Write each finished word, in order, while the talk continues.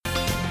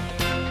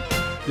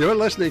You're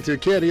listening to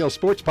KNEL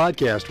Sports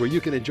Podcast, where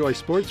you can enjoy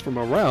sports from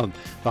around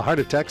the heart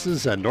of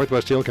Texas and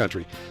Northwest Hill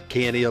Country.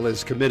 KNEL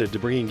is committed to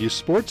bringing you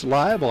sports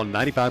live on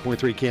 95.3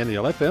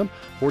 KNEL FM,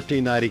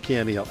 1490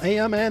 KNEL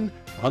AM, and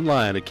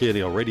online at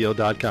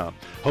KNELradio.com.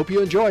 Hope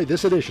you enjoy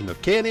this edition of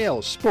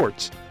KNEL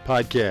Sports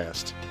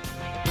Podcast.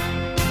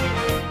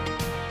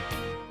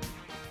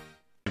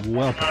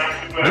 Welcome.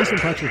 Mason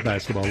Punchers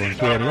basketball on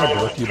KNEL,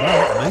 brought to you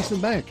by Mason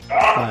Bank.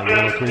 By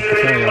Willow Creek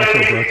Cafe, also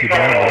brought to you by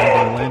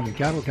Landon Land and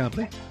Cattle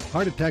Company,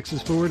 Heart of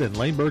Texas Ford, and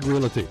Laneburg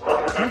Realty.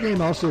 Our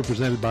game also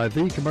presented by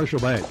The Commercial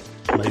Bank,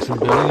 Mason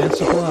Building and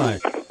Supply,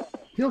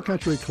 Hill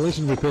Country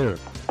Collision Repair.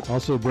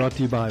 Also brought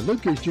to you by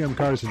Lucas Gym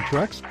Cars and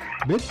Trucks,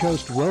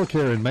 Mid-Coast Well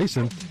Care in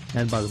Mason,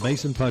 and by the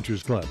Mason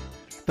Punchers Club.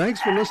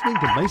 Thanks for listening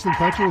to Mason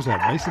Punchers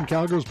at Mason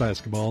Cowgirls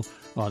basketball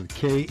on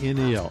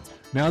KNEL.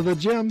 Now the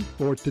gym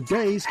for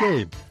today's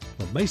game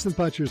of Mason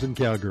Punchers and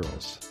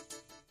Cowgirls.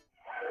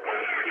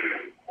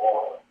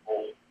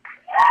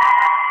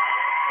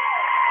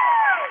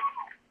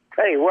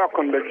 Hey,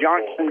 welcome to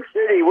Johnson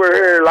City. We're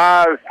here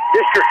live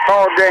district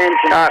ball game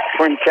tonight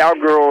between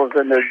Cowgirls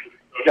and the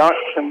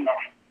Johnson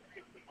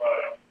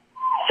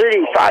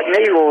City Fighting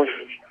Eagles.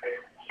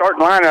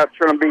 Starting lineup's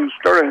going to be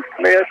Sterling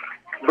Smith,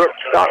 Brooke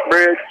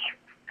Stockbridge,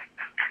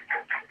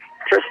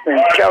 Tristan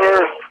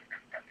Keller,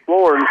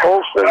 Lauren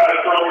Olson,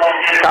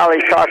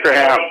 Kylie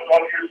Cockerham.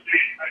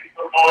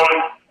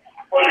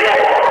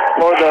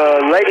 For the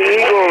Lady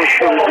Eagles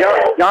from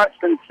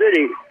Johnson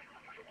City,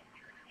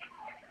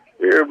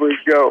 here we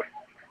go.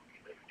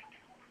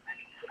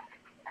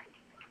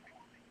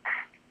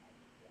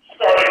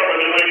 Starting for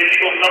the Lady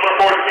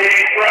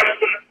Eagles,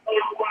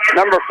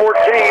 number 14,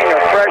 a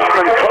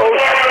freshman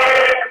coach,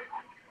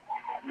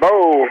 Bo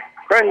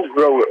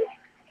Krensbroder.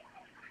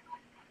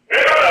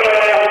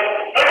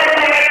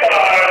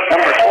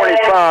 Number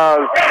 25,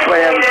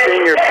 playing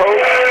senior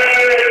coach,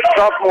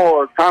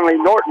 sophomore Conley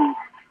Norton.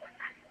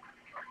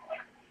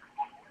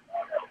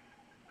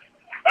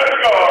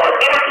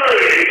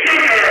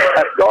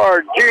 At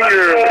guard,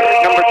 junior,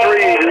 number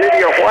 3,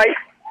 Lydia White.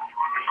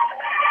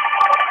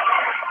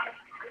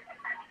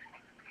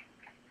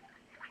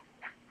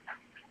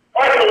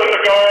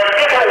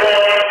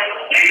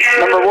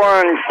 Number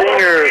 1,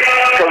 senior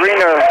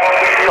Karina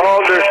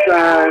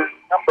Calderson.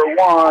 Number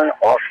 1,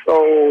 also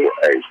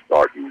a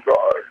starting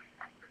guard.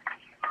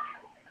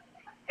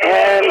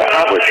 And I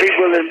would be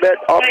willing to bet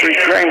Aubrey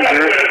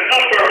Granger.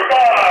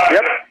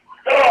 Yep.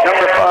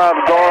 Number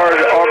 5 guard,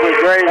 Aubrey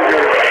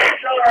Granger,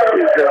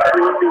 is a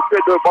really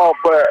good ball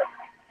player.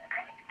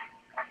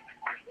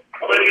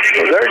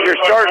 So there's your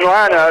starting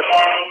lineup.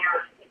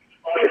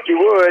 If you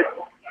would,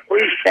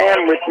 please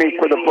stand with me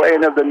for the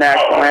playing of the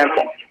national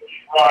anthem.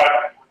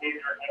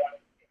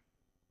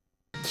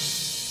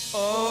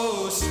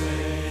 Oh,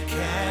 say,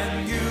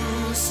 can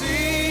you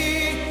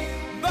see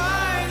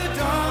by the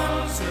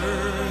dawn's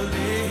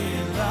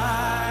early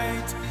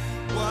light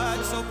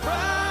what so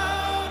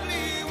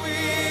proudly we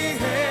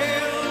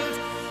hailed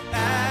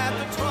at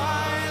the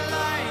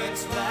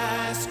twilight's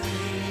last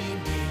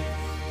gleaming,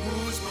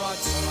 whose broad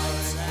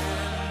stripes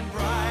and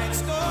bright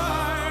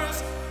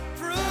stars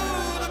through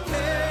the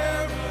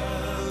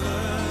perilous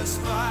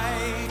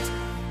fight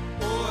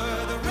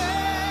o'er the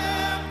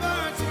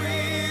ramparts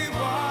we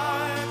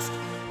watched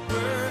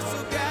were so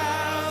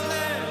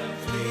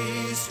gallantly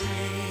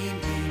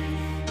streaming,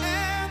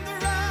 and the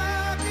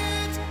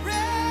rocket's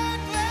red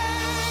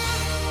glare,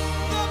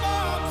 the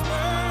bombs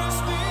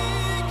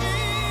bursting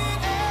in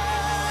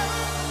air,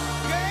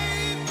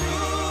 gave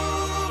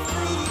proof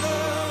through the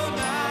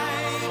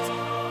night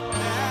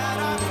that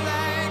our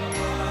flag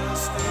was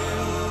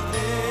still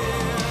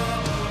there.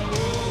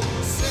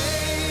 Oh,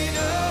 say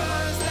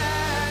does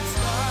that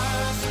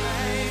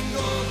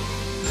star-spangled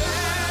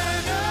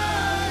banner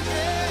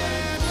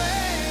yet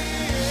wave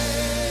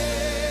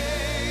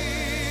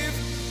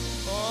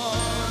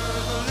o'er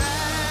the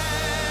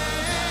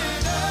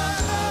land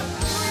of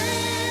the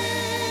free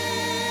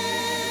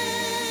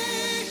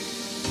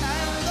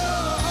and the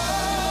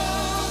home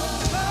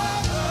of the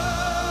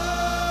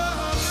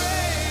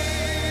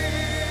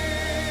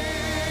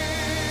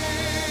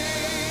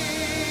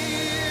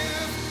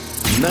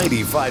brave.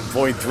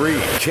 95.3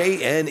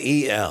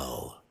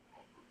 KNEL.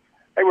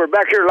 Hey, we're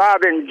back here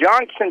live in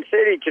Johnson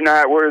City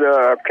tonight, where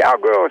the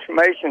Cowgirls from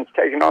Mason's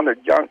taking on the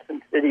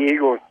Johnson City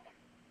Eagles.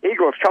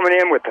 Eagles coming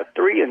in with a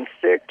 3-6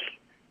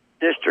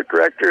 district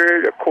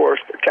record. Of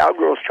course, the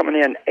Cowgirls coming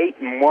in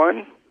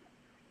 8-1.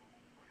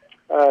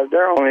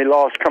 Their only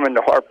loss coming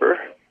to Harper.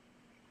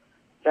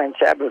 San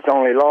Saba's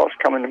only loss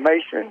coming to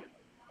Mason.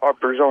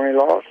 Harper's only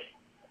loss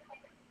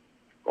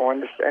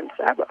going to San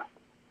Saba.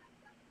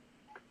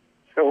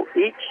 So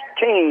each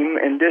team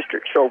in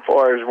district so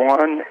far has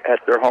won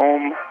at their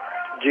home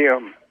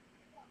gym.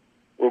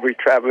 We'll be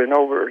traveling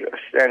over to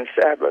San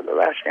Saba, the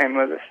last game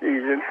of the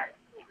season.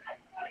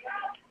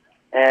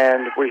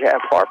 And we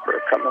have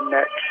Harper coming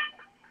next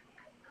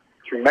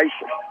through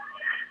Mason.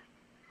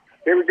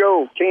 Here we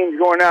go. Teams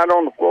going out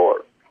on the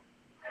floor.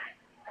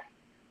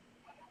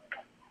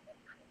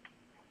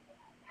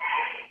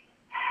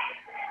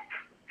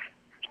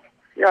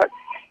 got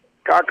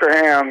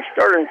Cockerham,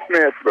 Sterling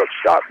Smith, Brooks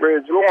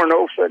Stockbridge, Lauren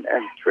Olson,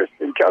 and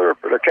Tristan Keller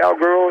for the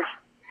Cowgirls.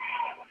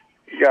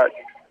 You got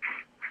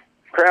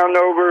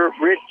Crownover,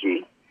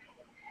 Ritchie,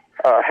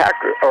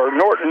 Hacker or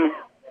Norton,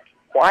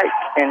 White,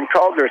 and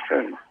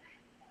Calderson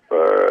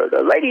for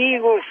the Lady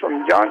Eagles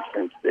from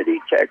Johnson City,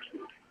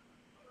 Texas,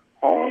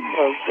 home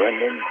of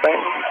Brendan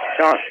Baines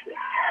Johnson.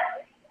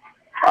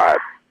 All right,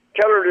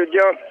 Keller to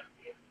jump.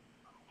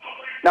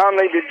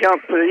 Nominally to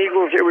jump for the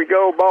Eagles. Here we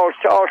go. Ball's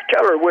tossed.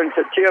 Keller wins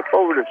the tip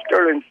over to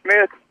Sterling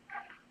Smith.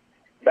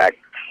 Back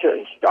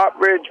to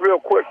Stockbridge. Real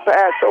quick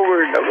pass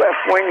over to the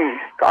left wing.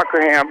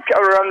 Cockerham.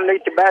 Keller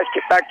underneath the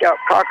basket. Back out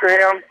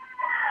Cockerham.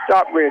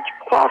 Stockbridge.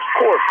 Cross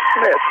court.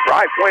 Smith.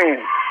 Right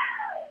wing.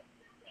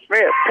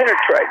 Smith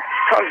penetrates.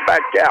 Comes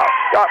back out.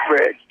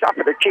 Stockbridge.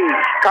 Top of the key.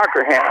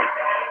 Cockerham.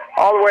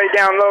 All the way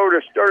down low to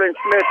Sterling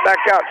Smith.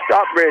 Back out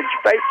Stockbridge.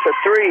 Fakes a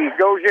three.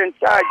 Goes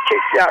inside.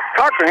 Kicks out.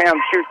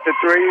 Cockerham shoots the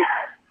three.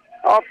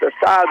 Off the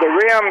side of the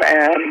rim,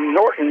 and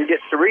Norton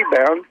gets the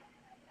rebound.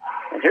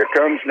 And here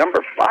comes number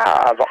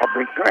 5,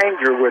 Aubrey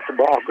Granger with the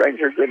ball.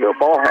 Granger, good little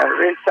ball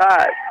handler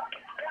inside.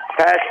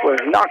 Pass was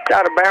knocked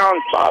out of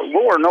bounds by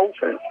Lauren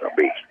Olsen. It'll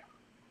be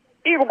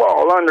Eagle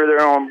ball under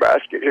their own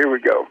basket. Here we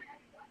go.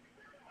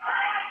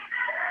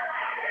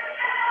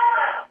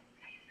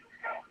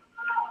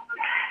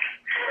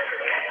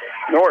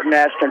 Norton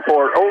asking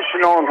for it.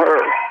 Olsen on her.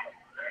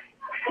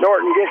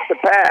 Norton gets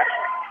the pass.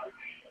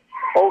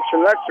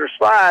 Olsen lets her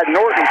slide.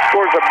 Norton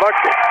scores a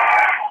bucket.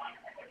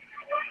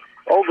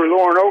 Over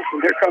Lauren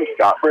Olsen. Here comes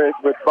Stockbridge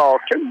with the ball.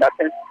 2-0.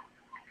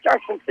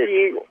 Johnson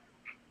City Eagles.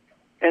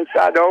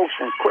 Inside to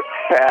Olsen. Quick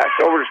pass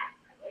over to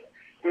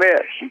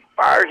Smith. She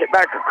fires it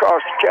back across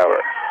to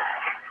Keller.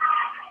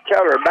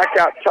 Keller back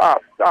out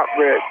top.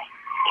 Stockbridge.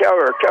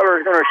 Keller.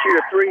 Keller's going to shoot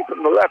a three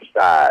from the left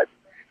side.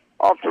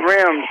 Off the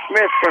rim.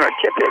 Smith's going to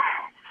tip it.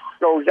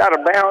 Goes out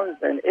of bounds,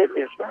 and it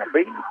is going to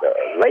be the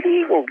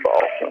Lady Eagles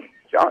ball from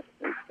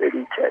Johnson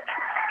City, Texas.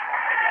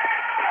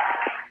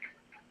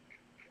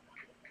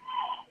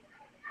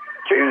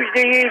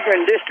 Tuesday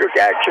evening district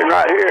action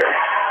right here.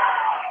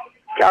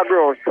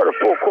 Cowgirls put a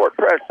full court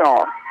press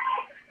on.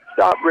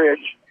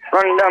 Stockbridge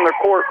running down the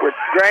court with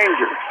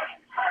Granger.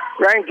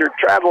 Granger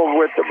traveled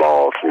with the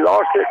ball. She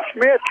lost it.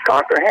 Smith,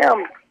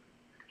 Cockerham.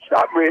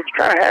 Stockbridge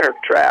kind of had her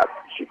trapped.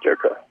 She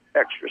took an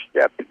extra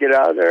step to get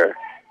out of there.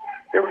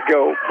 Here we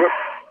go.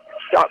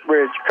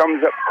 Stockbridge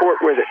comes up court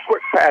with it.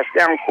 Quick pass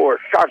down court.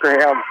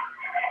 Cockerham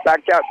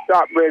back out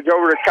Stockbridge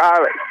over to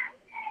Kylie.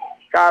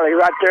 Kylie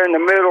right there in the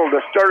middle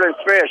to Sterling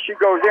Smith. She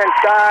goes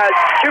inside,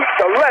 shoots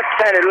a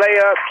left-handed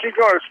layup. She's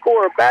going to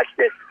score a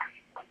basket.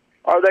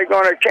 Are they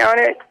going to count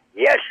it?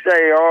 Yes,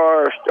 they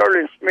are.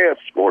 Sterling Smith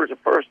scores the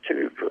first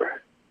two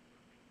for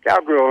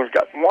Cowgirls.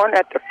 Got one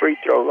at the free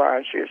throw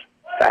line. She was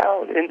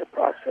fouled in the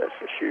process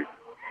of shooting.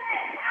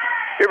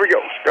 Here we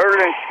go.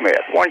 Sterling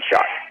Smith, one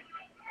shot.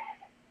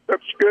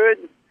 Looks good.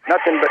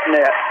 Nothing but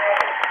net.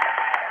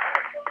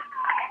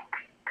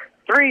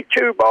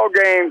 3-2 ball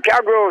game.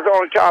 Cowgirls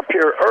on top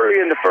here early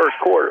in the first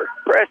quarter.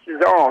 Press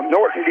is on.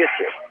 Norton gets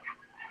it.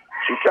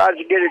 She tries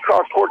to get it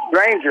across court to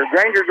Granger.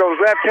 Granger goes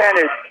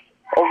left-handed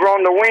over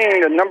on the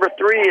wing to number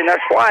 3, and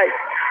that's White.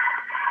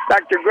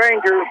 Back to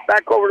Granger.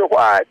 Back over to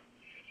White.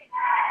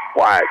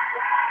 White.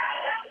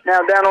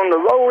 Now down on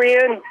the low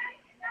end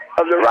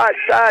of the right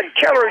side.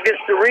 Keller gets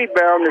the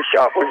rebound. The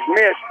shot was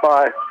missed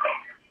by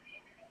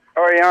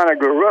Ariana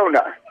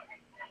Garona.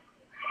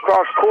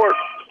 Cross court,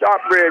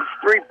 Stockbridge,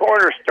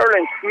 three-pointer,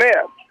 Sterling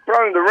Smith,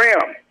 front of the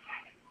rim.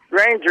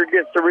 Granger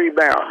gets the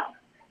rebound.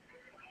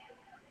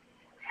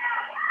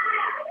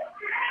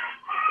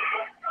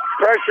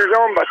 Pressure's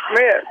on by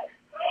Smith.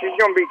 She's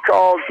going to be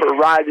called for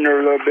riding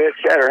her a little bit.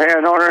 She had her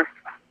hand on her.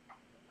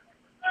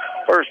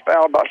 First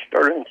foul by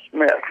Sterling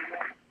Smith.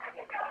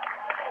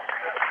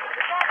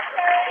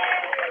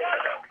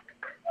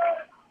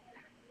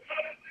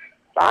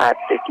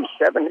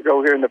 .5:57 to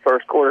go here in the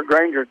first quarter.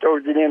 Granger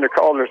throws it in to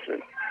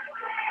Calderson.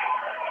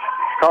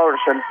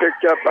 Calderson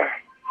picked up a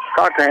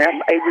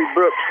Cockerham. Avery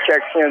Brooks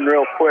checks in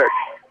real quick.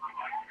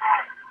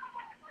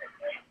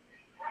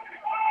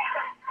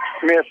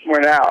 Smith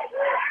went out.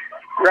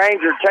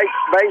 Granger takes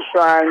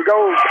baseline,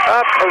 goes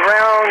up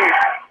around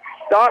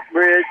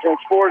Stockbridge and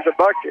scores a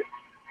bucket.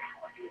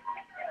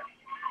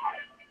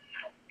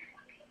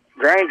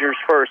 Granger's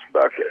first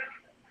bucket.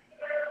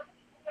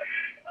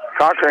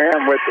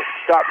 Cockerham with it.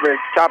 Stockbridge,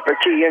 top of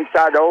key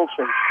inside to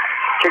Olsen.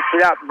 Kicks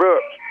it out to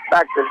Brooks.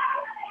 Back to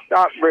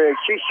Stockbridge.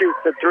 She shoots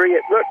the three.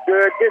 It looked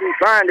good. Didn't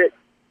find it.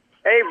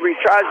 Avery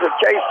tries to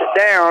chase it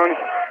down.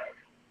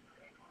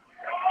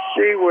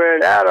 She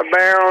went out of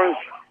bounds.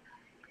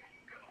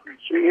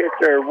 She hit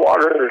their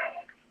water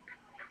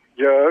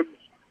jug.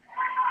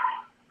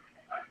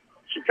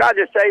 She tried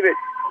to save it.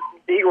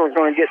 The Eagles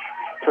going to get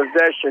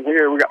possession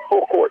here. We got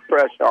full court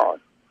press on.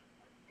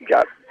 We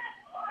got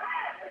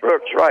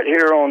Brooks right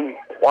here on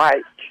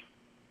White.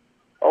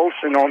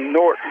 Olsen on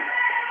Norton.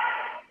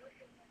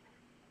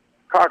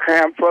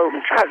 Cockerham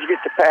floating, tries to get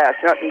the pass,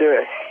 nothing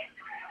to it.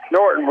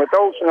 Norton with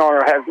Olsen on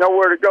her has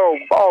nowhere to go.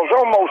 Ball's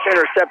almost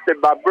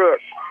intercepted by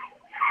Brooks.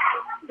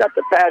 got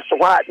the pass to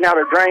White, now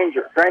to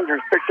Granger.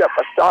 Granger's picked up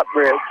a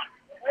Stockbridge.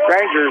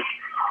 Granger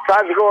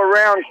tries to go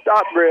around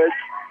Stockbridge,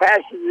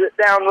 passes it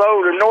down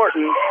low to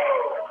Norton.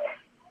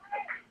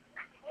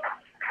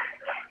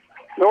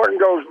 Norton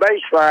goes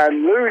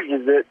baseline,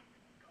 loses it.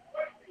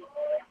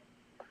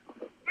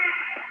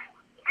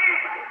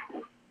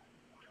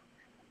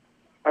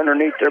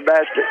 Underneath their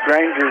basket,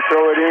 Granger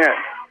throw it in.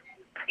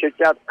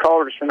 Kicked out to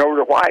Calderson over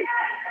to White.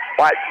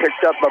 White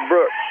picked up by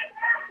Brooks.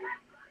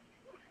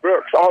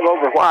 Brooks all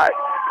over White.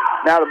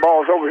 Now the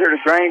ball's over here to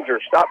Granger.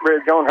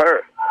 Stockbridge on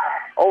her.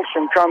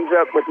 Olsen comes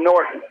up with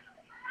Norton.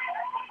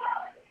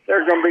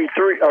 There's going to be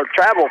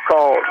travel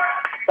called.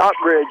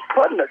 Stockbridge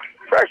putting the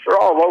pressure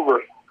all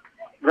over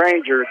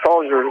Granger.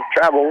 Calls her to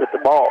travel with the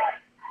ball.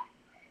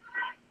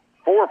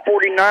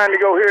 4:49 to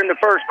go here in the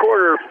first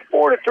quarter.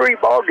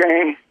 4-3 ball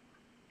game.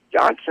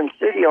 Johnson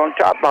City on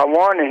top by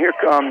 1, and here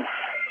comes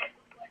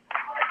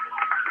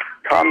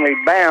Conley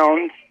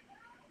Bounds.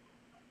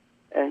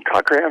 And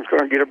Cockerham's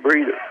going to get a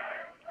breather.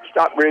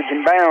 Stockbridge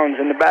and Bounds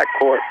in the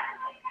backcourt.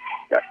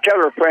 Got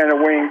Keller playing a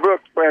wing,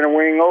 Brooks playing a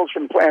wing,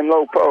 Olsen playing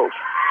low post.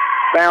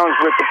 Bounds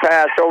with the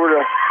pass over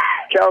to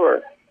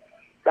Keller.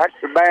 Back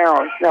to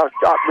Bounds. Now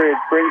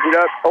Stockbridge brings it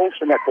up.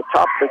 Olsen at the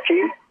top of the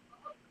key.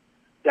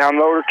 Down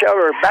low to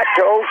Keller. Back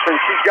to Olsen.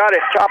 She's got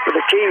it top of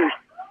the key.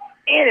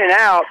 In and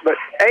out, but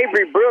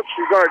Avery Brooks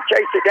is going to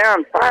chase it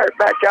down, fire it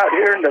back out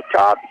here in the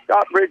top.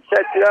 Stockbridge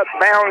sets it up.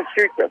 Bounds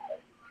shoots a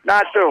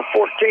nice little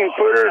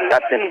 14-footer.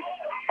 Nothing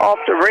off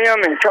the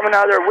rim, and coming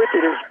out there with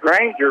it is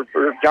Granger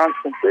for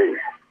Johnson City.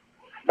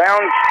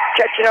 Bounds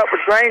catching up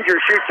with Granger,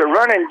 shoots a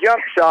running jump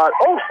shot.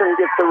 Olsen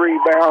gets the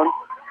rebound.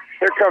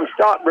 Here comes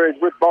Stockbridge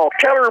with ball.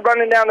 Keller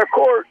running down the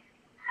court.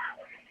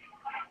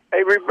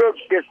 Avery Brooks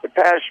gets the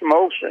pass from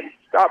Olsen.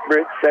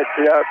 Stockbridge sets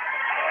it up.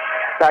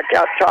 Back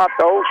out top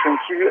to Olsen.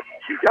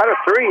 She got a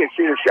three if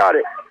she'd have shot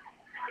it.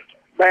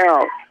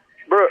 Bounds.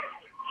 Brooks.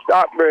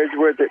 Stockbridge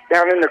with it.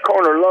 Down in the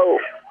corner low.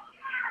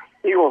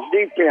 Eagles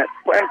defense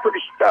playing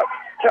pretty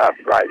tough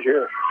right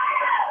here.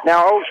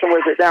 Now Olsen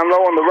with it down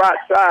low on the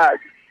right side.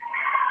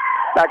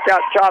 Back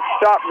out top.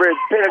 Stockbridge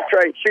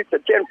penetrates. Shoots a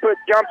 10-foot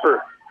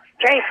jumper.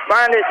 Can't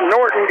find it.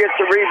 Norton gets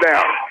the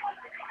rebound.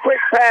 Quick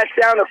pass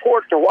down the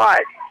court to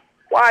White.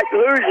 White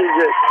loses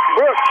it.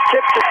 Brooks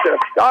tips it to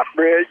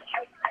Stockbridge.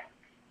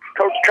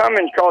 Coach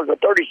Cummins calls a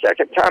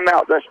 30-second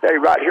timeout. Let's stay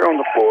right here on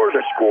the floor.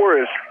 The score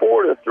is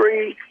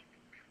 4-3.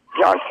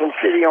 Johnson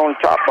City on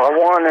top by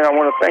 1. And I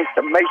want to thank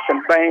the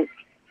Mason Bank,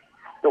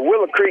 the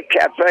Willow Creek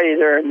Cafe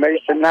there in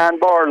Mason,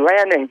 9-Bar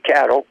Land and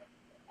Cattle,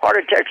 Heart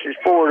of Texas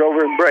Ford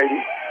over in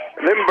Brady,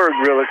 Lindbergh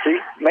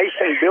Realty,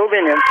 Mason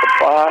Building and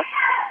Supply,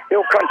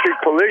 Hill Country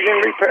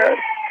Collision Repair,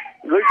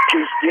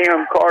 Luke's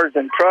GM Cars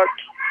and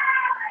Trucks,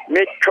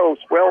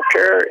 Mid-Coast Well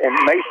Care in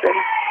Mason,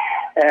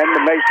 and the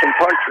Mason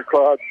Puncher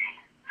Club.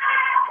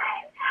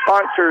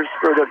 Sponsors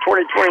for the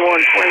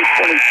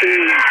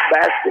 2021-2022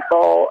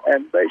 basketball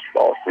and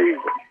baseball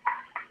season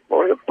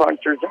for the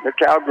Punchers and the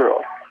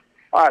Cowgirl.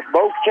 All right,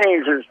 both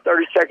teams, there's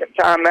 30-second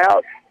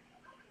timeout.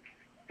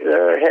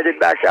 Headed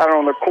back out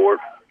on the court.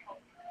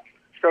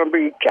 It's going to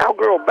be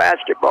Cowgirl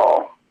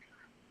basketball.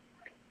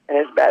 And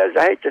as bad as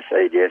I hate to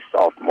say this,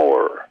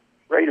 sophomore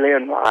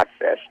Raylyn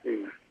Lifest,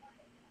 who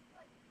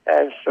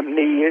has some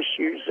knee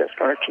issues that's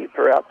going to keep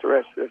her out the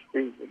rest of the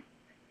season.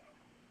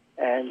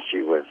 And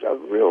she was a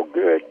real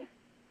good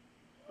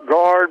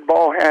guard,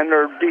 ball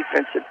handler,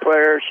 defensive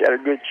player. She had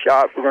a good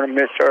shot. We're going to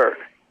miss her.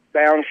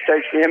 Bounds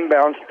takes the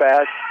inbounds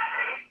pass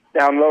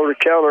down low to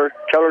Keller.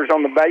 Keller's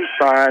on the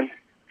baseline.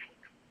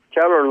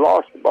 Keller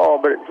lost the ball,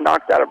 but it's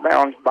knocked out of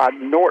bounds by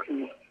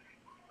Norton.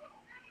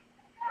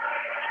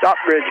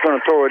 Stockbridge going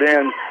to throw it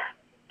in.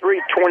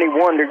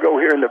 3:21 to go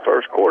here in the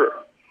first quarter.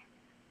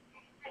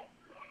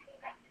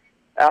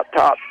 Out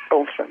top,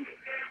 Olsen.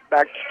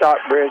 Back to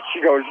Stockbridge.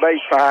 She goes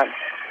baseline.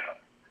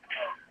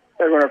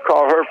 They're going to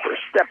call her for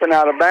stepping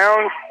out of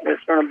bounds.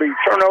 It's going to be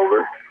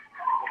turnover.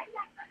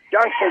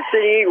 Johnson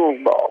City Eagles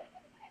ball.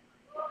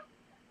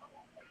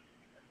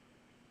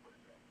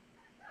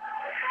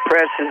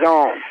 Press is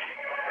on.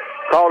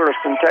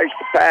 Calderson takes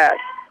the pass.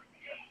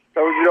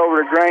 Throws it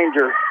over to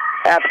Granger.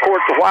 Half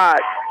court to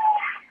White.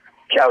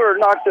 Keller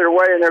knocks it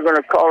away, and they're going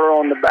to call her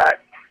on the back.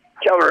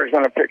 Keller is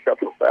going to pick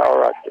up a foul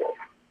right there.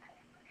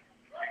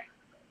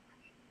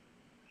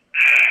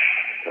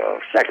 So,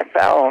 second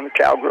foul on the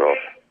Cowgirls.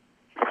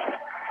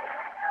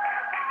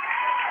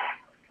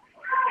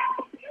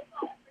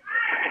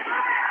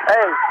 Hey,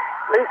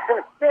 at least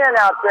some spin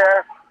out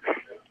there.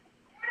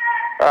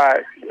 All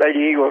right, Lady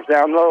Eagles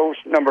down low,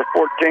 number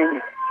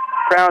 14,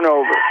 crown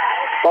over.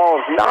 Ball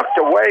is knocked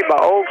away by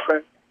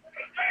Olsen.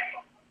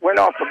 Went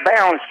off of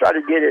bounds, tried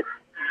to get it.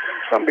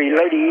 It's going to be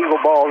Lady Eagle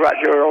ball right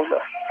here on the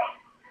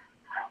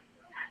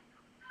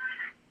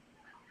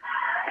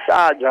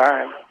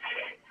sideline.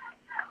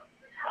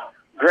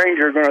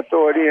 Granger going to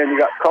throw it in. You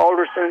got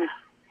Calderson,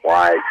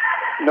 White,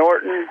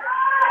 Norton,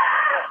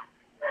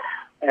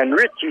 and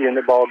Ritchie in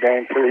the ball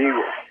game for the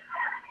Eagles.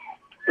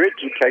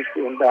 Ritchie takes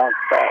the inbound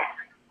pass.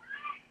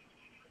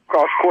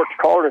 Cross court to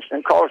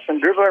Calderson. Calderson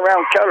dribbling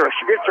around Keller.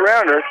 She gets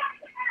around her.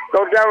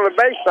 goes down to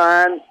the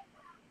baseline,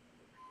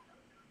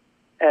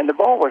 and the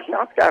ball was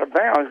knocked out of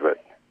bounds, but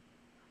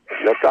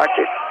it looked like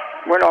it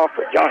went off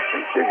at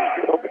Johnson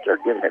City's field, but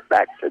they're giving it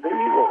back to the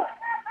Eagles.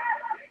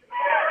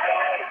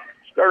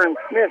 Sterling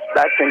Smith's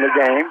back in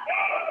the game.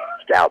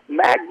 Scout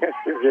Magnus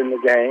is in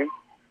the game.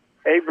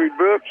 Avery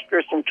Brooks,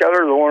 Kristen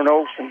Keller, Lauren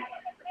Olson,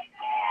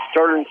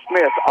 Sterling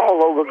Smith,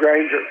 all over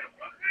Granger.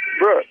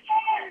 Brooks.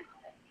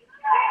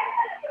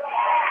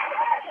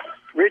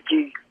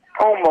 Richie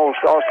almost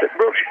lost it.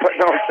 Brooks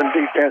putting on some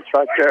defense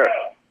right there.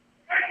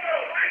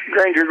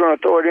 Granger going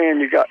to throw it in.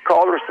 You got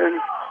Calderson,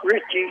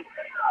 Richie,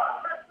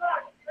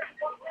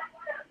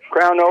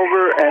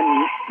 Crownover,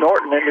 and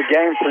Norton in the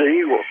game for the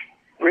Eagles.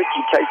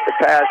 Richie takes the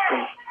pass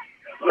from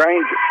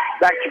Granger.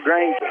 Back to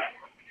Granger.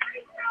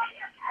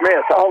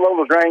 Smith all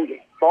over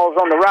Granger. Ball's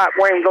on the right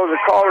wing, goes to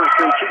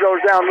Calderson. She goes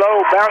down low,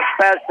 bounce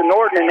pass to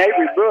Norton, and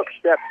Avery Brooks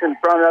steps in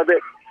front of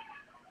it.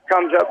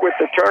 Comes up with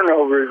the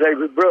turnover as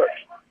Avery Brooks.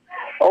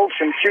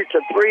 Olsen shoots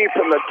a three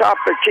from the top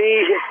of the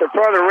key, hits the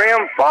front of the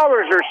rim,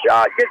 follows her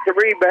shot, gets the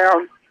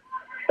rebound.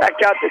 Back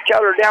out to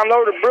Keller, down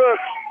low to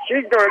Brooks.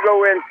 She's going to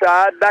go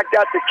inside. Back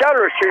out to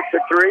Keller, shoots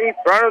the three,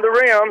 front of the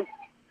rim.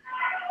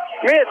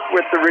 Smith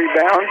with the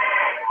rebound.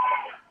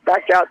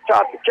 Back out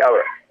top to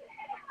Keller.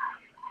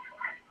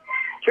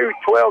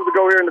 2:12 to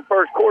go here in the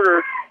first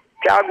quarter.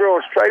 Cowgirl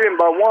is trailing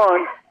by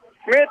one.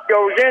 Smith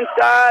goes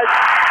inside.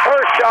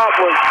 Her shot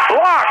was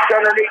blocked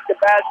underneath the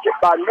basket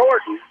by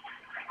Norton.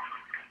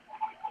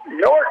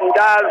 Norton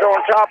dives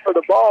on top of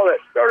the ball that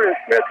Sterling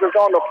Smith was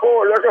on the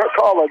floor. They're going to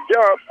call a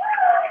jump,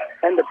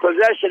 and the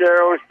possession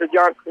arrow is to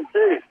Johnson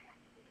City.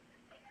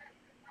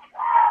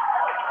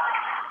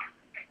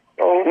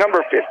 So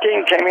number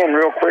 15 came in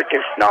real quick.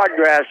 It's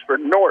Snodgrass for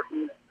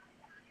Norton.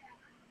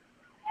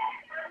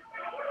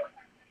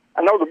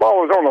 I know the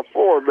ball was on the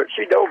floor, but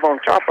she dove on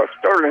top of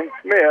Sterling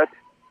Smith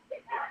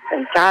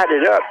and tied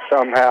it up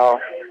somehow.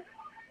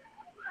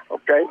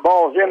 Okay,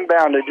 ball's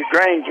inbounded to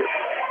Granger.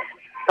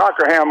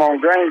 Cockerham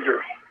on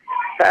Granger.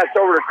 Pass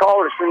over to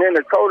Calderson in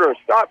the Dakota.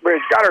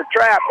 Stockbridge got her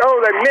trapped. Oh,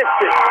 they missed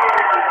it.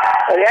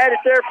 They had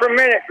it there for a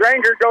minute.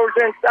 Granger goes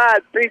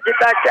inside, feeds it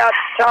back out to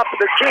the top of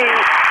the key.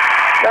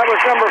 That was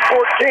number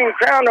 14.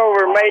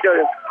 Crownover made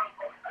a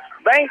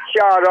bank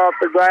shot off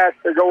the glass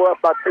to go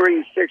up by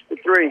 3,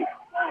 6-3.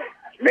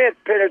 Smith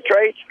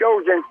penetrates,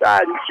 goes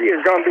inside, and she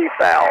is going to be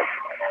fouled.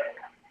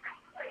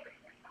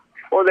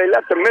 Well, they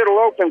left the middle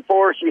open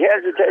for her. She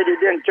hesitated,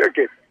 then took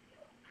it.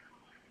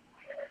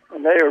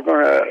 And they are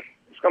going to,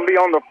 it's going to be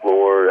on the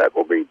floor. That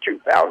will be 2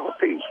 fouls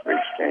apiece for each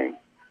team.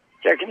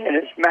 Checking in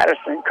is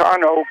Madison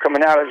Cano,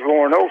 coming out as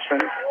Lauren Olson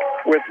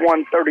with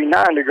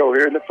 1:39 to go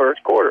here in the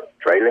first quarter.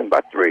 Trailing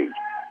by 3,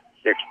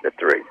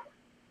 6-3.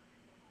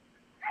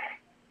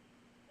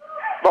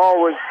 Ball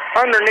was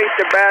underneath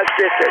the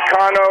basket at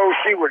Cano.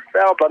 She was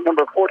fouled by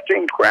number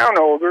 14,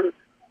 Crownholder.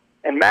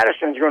 And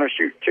Madison's going to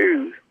shoot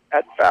 2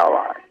 at the foul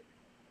line.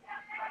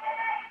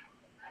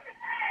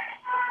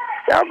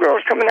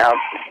 Cowgirls coming out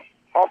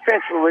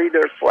offensively.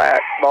 They're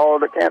flat. Ball,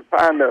 they can't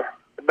find the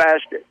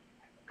basket.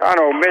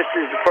 Cano misses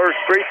the first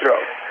free throw.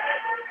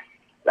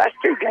 That's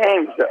 2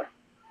 games. The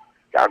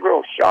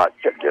Cowgirls shots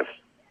have just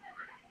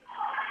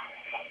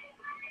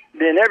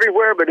been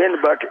everywhere but in the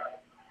bucket.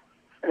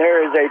 And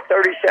there is a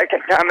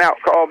 30-second timeout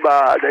called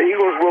by the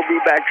Eagles. Will be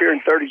back here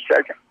in 30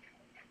 seconds.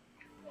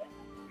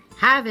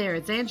 Hi there,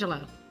 it's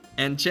Angelo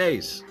And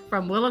Chase.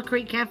 from Willow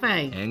Creek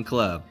Cafe, And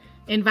Club.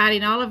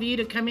 inviting all of you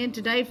to come in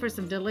today for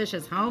some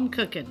delicious home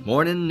cooking.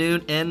 Morning,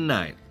 noon, and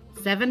night.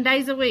 7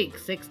 days a week,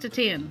 6 to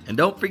 10. And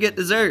don't forget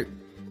dessert.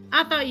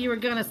 I thought you were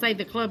going to say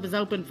the club is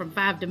open from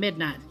 5 to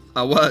midnight.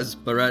 I was,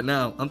 but right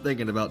now I'm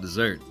thinking about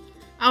dessert.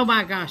 Oh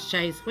my gosh,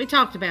 Chase, we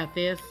talked about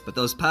this. But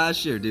those pies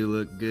sure do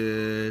look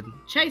good.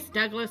 Chase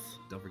Douglas.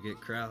 Don't forget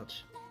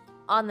Crouch.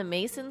 On the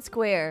Mason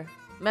Square.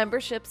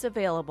 Memberships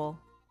available.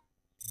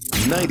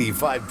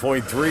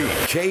 95.3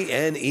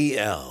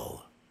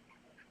 KNEL.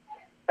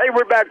 Hey,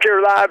 we're back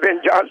here live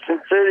in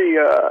Johnson City.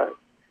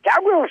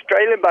 Cowgirls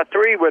trailing by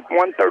 3 with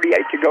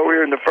 1:38 to go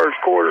here in the first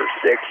quarter,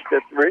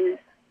 6-3.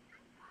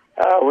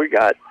 We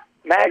got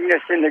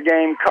Magnus in the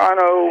game,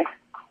 Cano,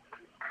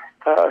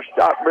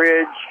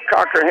 Stockbridge,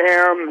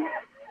 Cockerham,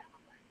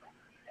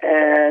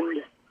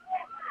 and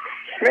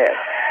Smith.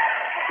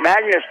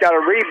 Magnus got a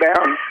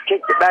rebound,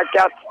 kicked it back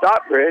out to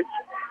Stockbridge.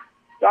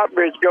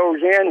 Stockbridge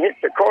goes in, hits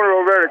the corner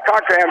over there to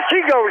Cockerham.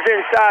 She goes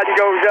inside and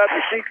goes up,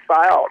 and she's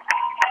fouled.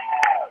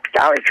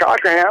 Callie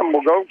Cockerham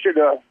will go to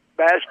the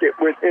basket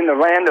within the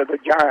land of the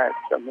Giants.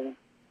 I mean,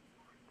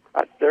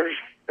 there's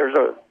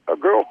a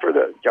girl for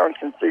the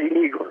Johnson City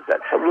Eagles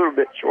that's a little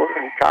bit shorter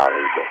than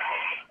Kylie,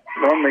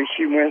 but normally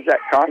she wins that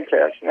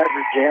contest, and that's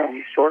the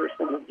gym, shortest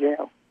in the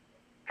gym.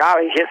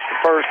 Kylie hits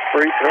the first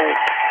free throw.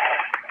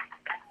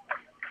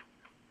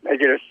 They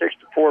get a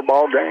 6-4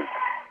 ball game.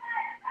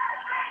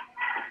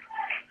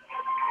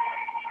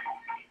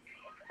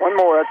 One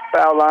more at the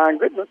foul line.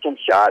 Good looking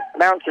shot.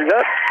 Bounces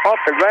up off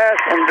the glass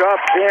and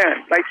drops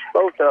in. Makes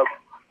both of them.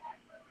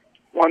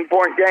 1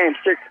 point game,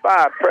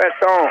 6-5.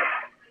 Press on.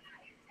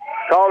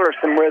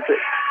 Calderson with it.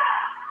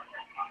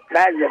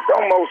 Magnus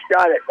almost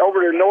got it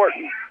over to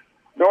Norton.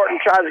 Norton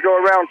tries to go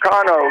around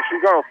Cano.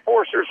 She's going to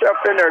force herself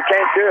in there.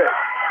 Can't do it.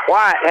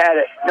 White had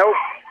it. Nope.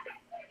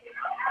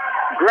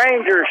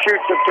 Granger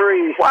shoots a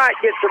three. White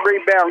gets the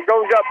rebound.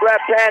 Goes up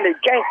left-handed.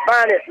 Can't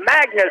find it.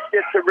 Magnus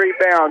gets the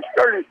rebound.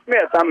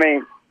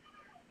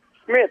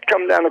 Smith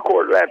comes down the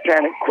court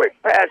left-handed. Quick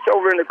pass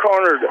over in the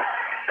corner to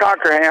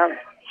Cockerham.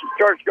 She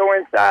starts to go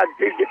inside.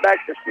 Feeds it back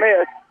to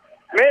Smith.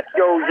 Smith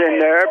goes in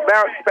there.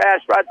 Bounce pass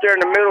right there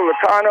in the middle of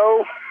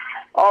Cano.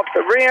 Off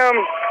the rim.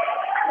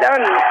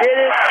 Doesn't get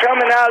it.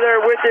 Coming out of there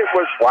with it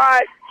was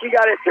White. She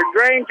got it to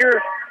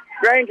Granger.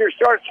 Granger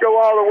starts to go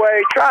all the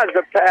way. Tries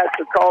to pass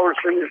to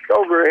Cullerson. It's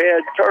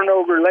overhead.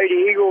 Turnover,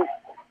 Lady Eagles.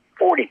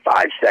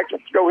 45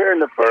 seconds to go here in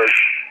the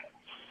first.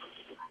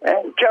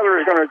 And Keller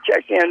is going to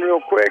check in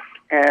real quick.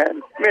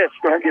 And Smith's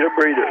going to get a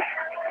breather.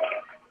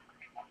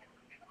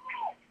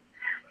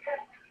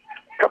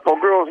 A couple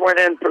of girls went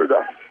in for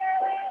the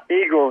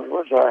Eagles.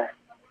 Was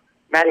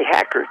Maddie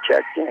Hacker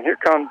checked in. Here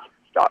comes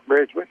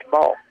Stockbridge with the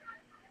ball.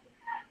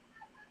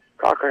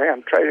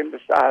 Cockerham trading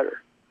beside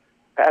her.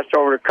 Pass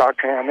over to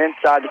Cockerham.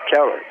 Inside to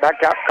Keller.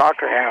 Back out to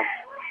Cockerham.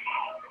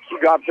 She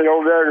drops it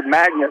over there to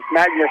Magnus.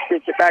 Magnus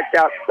gets it back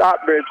out to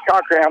Stockbridge.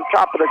 Cockerham,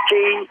 top of the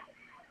key.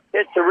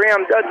 Hits the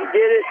rim. Doesn't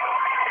get it.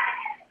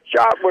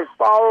 Shot was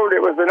followed.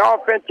 It was an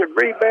offensive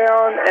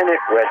rebound, and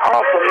it went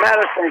off of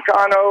Madison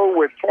Cano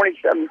with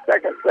 27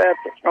 seconds left.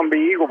 It's going to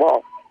be Eagle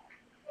ball.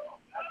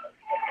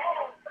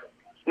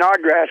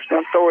 Snodgrass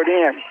going to throw it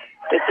in.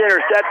 It's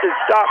intercepted.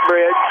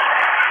 Stockbridge.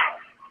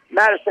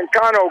 Madison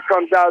Cano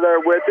comes out there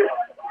with it.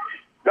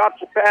 Drops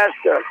the pass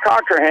to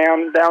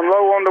Cockerham down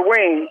low on the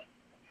wing.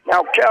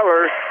 Now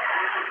Keller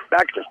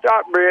back to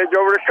Stockbridge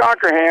over to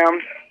Cockerham.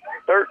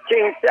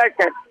 13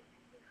 seconds.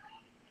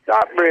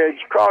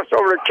 Stockbridge cross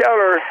over to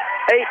Keller.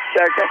 8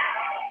 seconds.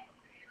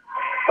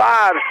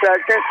 5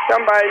 seconds.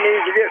 Somebody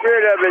needs to get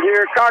rid of it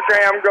here.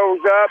 Cockerham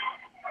goes up.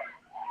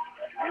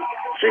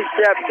 She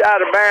steps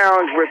out of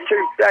bounds with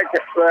 2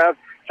 seconds left.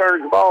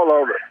 Turns the ball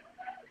over.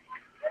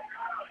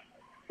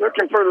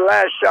 Looking for the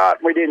last shot.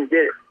 We didn't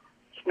get it.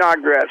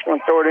 Snodgrass going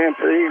to throw it in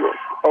for the Eagles.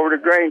 Over to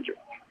Granger.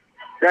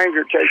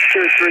 Granger takes 2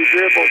 or 3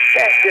 dribbles.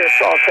 Can't get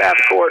across half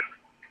court.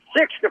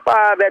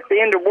 6-5 at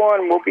the end of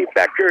one. We'll be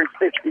back here in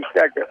 60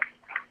 seconds.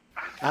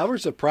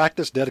 Hours of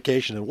practice,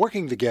 dedication, and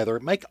working together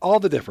make all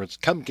the difference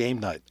come game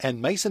night,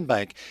 and Mason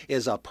Bank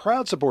is a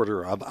proud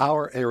supporter of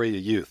our area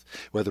youth.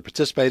 Whether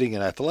participating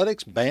in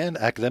athletics, band,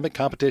 academic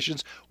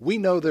competitions, we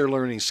know they're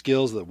learning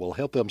skills that will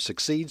help them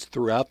succeed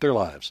throughout their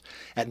lives.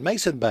 At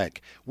Mason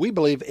Bank, we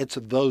believe it's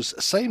those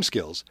same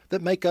skills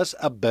that make us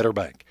a better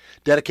bank.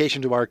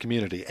 Dedication to our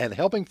community and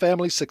helping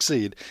families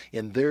succeed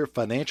in their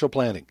financial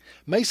planning.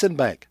 Mason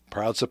Bank,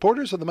 proud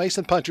supporters of the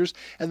Mason Punchers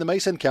and the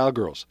Mason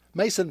Cowgirls.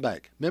 Mason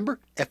Bank, member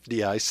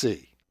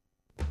FDIC.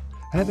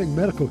 Having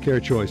medical care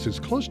choices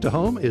close to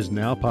home is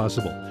now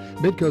possible.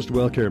 Midcoast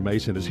WellCare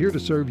Mason is here to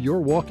serve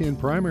your walk-in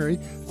primary,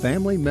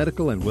 family,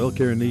 medical, and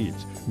WellCare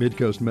needs.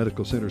 Midcoast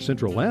Medical Center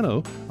Central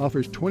Llano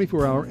offers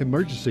 24-hour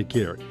emergency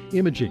care,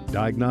 imaging,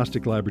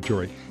 diagnostic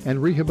laboratory,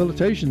 and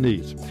rehabilitation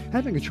needs.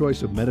 Having a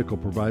choice of medical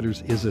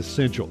providers is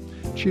essential.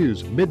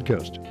 Choose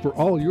Midcoast for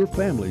all your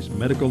family's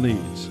medical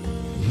needs.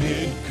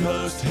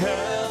 Midcoast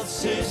Health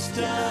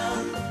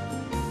System,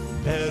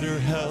 better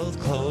health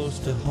close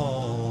to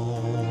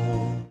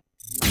home.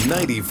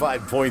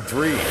 95.3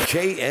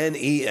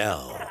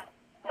 KNEL.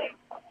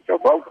 So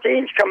both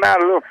teams come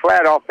out a little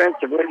flat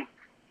offensively.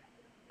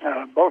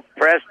 Both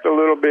pressed a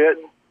little bit.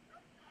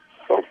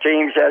 Both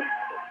teams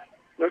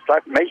looks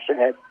like Mason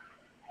had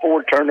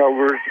 4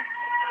 turnovers.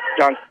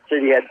 Johnson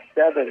City had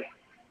 7.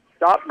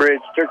 Stockbridge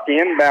took the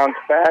inbounds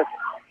pass,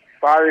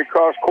 fired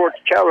across court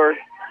to Keller.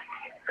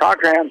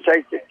 Cockerham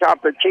takes it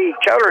top of the key.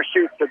 Keller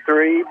shoots the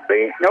 3.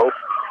 Nope.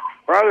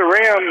 Front of the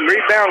rim.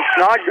 Rebound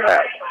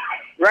Snodgrass.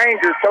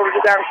 Ranger throws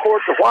it down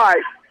court to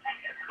White.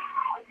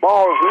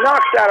 Ball's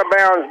knocked out of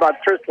bounds by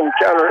Tristan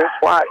Keller. His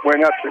White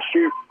went up to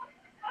shoot.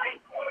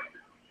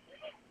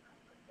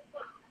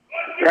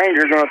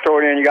 Granger's going to throw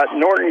it in. You got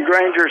Norton,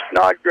 Granger,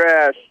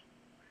 Snodgrass,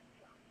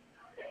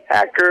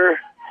 Hacker,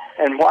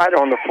 and White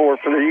on the floor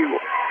for the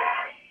Eagles.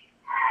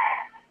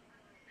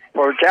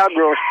 For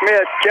Cowgirl,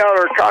 Smith,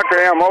 Keller,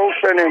 Cockerham,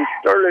 Olsen, and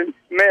Sterling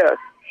Smith.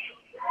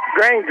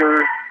 Granger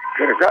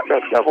could have gotten a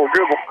double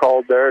dribble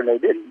called there, and they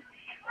didn't.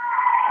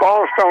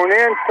 Ball thrown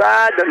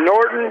inside to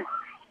Norton.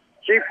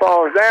 She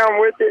falls down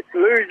with it,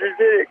 loses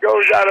it. It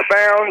goes out of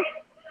bounds.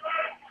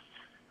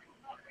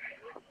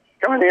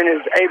 Coming in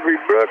is Avery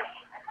Brooks.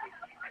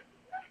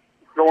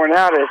 Going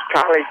out is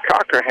Kylie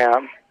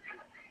Cockerham.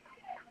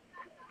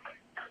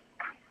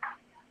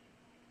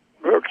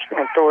 Brooks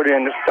going to throw it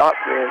in to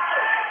Stockbridge.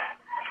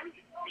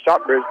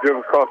 Stockbridge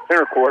dribble across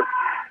center court.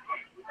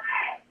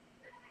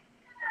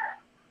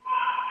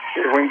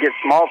 See if we can get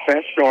some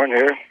offense going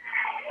here.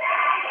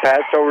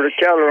 Pass over to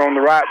Keller on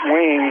the right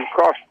wing,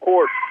 across the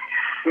court.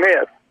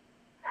 Smith.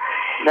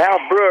 Now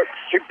Brooks,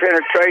 she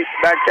penetrates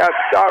back out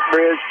to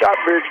Stockbridge.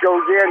 Stockbridge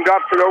goes in,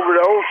 drops it over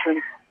to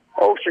Olsen.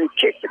 Olsen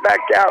kicks it back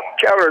out.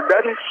 Keller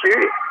doesn't shoot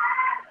it.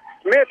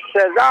 Smith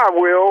says, I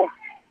will.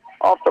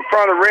 Off the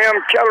front of the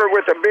rim, Keller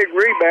with a big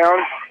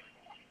rebound.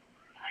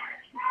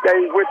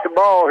 Stays with the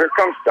ball. Here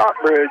comes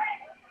Stockbridge.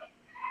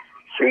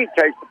 She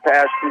takes the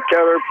pass from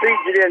Keller,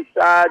 feeds it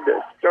inside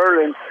to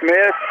Sterling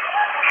Smith.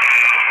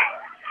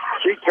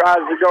 She tries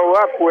to go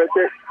up with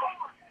it.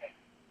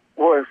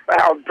 Was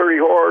fouled pretty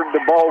hard.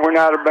 The ball went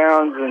out of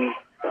bounds, and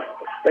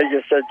they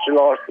just said she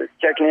lost it.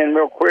 Checking in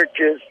real quick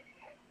is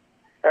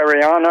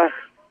Ariana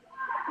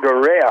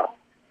Garea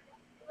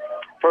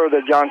for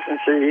the Johnson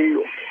City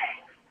Eagles.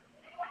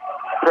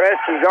 Press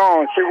is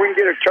on. See if we can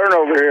get a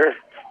turnover here.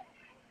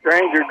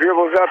 Granger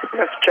dribbles up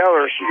against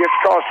Keller. She gets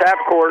across half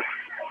court.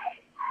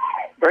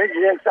 Brings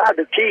it inside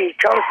the key.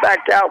 Comes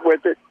back out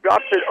with it.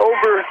 Drops it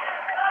over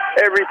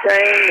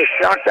everything. It's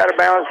knocked out of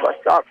bounds by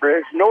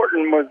Stockbridge.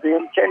 Norton was the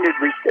intended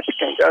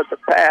recipient of the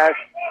pass.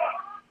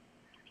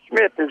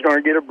 Smith is going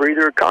to get a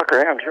breather.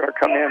 Cockerham's going to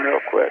come in real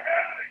quick.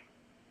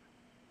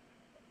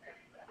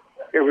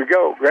 Here we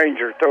go.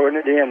 Granger throwing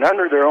it in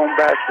under their own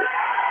basket.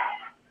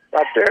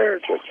 Right there,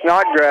 it's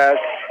Snodgrass.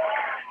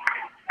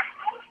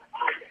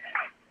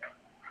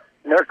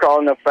 And they're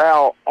calling a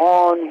foul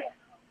on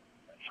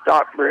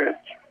Stockbridge.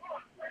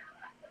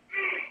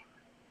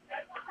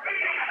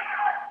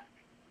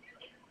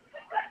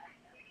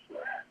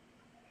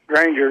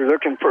 Granger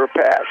looking for a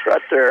pass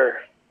right there.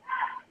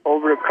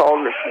 Over to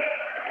Calderson.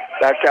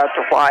 Back out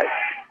to White.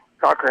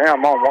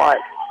 Cockerham on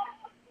White.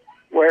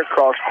 Way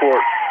across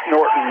court.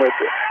 Norton with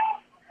it.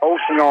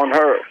 Olsen on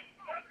her.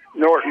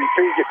 Norton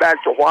feeds it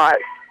back to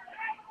White.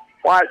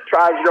 White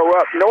tries to go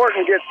up.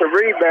 Norton gets the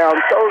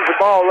rebound, throws the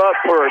ball up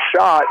for a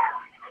shot.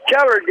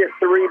 Keller gets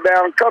the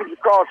rebound, comes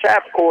across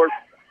half court.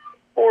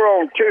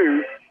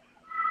 4-on-2.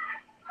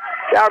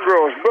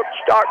 Cowgirls book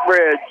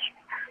Stockbridge.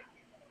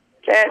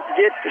 Can't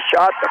get the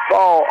shot to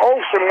fall.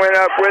 Olsen went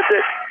up with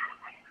it.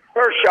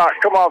 Her shot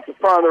come off the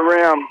front of the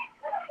rim.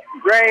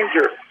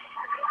 Granger.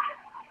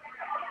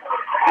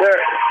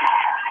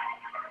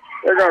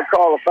 They're going to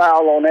call a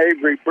foul on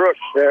Avery Brooks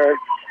there.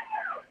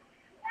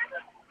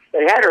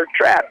 They had her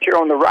trapped here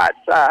on the right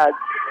side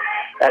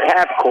at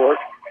half court.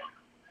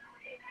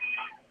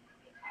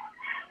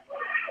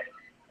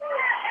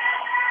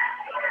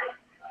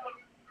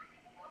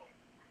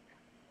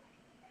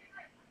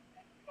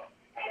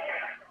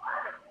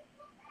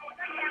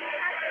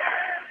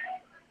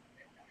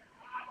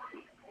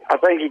 I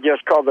think he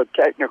just called the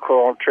technical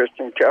on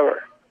Tristan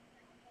Keller.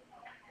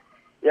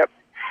 Yep.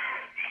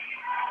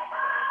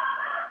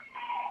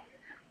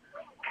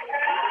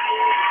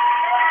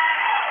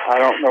 I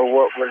don't know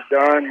what was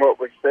done, what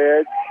was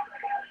said.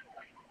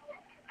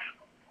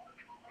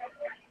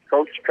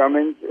 Coach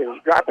Cummings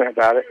is dropping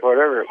about it,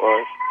 whatever it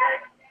was.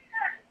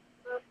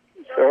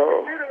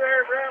 So,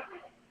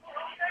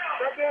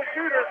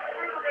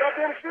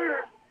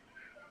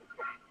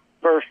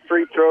 first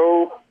free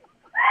throw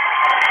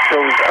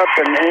goes up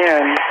and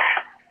in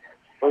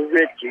for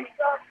Richie.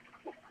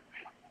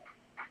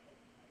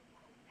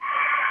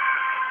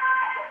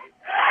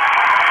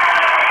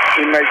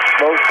 He makes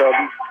both of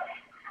them,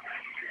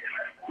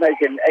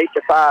 making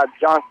 8-5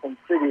 Johnson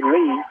City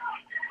lead.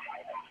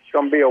 It's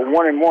going to be a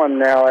 1-1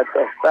 now at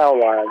the foul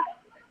line.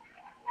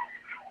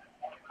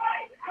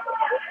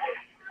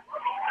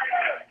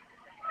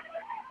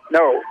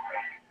 No.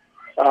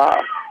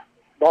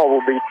 Ball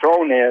will be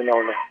thrown in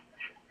on the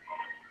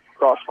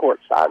cross-court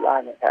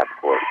sideline at half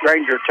court.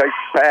 Granger takes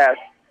the pass,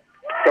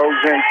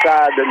 goes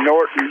inside to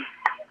Norton,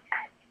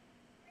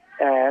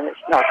 and it's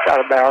knocked out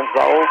of bounds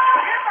by Olsen.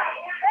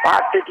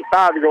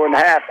 5:55 to go in the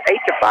half.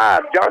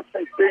 8-5,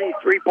 Johnson City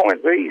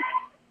 3-point lead.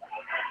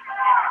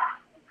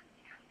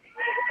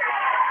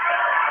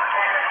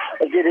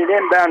 They get it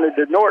inbounded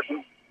to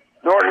Norton.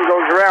 Norton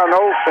goes around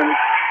Olsen,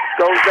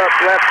 goes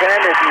up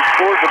left-handed and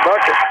scores a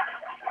bucket.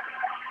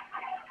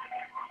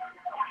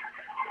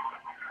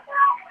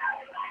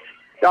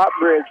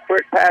 Stockbridge,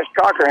 quick pass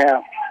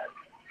Cockerham.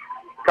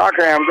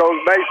 Cockerham goes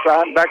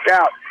baseline, back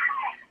out.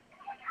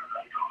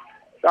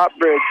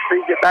 Stockbridge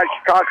feeds it back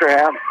to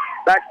Cockerham.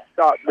 Back to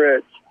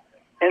Stockbridge.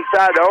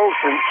 Inside to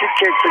Olsen. She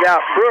kicks it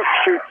out. Brooks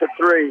shoots a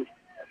three.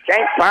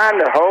 Can't find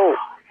the hole.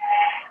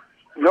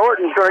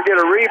 Norton's going to get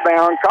a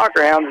rebound.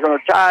 Cockerham's going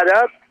to tie it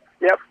up.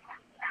 Yep.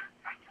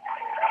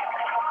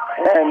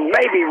 And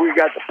maybe we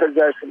got the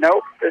possession.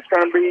 Nope. It's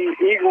going to be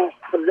Eagles'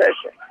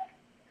 possession.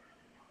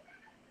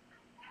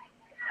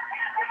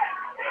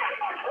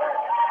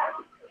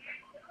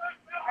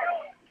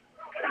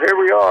 Here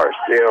we are.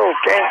 Still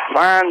can't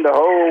find the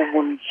hole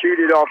when shoot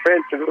it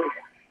offensively.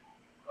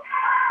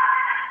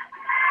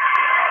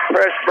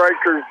 Press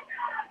breakers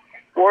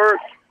work.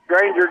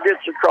 Granger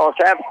gets across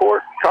half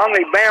court.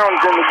 Conley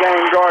Bounds in the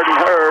game guarding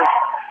her.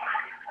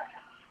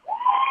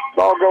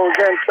 Ball goes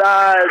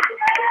inside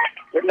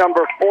with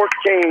number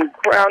 14.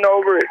 Crown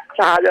over. It's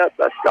tied up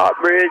by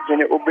Stockbridge, and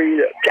it will be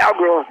the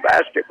Cowgirls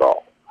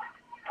basketball.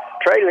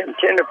 Trailing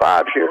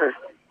 10-5 here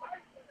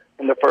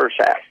in the first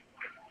half.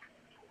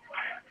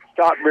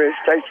 Stockbridge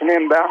takes an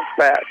inbound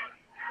pass.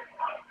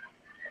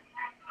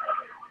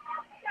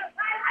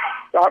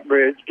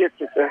 Stockbridge gets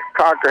it to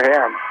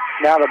Cockerham.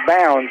 Now the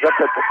Bounds up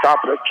at the top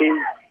of the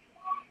key.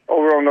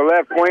 Over on the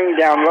left wing,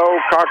 down low,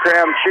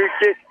 Cockerham shoots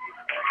it.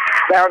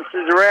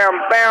 Bounces around,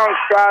 bounds,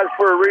 tries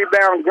for a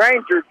rebound.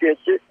 Granger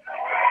gets it.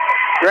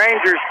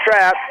 Granger's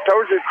trapped,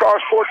 throws it across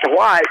court to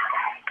White.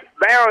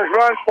 Bounds,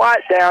 runs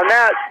White down.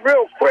 Now it's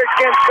real quick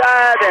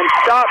inside, and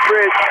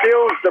Stockbridge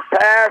steals the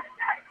pass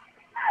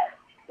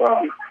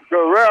from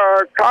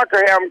Guerrero.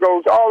 Cockerham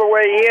goes all the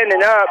way in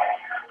and up.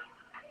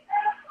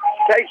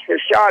 Takes the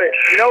shot,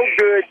 it's no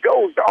good.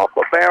 Goes off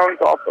of bounds,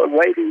 off of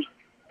Lady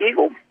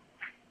Eagle.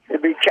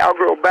 It'll be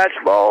Cowgirl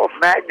basketball.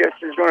 Magnus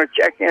is going to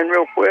check in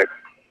real quick.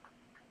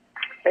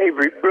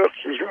 Avery Brooks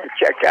is going to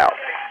check out.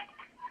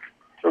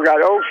 So we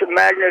got Olsen,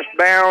 Magnus,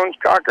 Bounds,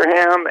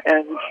 Cockerham,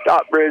 and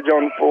Stockbridge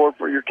on the floor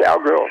for your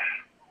Cowgirls.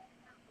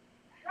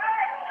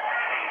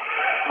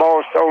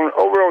 Ball's thrown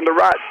over on the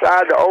right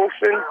side to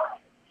Olsen.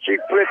 She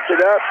flips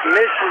it up,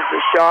 misses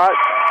the shot.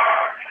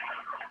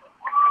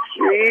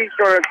 She's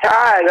going to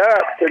tie it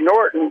up to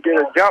Norton, get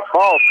a jump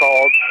ball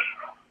called.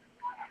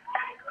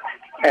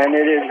 And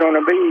it is going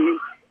to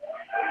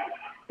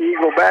be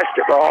Eagle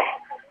basketball.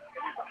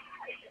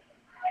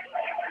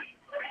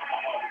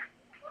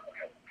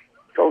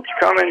 Coach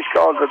Cummings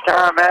calls a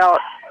timeout.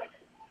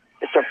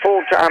 It's a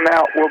full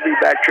timeout. We'll be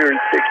back here in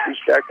 60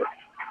 seconds.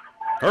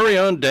 Hurry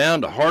on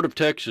down to Heart of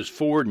Texas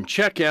Ford and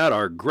check out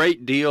our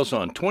great deals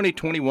on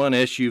 2021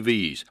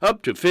 SUVs.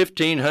 Up to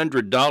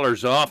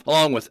 $1,500 off,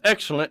 along with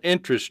excellent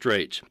interest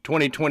rates.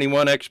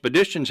 2021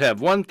 Expeditions have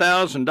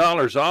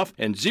 $1,000 off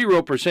and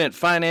 0%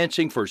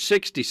 financing for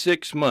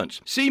 66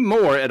 months. See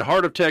more at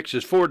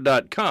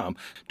heartoftexasford.com.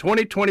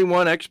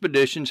 2021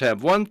 Expeditions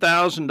have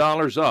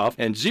 $1,000 off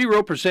and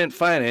 0%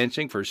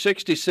 financing for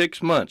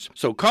 66 months.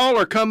 So call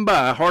or come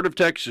by Heart of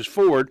Texas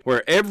Ford,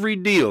 where every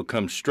deal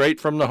comes straight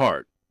from the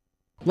heart.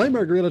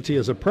 Laneburg Realty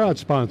is a proud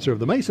sponsor of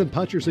the Mason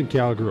Punchers and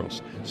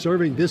Cowgirls.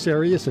 Serving this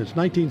area since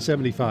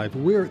 1975,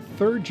 we're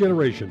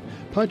third-generation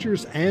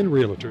punchers and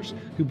realtors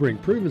who bring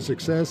proven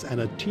success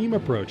and a team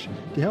approach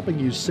to helping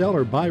you sell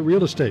or buy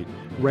real estate,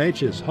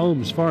 ranches,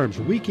 homes, farms,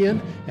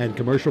 weekend, and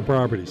commercial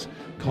properties.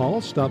 Call,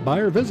 stop by,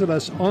 or visit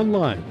us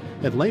online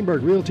at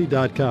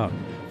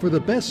laneburgrealty.com. For the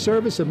best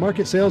service and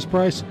market sales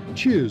price,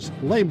 choose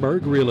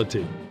Laneburg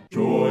Realty.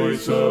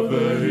 Choice of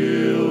the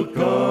Hill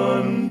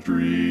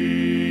Country.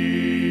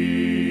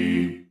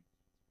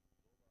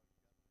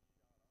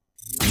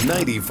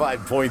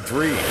 95.3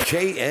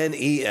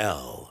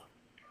 KNEL.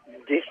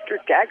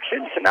 District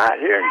action tonight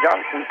here in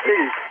Johnson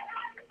City.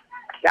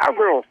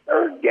 Cowgirls'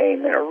 third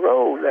game in a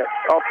row that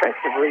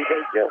offensively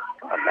they just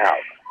come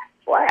out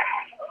flat.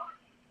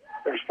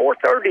 There's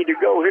 4:30 to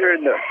go here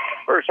in the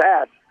first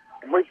half,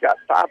 and we've got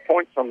 5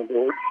 points on the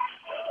board.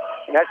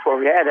 And that's what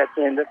we had at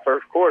the end of the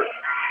first quarter.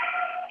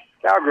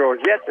 Cowgirls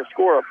yet to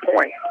score a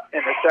point in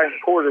the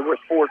second quarter with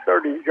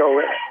 4:30 to go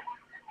in it.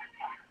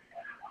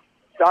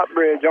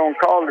 Stockbridge on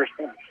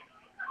Calderston.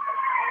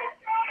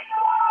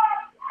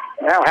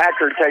 Now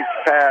Hacker takes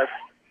the pass.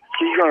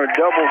 She's going to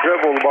double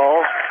dribble the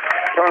ball,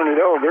 turn it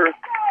over.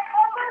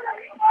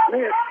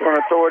 Smith's going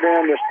to throw it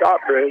in to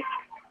Stockbridge.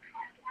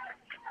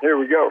 Here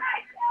we go.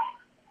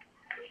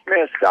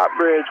 Smith,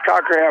 Stockbridge,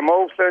 Cockerham,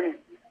 Olsen,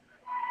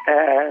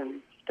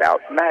 and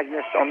Stout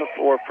Magnus on the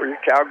floor for your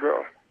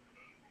Cowgirls.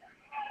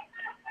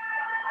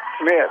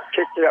 Smith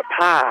kicked it up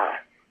high.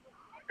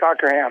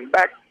 Cockerham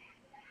back.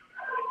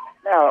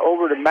 Now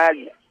over to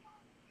Magnus.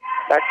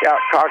 Back out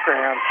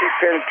Cockerham. She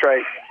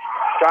penetrates.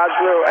 Tries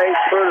a little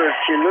 8-footer.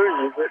 She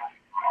loses it.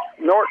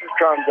 Norton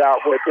comes out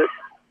with it.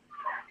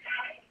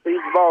 Feeds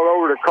the ball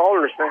over to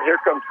Calderston. Here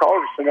comes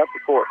Calderston up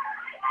the court.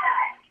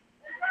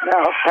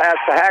 Now pass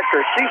to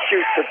Hacker. She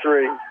shoots the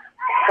three.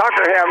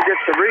 Cockerham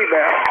gets the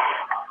rebound.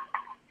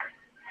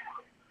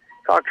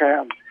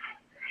 Cockerham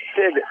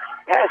pivot.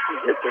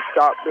 Passes it to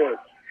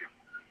Stockbridge.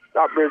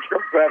 Stockbridge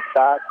goes left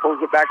side.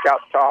 Pulls it back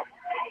out top.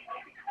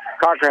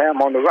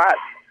 Cockerham on the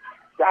right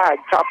side,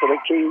 top of the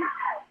key.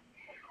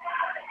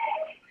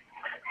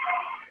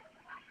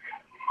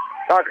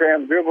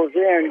 Cockerham dribbles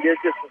in, gets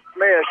it to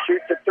Smith,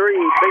 shoots a three.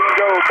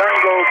 Bingo,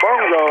 bango,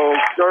 bongo.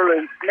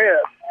 Sterling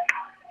Smith.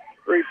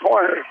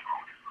 3-pointers.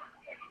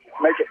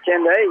 Make it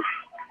 10-8.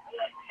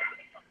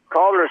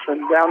 Calderson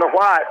down to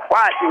White.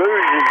 White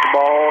loses the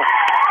ball.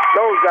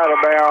 Goes out of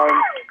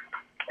bounds.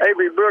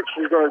 Avery Brooks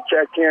is going to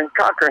check in.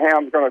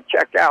 Cockerham's going to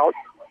check out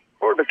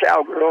for the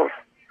Cowgirls.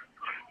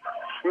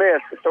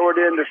 Smith to throw it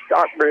into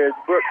Stockbridge.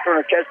 Brooks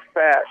going to catch the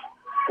pass.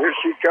 Here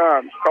she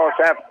comes. Cross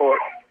half court.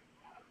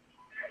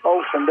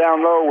 Olsen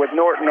down low with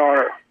Norton on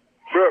her.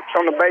 Brooks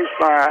on the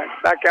baseline.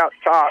 Back out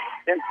top.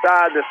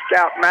 Inside to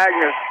Scout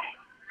Magnus.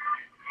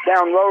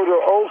 Down low to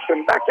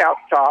Olsen. Back out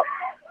top.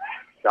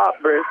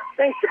 Stockbridge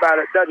thinks about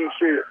it. Doesn't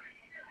shoot it.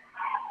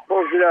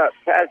 Pulls it up.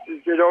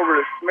 Passes it over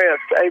to Smith.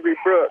 To Avery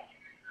Brooks.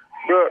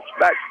 Brooks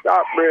back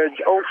Stockbridge.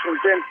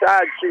 Olsen's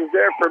inside. She's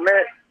there for a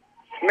minute.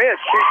 Smith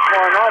shoots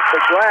one off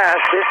the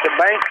glass. Hits a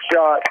bank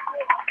shot.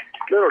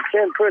 Little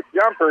 10-foot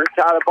jumper.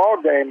 Tie the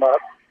ball game up.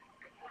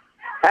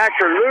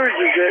 Hacker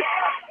loses it.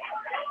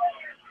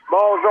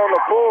 Ball's on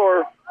the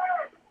floor.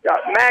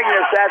 Got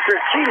Magnus after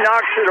it. She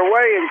knocks it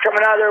away and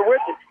coming out of there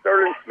with it,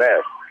 Sterling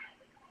Smith.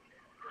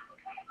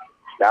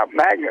 Stout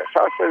Magnus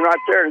hustling right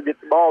there to get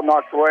the ball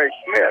knocked away.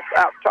 Smith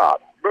out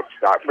top. Brooks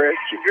Stockbridge.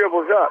 She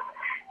dribbles up.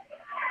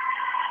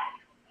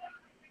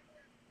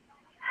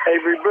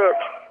 Avery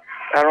Brooks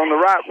out on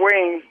the right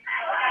wing.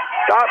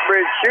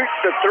 Stockbridge shoots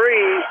the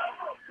three.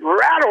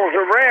 Rattles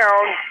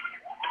around.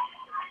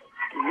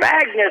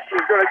 Magnus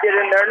is going to get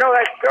in there. No,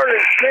 that's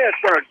Sterling Smith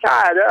going to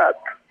tie it up.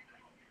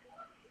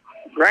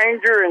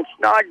 Granger and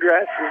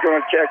Snodgrass is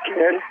going to check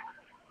in.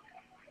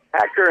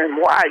 Hacker and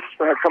White's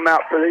going to come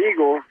out for the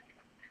Eagles.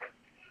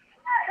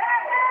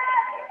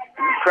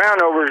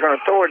 Crownover is going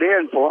to throw it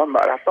in for him,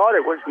 but I thought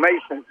it was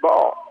Mason's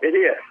ball. It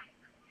is.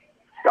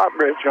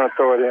 Stockbridge is going to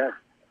throw it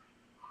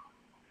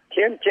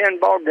in. 10-10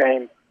 ball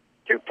game.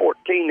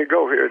 2:14 to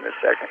go here in the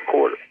second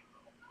quarter.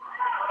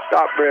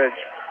 Stockbridge.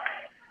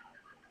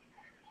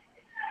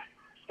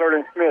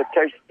 Sterling Smith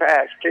takes the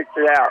pass, kicks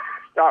it out.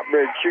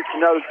 Stockbridge shoots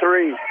another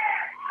three.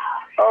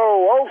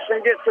 Oh,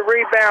 Olsen gets the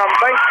rebound,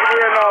 banks it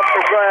in off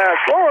the glass.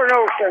 Lauren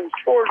Olsen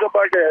scores a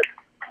bucket.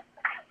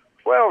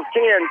 12-10,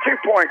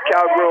 2-point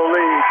Cowgirl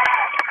lead.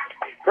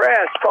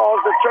 Press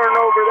calls the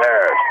turnover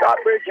there.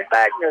 Stockbridge and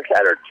Magnus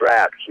had her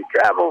trapped. She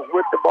travels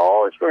with the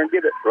ball. It's going to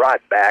get it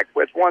right back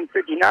with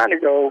 1:59 to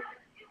go.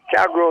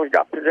 Cowgirls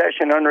got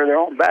possession under their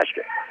own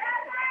basket.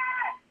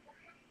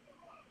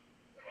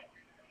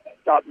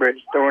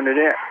 Stockbridge throwing it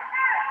in.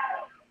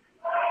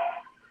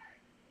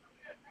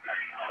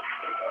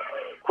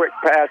 Quick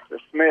pass to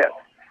Smith.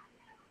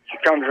 She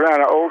comes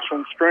around an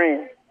Olsen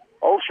screen.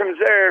 Olsen's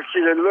there. She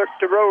looked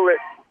to roll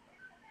it.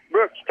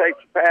 Brooks takes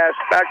the pass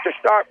back to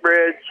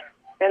Stockbridge.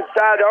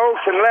 Inside to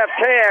Olsen, left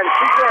hand.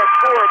 She's going to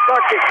score a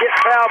bucket, get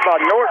fouled by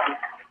Norton.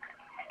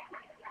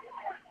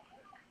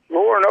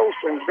 Lauren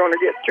Olsen's going to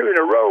get two in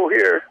a row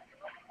here.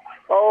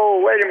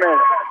 Oh, wait a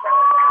minute.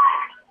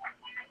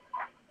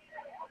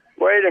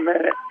 Wait a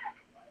minute.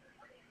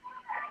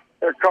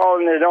 They're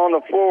calling it on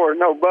the floor,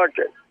 no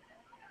bucket.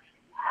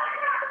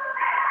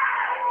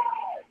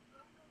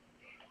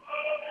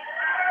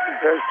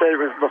 They said it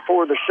was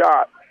before the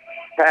shot.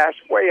 Pass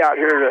way out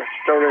here to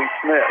Sterling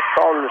Smith.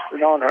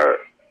 Calderson on her.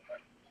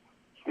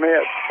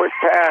 Smith, quick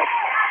pass.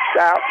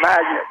 Stout,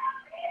 Magnus.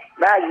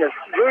 Magnus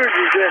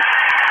loses it.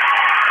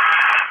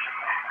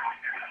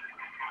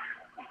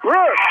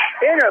 Brooks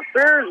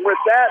interferes with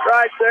that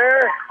right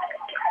there.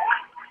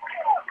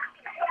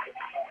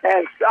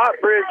 And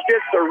Stockbridge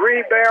gets the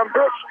rebound.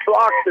 Brooks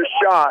blocked the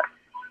shot.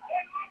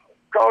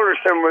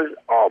 Calderson was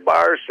all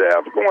by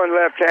herself, going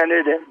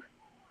left-handed,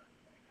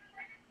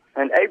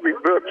 and Avery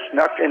Brooks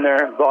snuck in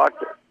there and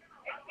blocked it.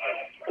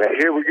 Okay,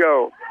 here we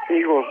go.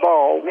 Eagles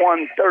ball,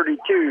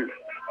 132.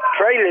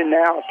 Trailing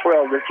now,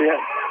 12-10.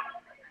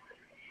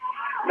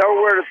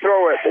 Nowhere to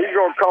throw it. He's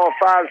going to call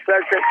 5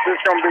 seconds. This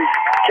is going to be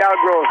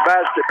Cowgirls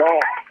basketball.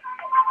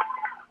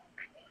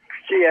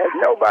 She has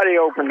nobody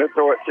open to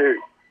throw it to.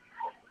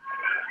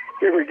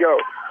 Here we go.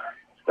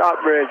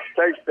 Stockbridge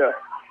takes the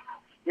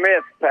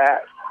Smith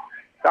pass.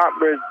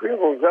 Stockbridge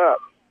dribbles up.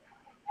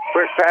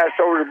 Quick pass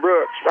over to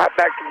Brooks. Right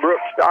back to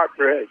Brooks,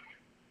 Stockbridge.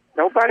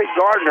 Nobody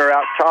guarding her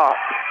out top.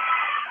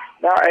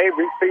 Now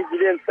Avery feeds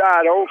it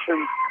inside.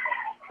 Olsen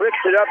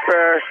flips it up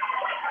there.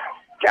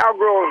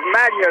 Cowgirls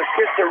Magnus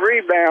gets a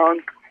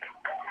rebound.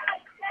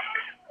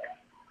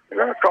 They're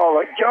going to call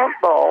a jump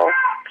ball.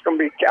 It's going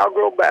to be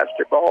Cowgirl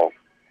basketball.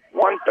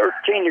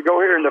 1:13 to go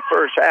here in the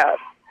first half.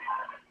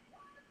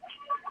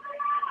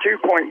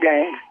 2-point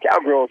game.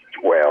 Cowgirls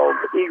 12,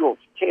 Eagles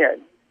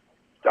 10.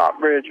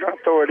 Stockbridge going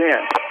to throw it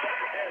in.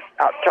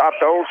 Out top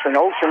to Olsen.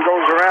 Olsen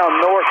goes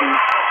around Norton.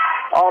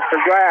 Off the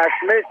glass.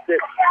 Missed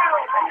it.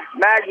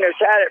 Magnus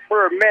had it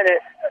for a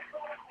minute.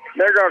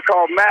 They're going to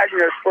call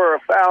Magnus for a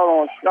foul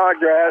on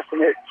Snodgrass,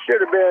 and it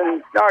should have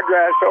been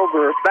Snodgrass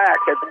over her back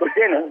at the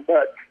beginning,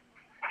 but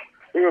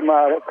he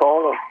might have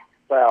called a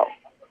foul.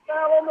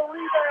 Foul on the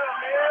rebound,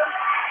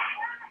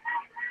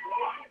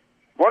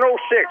 man.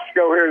 1:06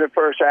 go here in the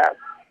first half.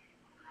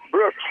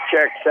 Brooks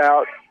checks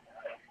out.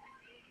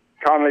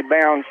 Conley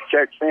Bounds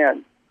checks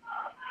in.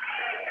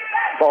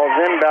 Ball's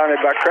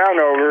inbounded by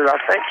Crownover. I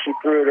think she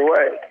threw it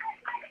away.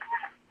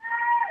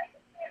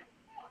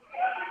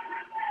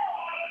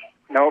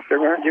 Nope, they're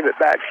going to give it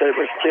back. So it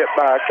was tipped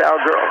by a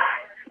Cowgirl.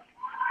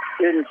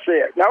 Didn't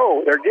see it.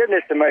 No, they're giving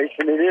it to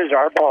Mason. It is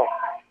our ball.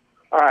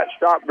 All right,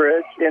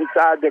 Stockbridge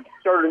inside to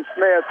Sterling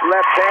Smith,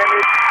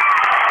 left-handed.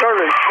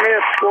 Sterling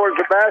Smith scores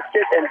the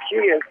basket, and she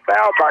is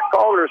fouled by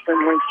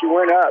Calderson when she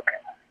went up.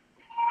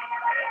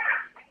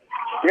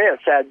 Smith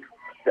had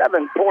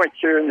 7 points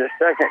here in the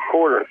second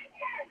quarter.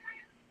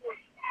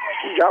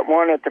 She got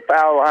one at the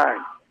foul line.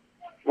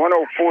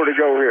 1:04 to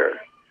go here.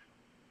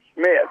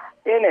 Smith,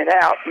 in and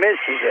out,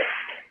 misses it.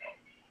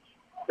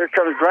 Here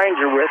comes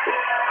Granger with it.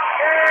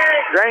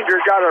 Granger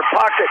got her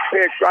pocket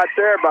picked right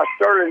there by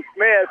Sterling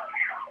Smith.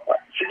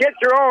 She gets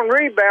her own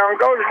rebound,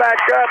 goes back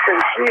up,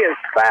 and she is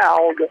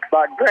fouled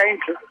by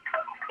Granger.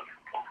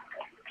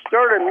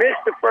 Sterling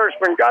missed the first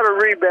one, got a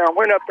rebound,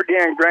 went up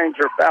again.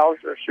 Granger fouls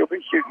her. She'll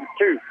be shooting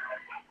 2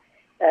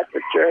 at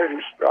the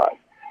charity stripe.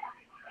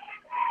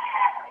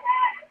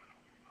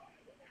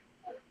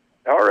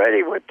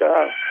 Already with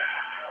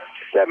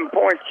 7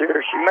 points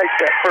here. She makes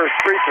that first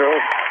free throw.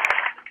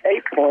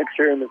 8 points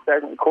here in the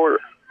second quarter.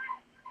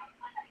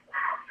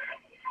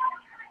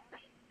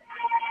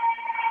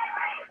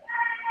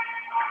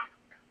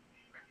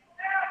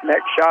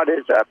 Next shot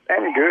is up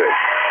and good.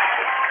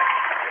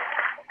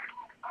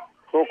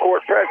 Full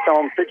court press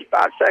on,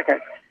 55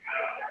 seconds.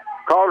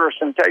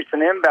 Calderson takes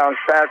an inbound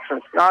pass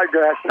from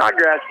Snodgrass.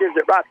 Snodgrass gives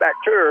it right back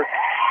to her.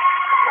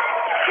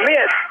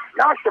 Smith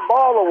knocked the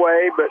ball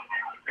away, but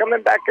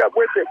coming back up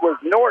with it was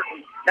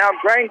Norton. Now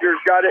Granger's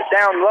got it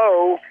down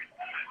low.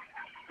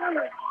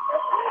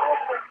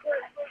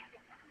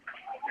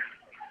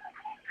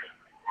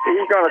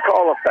 He's going to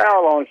call a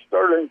foul on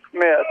Sterling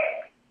Smith.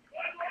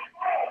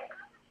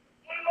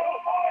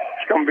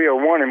 It's going to be a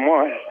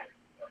 1-and-1.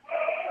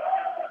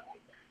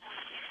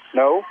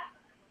 No.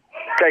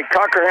 Okay,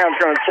 Cockerham's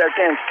going to check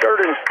in.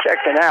 Sterling's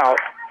checking out.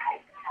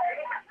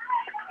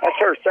 That's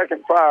her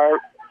second foul,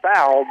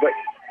 but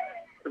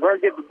we're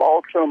going to give the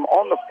ball to him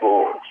on the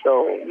floor.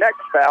 So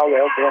next foul,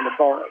 they'll be on the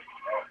bonus.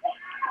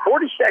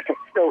 40 seconds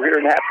still here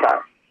in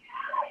halftime.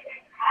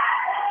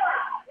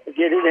 To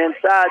get it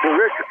inside to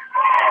Rickard.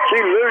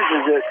 She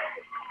loses it.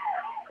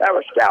 That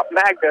was Scout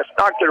Magnus.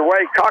 Knocked it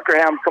away.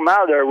 Cockerham come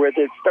out of there with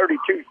it.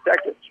 32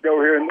 seconds to go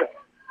here in the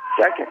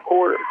second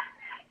quarter.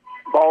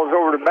 Ball's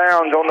over the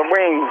bounds on the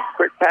wing.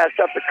 Quick pass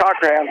up to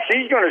Cockerham.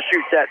 She's going to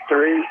shoot that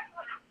three.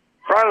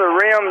 Front of the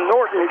rim.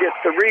 Norton gets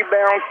the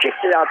rebound.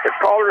 Kicks it out to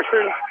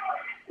Calderson.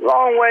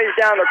 Long ways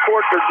down the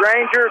court to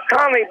Granger.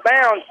 Conley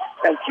Bounds,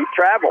 and she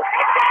traveled.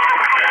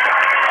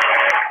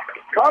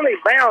 Conley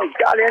Bounds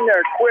got in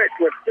there quick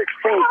with 16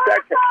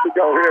 seconds to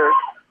go here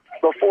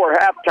before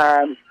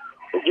halftime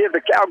to give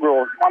the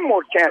Cowgirls one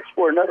more chance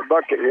for another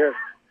bucket here.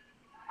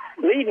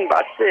 Leading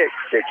by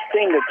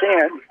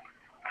 16-10.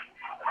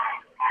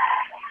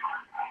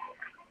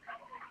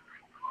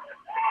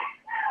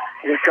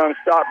 Here comes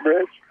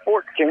Stockbridge,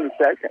 14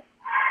 seconds.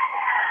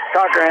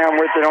 Cockerham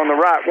with it on the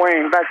right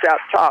wing, back out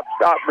top,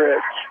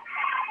 Stockbridge.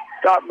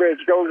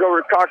 Stockbridge goes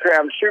over to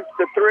Cockerham, shoots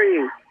the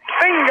three.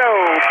 Bingo,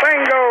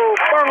 bango,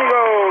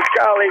 bungo.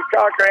 Golly,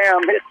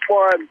 Cockerham hits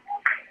one.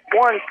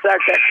 1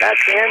 second.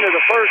 That's the end of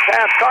the first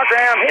half.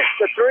 Cockerham hits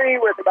the three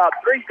with about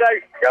 3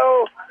 seconds to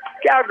go.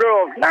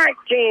 Cowgirls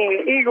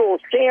 19,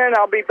 Eagles 10.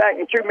 I'll be back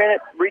in 2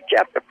 minutes to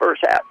recap the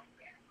first half.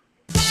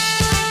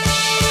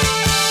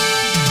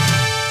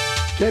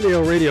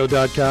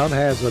 KNELradio.com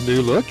has a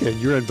new look, and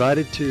you're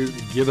invited to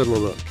give it a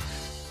look.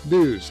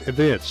 News,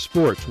 events,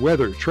 sports,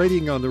 weather,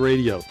 trading on the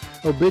radio,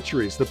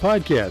 obituaries, the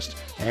podcast,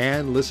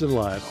 and listen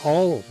live,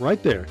 all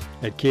right there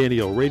at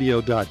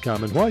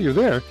KNELradio.com. And while you're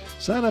there,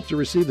 sign up to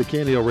receive the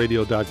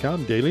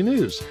KNELradio.com daily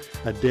news,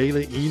 a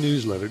daily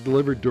e-newsletter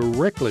delivered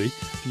directly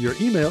to your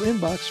email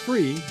inbox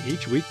free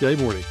each weekday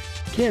morning.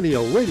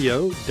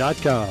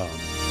 KNELradio.com.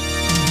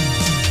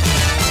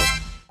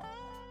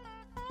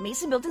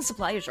 Mason Building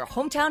Supply is your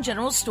hometown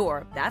general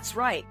store. That's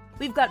right.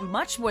 We've got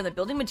much more than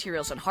building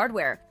materials and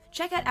hardware.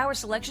 Check out our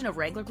selection of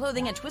Wrangler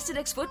clothing and Twisted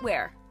X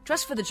footwear.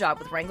 Dress for the job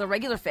with Wrangler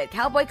Regular Fit,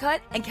 Cowboy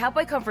Cut, and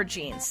Cowboy Comfort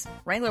jeans.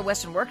 Wrangler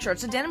Western work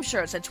shirts and denim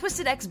shirts and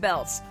Twisted X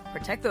belts.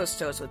 Protect those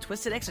toes with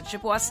Twisted X and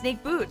Chippewa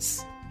snake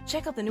boots.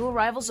 Check out the new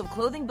arrivals of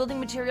clothing, building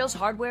materials,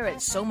 hardware,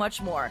 and so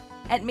much more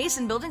at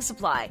Mason Building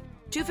Supply,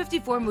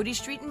 254 Moody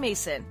Street in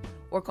Mason.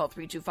 Or call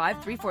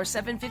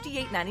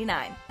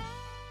 325-347-5899.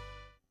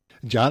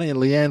 Johnny and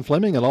Leanne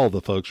Fleming and all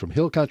the folks from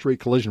Hill Country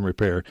Collision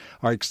Repair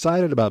are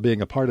excited about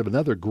being a part of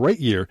another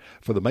great year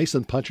for the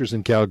Mason Punchers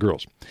and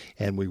Cowgirls,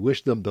 and we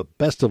wish them the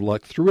best of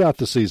luck throughout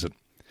the season.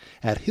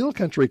 At Hill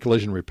Country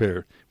Collision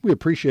Repair, we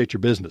appreciate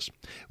your business.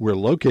 We're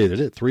located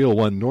at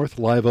 301 North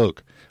Live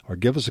Oak, or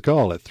give us a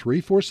call at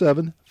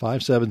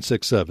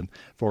 347-5767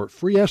 for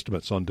free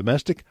estimates on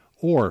domestic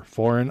or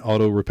foreign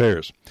auto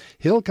repairs.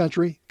 Hill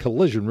Country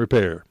Collision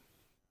Repair.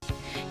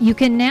 You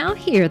can now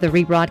hear the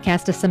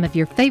rebroadcast of some of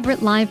your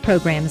favorite live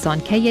programs on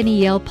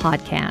KNEL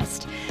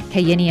Podcast.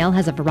 KNEL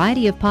has a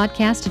variety of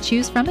podcasts to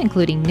choose from,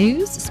 including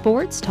news,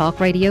 sports, talk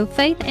radio,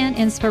 faith, and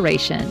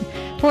inspiration.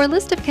 For a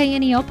list of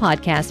KNEL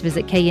podcasts,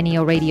 visit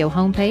KNEL Radio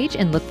homepage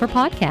and look for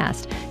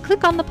podcast.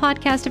 Click on the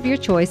podcast of your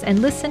choice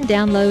and listen,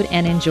 download,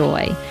 and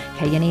enjoy.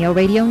 KNEL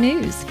Radio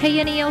News,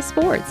 KNEL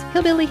Sports,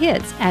 Hillbilly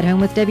Hits, At Home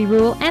with Debbie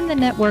Rule, and the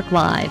Network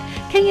Live.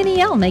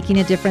 KNEL, making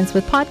a difference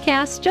with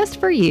podcasts just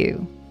for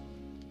you.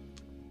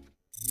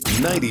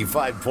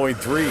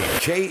 95.3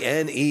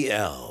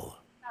 KNEL.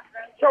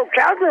 So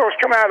Cowgirls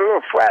come out a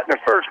little flat in the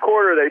first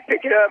quarter. They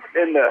pick it up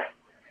in the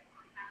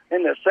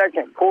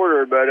second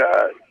quarter, but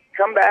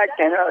come back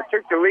and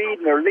took the lead,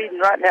 and they're leading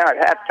right now at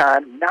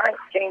halftime,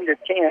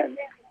 19-10,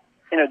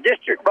 in a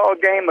district ball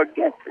game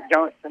against the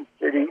Johnson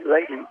City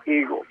Lady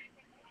Eagles.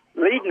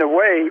 Leading the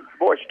way,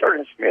 boy,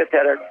 Sterling Smith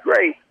had a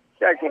great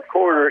second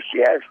quarter. She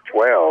has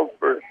 12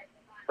 for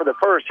the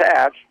first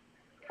half.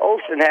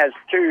 Olsen has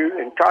 2,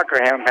 and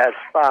Cockerham has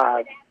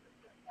 5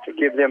 to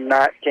give them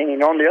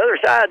 19. On the other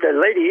side, the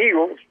Lady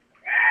Eagles,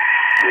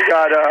 you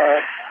got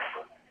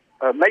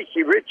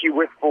Macy Ritchie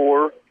with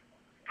 4,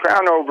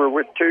 Crownover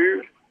with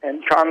 2,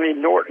 and Conley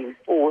Norton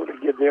 4 to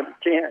give them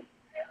 10.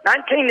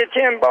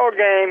 19-10 ball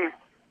game.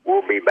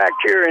 We'll be back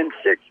here in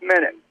 6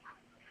 minutes.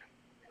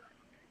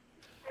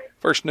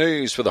 First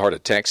news for the heart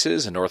of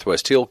Texas and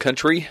Northwest Hill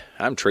Country.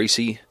 I'm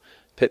Tracy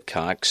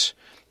Pitcox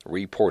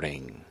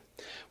reporting.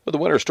 Well, the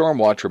winter storm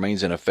watch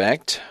remains in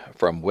effect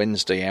from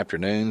Wednesday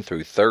afternoon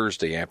through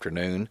Thursday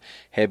afternoon.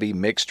 Heavy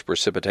mixed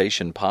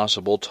precipitation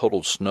possible.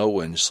 Total snow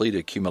and sleet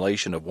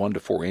accumulation of 1 to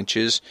 4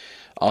 inches.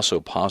 Also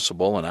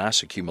possible, and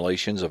ice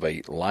accumulations of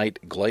a light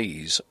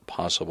glaze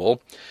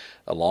possible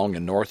along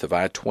and north of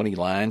I-20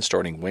 line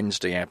starting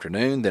Wednesday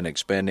afternoon, then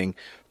expanding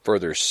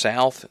further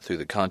south through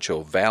the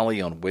Concho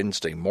Valley on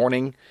Wednesday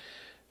morning.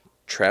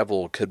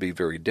 Travel could be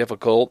very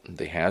difficult.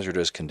 The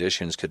hazardous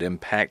conditions could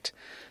impact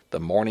the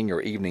morning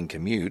or evening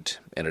commute.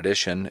 In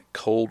addition,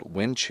 cold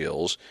wind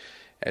chills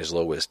as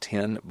low as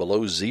 10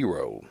 below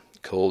zero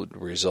could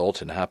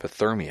result in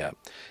hypothermia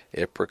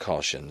if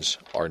precautions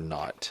are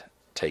not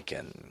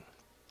taken.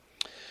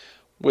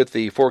 With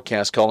the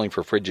forecast calling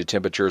for frigid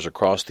temperatures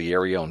across the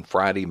area on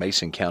Friday,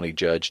 Mason County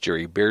Judge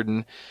Jerry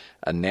Bearden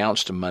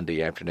announced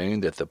Monday afternoon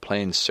that the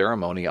planned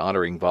ceremony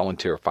honoring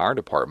volunteer fire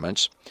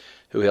departments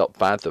who helped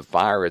fight the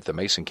fire at the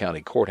Mason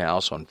County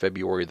Courthouse on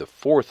February the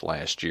 4th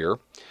last year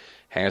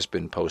has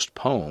been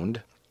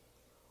postponed.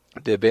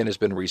 The event has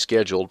been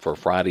rescheduled for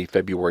Friday,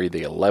 February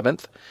the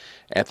 11th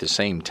at the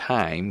same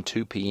time,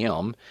 2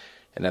 p.m.,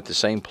 and at the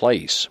same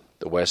place,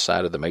 the west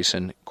side of the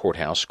Mason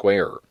Courthouse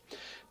Square.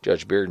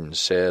 Judge Bearden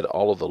said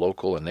all of the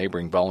local and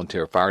neighboring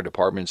volunteer fire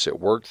departments that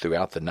worked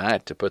throughout the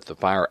night to put the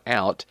fire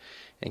out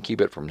and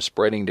keep it from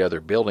spreading to other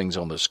buildings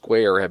on the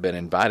square have been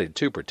invited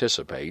to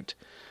participate.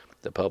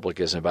 The public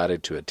is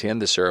invited to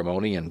attend the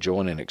ceremony and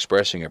join in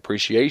expressing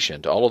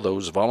appreciation to all of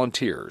those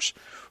volunteers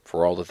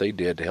for all that they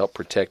did to help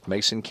protect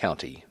Mason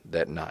County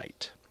that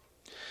night.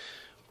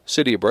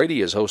 City of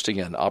Brady is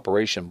hosting an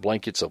Operation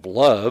Blankets of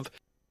Love,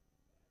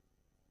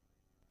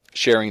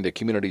 sharing the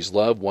community's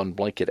love one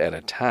blanket at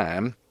a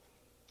time.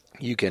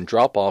 You can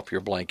drop off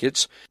your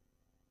blankets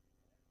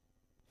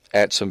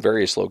at some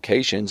various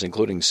locations,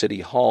 including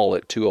City Hall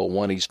at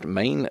 201 East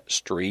Main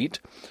Street.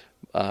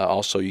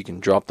 Also, you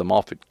can drop them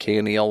off at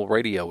KNEL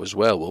Radio as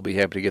well. We'll be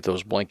happy to get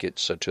those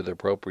blankets to the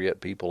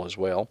appropriate people as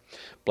well.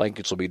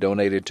 Blankets will be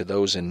donated to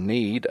those in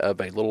need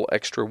of a little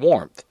extra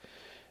warmth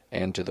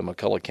and to the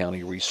McCulloch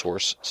County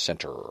Resource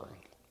Center.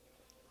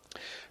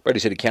 Brady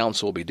City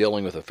Council will be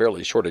dealing with a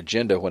fairly short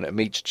agenda when it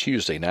meets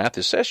Tuesday night.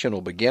 The session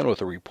will begin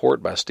with a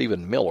report by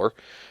Stephen Miller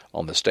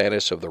on the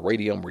status of the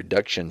radium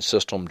reduction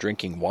system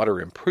drinking water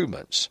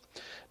improvements.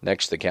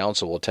 Next, the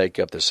council will take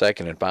up the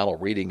second and final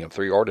reading of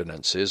 3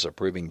 ordinances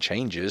approving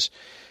changes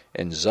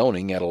in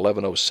zoning at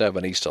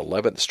 1107 East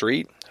 11th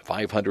Street,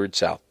 500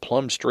 South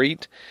Plum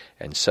Street,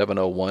 and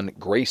 701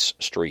 Grace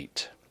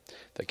Street.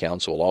 The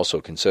council will also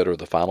consider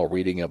the final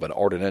reading of an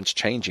ordinance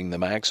changing the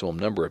maximum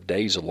number of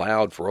days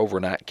allowed for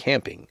overnight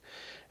camping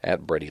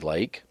at Brady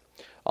Lake.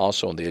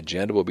 Also on the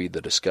agenda will be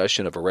the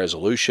discussion of a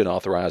resolution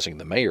authorizing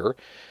the mayor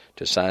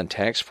to sign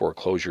tax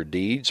foreclosure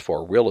deeds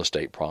for real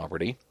estate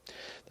property.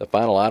 The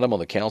final item on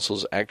the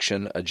council's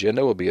action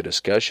agenda will be a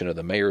discussion of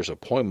the mayor's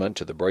appointment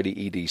to the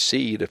Brady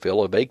EDC to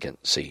fill a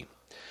vacancy.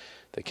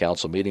 The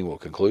council meeting will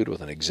conclude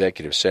with an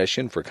executive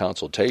session for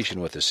consultation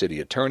with the city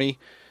attorney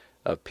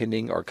of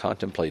pending or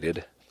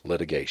contemplated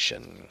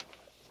litigation.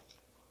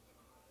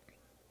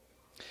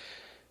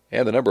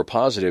 And the number of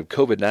positive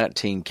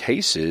COVID-19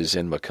 cases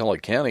in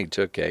McCulloch County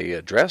took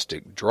a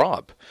drastic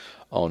drop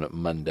on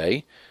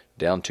Monday,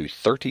 down to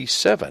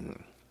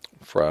 37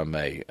 from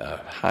a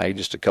high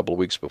just a couple of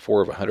weeks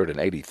before of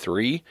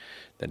 183,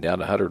 then down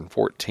to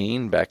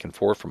 114, back and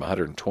forth from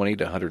 120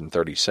 to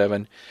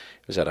 137. It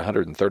was at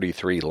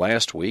 133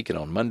 last week, and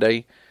on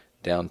Monday,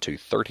 down to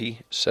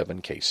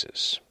 37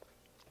 cases.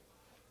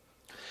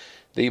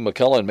 The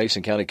McCulloch and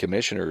Mason County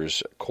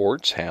Commissioners'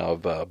 Courts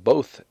have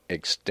both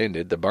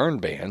extended the burn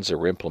bans that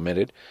were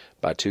implemented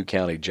by 2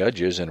 county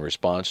judges in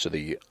response to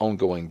the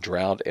ongoing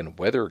drought and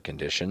weather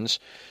conditions.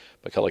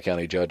 McCulloch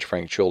County Judge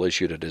Frank Chul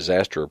issued a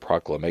disaster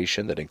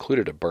proclamation that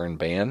included a burn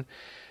ban.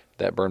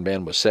 That burn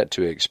ban was set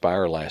to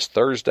expire last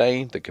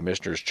Thursday. The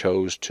commissioners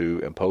chose to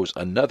impose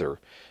another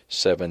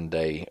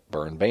 7-day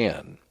burn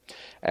ban.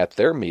 At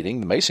their meeting,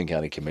 the Mason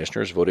County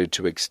Commissioners voted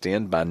to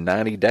extend by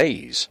 90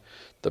 days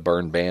the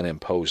burn ban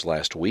imposed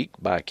last week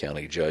by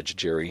County Judge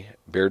Jerry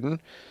Bearden.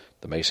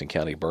 The Mason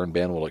County burn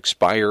ban will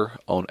expire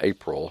on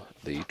April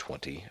the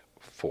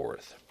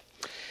 24th.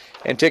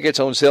 And tickets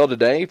on sale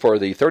today for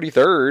the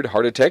 33rd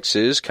Heart of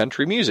Texas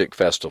Country Music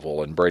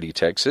Festival in Brady,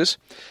 Texas.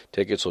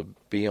 Tickets will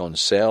be on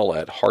sale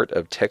at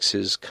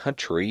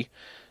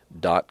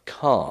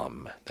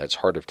heartoftexascountry.com. That's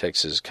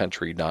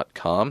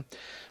heartoftexascountry.com.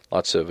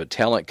 Lots of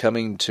talent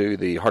coming to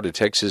the Heart of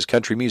Texas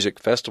Country Music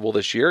Festival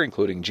this year,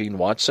 including Gene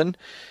Watson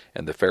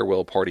and the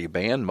Farewell Party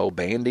Band, Mo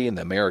Bandy and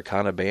the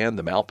Americana Band,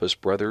 the Malpas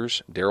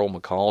Brothers, Daryl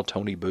McCall,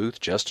 Tony Booth,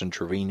 Justin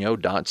Trevino,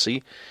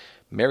 Dotsy,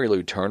 Mary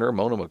Lou Turner,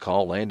 Mona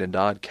McCall, Landon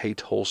Dodd,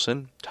 Kate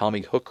Holson,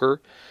 Tommy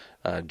Hooker,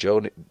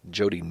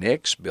 Jody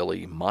Nix,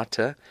 Billy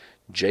Mata,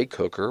 Jay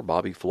Cooker,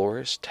 Bobby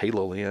Flores,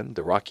 Taylor Lynn,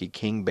 the Rocky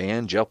King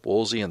Band, Jeff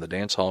Woolsey and the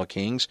Dance Hall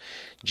Kings,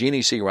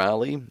 Jeannie C.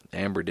 Riley,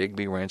 Amber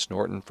Digby, Rance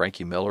Norton,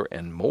 Frankie Miller,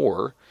 and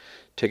more.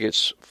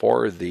 Tickets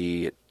for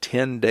the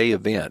 10-day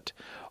event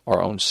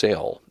are on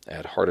sale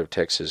at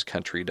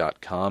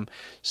heartoftexascountry.com,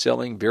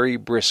 selling very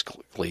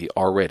briskly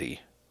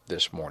already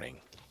this morning.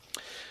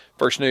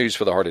 First news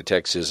for the Heart of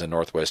Texas and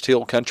Northwest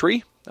Hill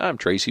Country. I'm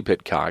Tracy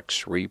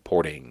Pitcox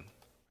reporting.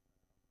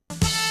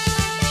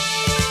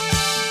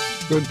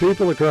 When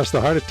people across the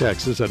heart of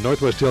Texas and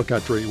Northwest Hill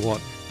Country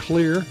want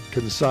clear,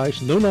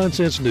 concise,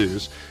 no-nonsense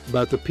news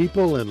about the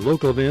people and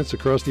local events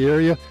across the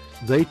area,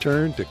 they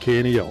turn to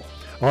KNEL.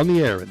 On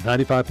the air at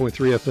 95.3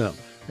 FM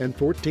and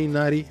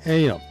 1490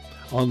 AM.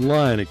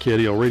 Online at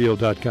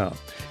KNELradio.com.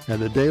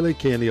 And the daily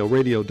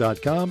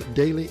KNELradio.com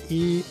daily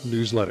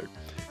e-newsletter.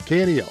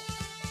 KNEL,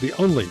 the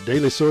only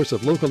daily source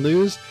of local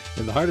news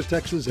in the heart of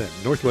Texas and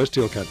Northwest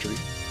Hill Country.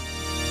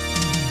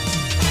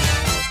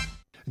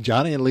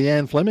 Johnny and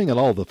Leanne Fleming and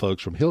all the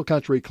folks from Hill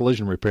Country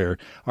Collision Repair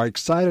are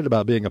excited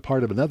about being a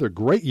part of another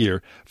great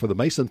year for the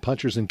Mason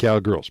Punchers and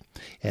Cowgirls,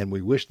 and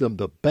we wish them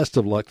the best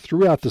of luck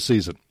throughout the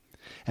season.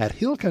 At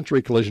Hill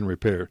Country Collision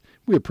Repair,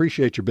 we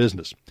appreciate your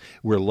business.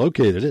 We're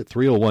located at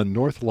 301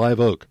 North Live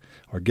Oak,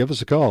 or give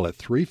us a call at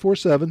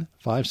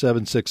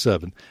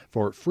 347-5767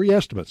 for free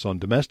estimates on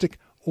domestic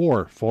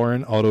or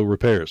foreign auto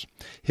repairs.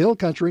 Hill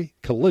Country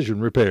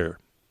Collision Repair.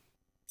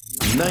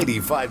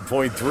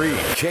 95.3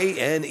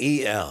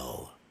 KNEL.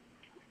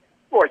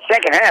 Boy,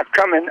 second half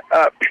coming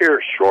up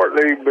here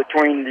shortly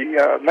between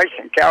the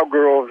Mason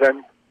Cowgirls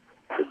and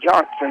the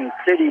Johnson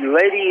City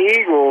Lady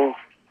Eagles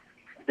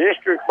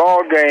district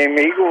ball game.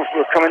 Eagles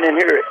were coming in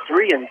here at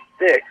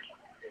 3-6.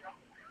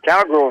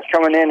 Cowgirls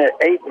coming in at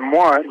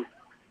 8-1.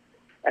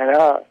 And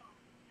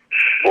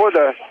for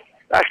the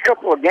last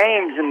couple of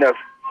games in the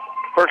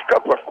first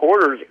couple of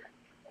quarters,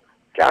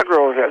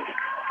 Cowgirls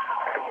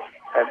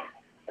have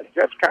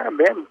just kind of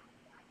been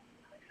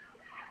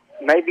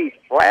maybe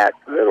flat,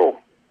 little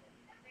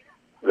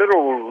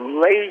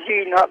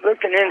lazy, not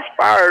looking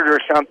inspired or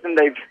something.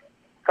 They've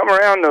come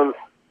around the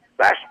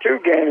last two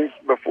games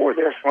before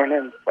this one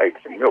and played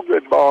some real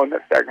good ball in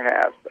the second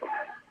half. So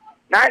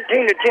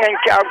 19-10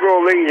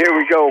 Cowgirl lead. Here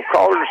we go.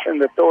 Calderson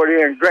to throw it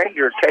in.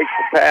 Granger takes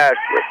the pass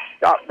with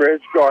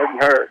Stockbridge guarding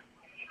her.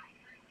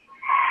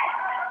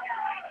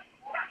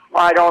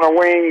 Light on a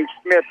wing.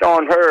 Smith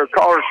on her.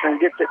 Calderson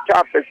gets it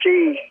top of the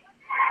key.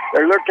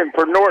 They're looking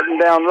for Norton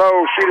down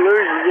low. She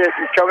loses it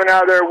and coming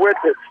out there with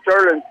it,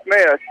 Sterling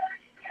Smith.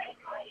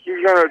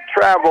 She's going to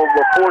travel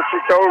before she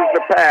throws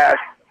the pass.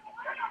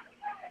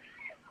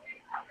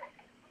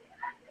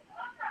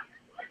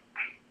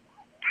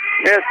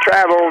 Smith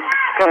traveled,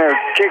 going to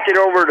kick it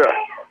over to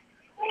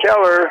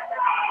Keller.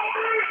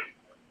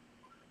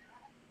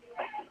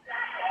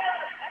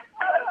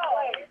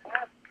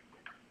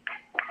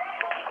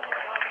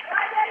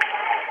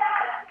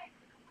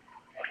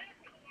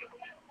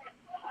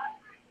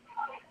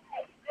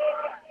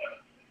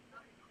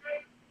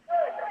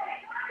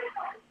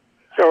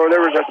 So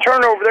there was a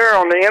turnover there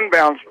on the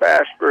inbounds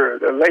pass for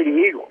the Lady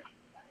Eagles.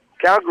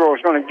 Cowgirl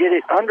is going to get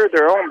it under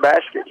their own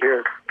basket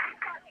here.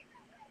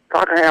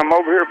 Cockerham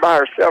over here by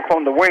herself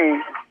on the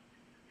wing.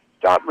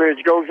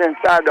 Stockbridge goes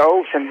inside to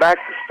Olsen, back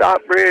to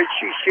Stockbridge.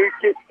 She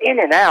shoots it in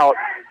and out.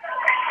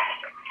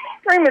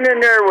 Screaming in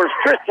there was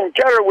Tristan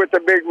Keller with the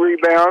big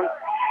rebound.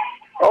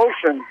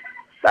 Olsen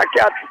back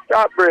out to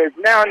Stockbridge.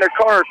 Now in the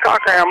corner,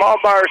 Cockerham all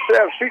by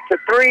herself. Shoots a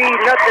three,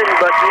 nothing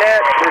but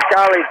net for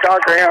Kylie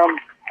Cockerham.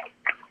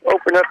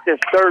 Open up this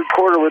third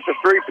quarter with a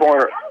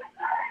three-pointer.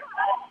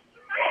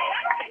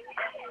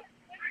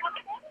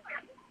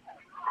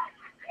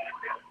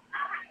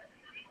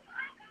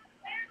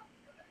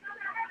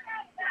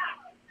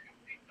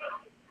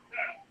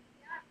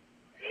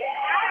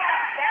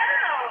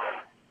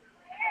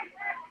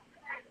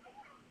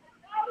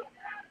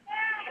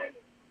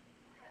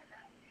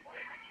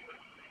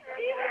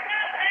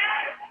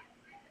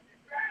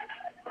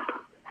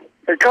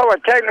 They call a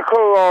technical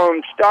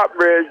on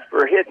Stockbridge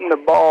for hitting the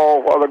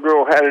ball while the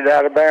girl had it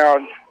out of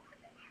bounds.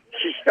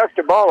 She stuck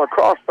the ball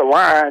across the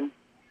line.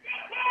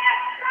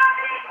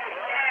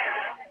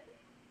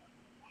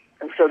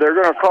 And so they're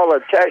going to call a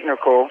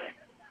technical.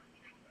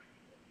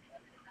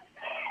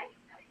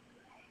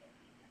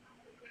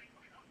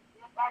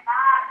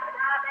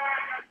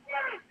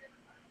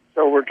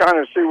 So we're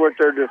trying to see what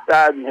they're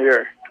deciding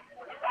here.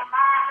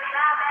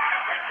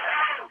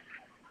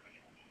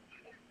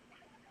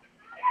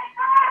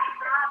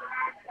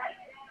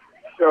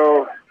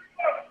 So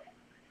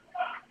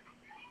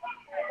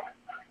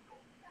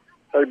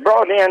they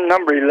brought in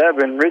number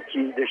 11,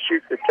 Richie, to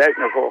shoot the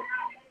technical.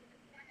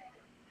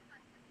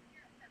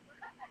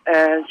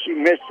 And she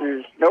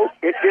misses. Nope,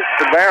 it gets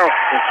the bounce,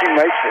 and she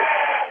makes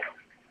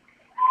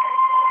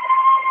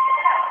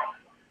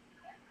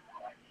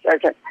it.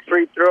 Second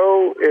free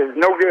throw is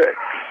no good.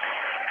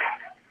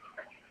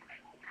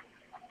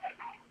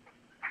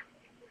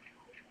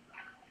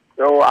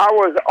 So I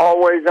was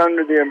always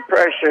under the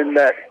impression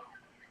that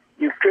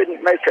you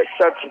couldn't make a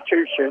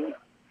substitution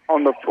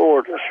on the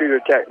floor to shoot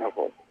a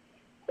technical.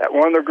 that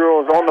one of the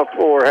girls on the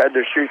floor had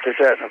to shoot the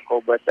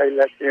technical, but they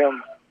let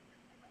them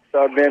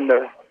sub in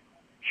the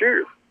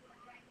shooter.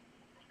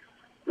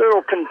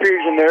 Little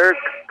confusion there.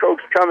 Coach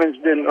Cummins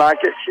didn't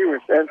like it. She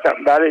was saying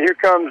something about it. Here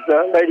comes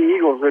the Lady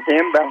Eagles with the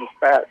inbounds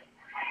pass.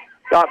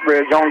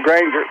 Stockbridge on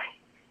Granger.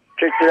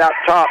 Kicks it out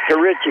top to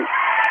Richie.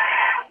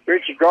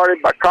 Richie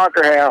guarded by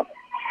Cockerham.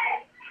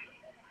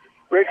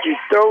 Richie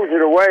throws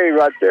it away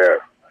right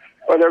there.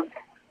 Well,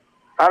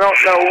 I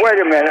don't know. Wait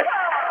a minute.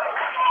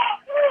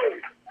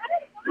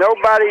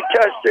 Nobody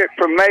touched it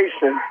from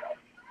Mason,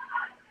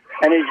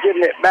 and he's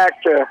giving it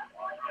back to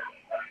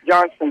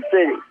Johnson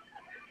City.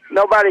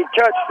 Nobody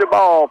touched the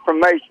ball from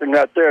Mason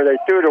right there. They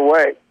threw it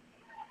away.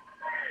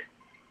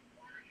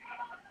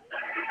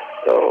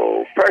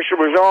 So pressure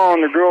was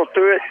on. The girl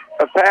threw it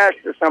a pass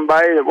to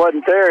somebody that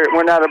wasn't there. It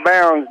went out of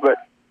bounds, but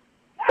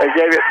they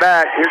gave it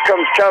back. Here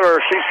comes Keller.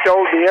 She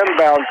stole the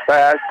inbounds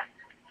pass.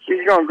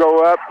 She's going to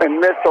go up and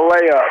miss the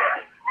layup.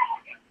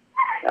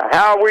 Now,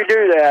 how we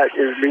do that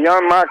is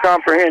beyond my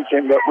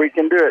comprehension, but we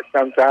can do it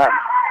sometimes.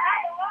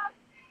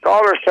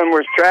 Calderson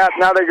was trapped.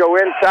 Now they go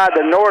inside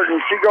to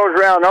Norton. She goes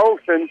around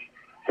Olsen,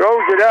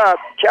 throws it up.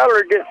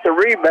 Keller gets the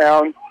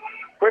rebound.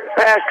 Quick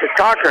pass to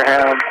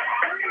Cockerham.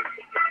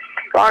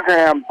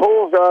 Cockerham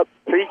pulls up,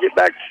 feeds it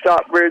back to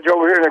Stockbridge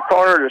over here in the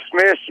corner to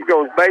Smith. She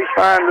goes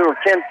baseline, little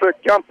 10-foot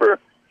jumper.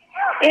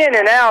 In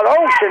and out.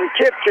 Olsen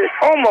tips it,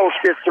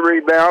 almost gets the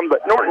rebound,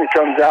 but Norton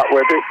comes out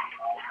with it.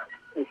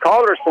 And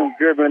Calderson's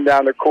dribbling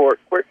down the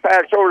court. Quick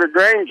pass over to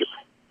Granger.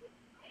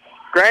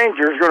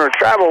 Granger's going to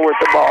travel with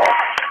the ball.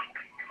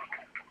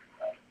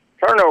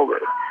 Turnover.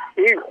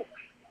 Eagles.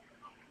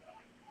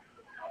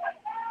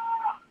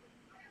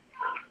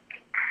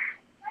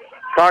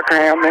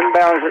 Cockerham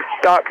inbounds at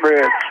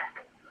Stockbridge.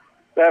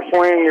 Left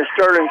wing is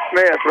Sterling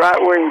Smith.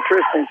 Right wing,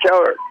 Tristan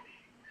Keller.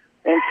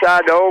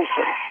 Inside to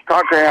Olsen.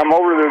 Cockerham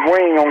over the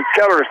wing on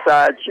Keller's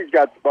side. She's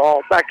got the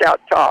ball. Back out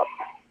top.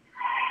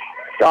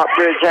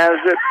 Stockbridge has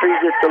it.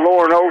 Feeds it to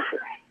Lauren Olsen.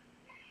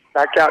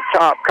 Back out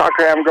top.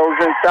 Cockerham goes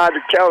inside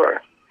to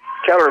Keller.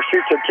 Keller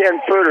shoots a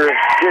 10-footer.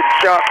 Good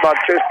shot by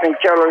Tristan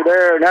Keller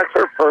there, and that's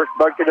her first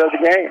bucket of the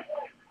game.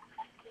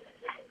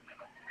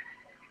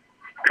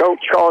 Coach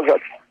calls a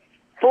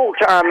full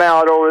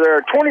timeout over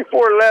there.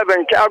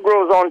 24-11.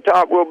 Cowgirls on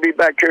top. We'll be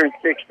back here in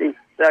 60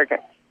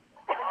 seconds.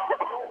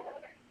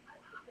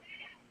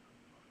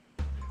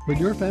 When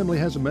your family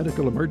has a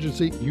medical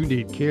emergency, you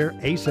need care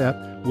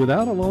ASAP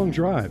without a long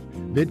drive.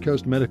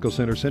 Midcoast Medical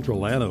Center Central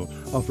Llano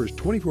offers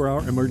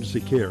 24-hour emergency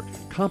care,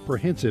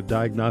 comprehensive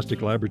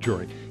diagnostic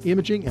laboratory,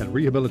 imaging, and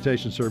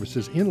rehabilitation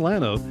services in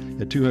Llano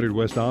at 200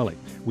 West Ollie.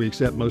 We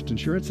accept most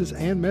insurances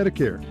and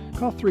Medicare.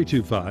 Call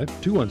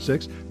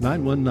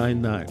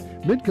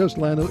 325-216-9199. Midcoast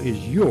Llano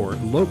is your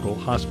local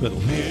hospital.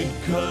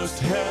 Midcoast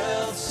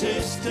Health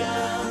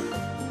System,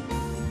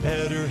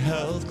 better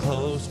health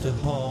close to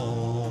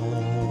home.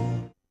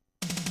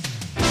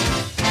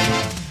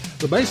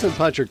 The Mason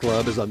Puncher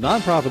Club is a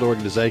nonprofit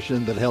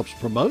organization that helps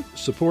promote,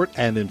 support,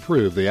 and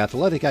improve the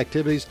athletic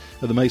activities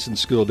of the Mason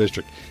School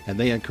District, and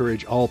they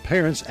encourage all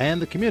parents and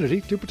the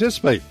community to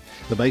participate.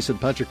 The Mason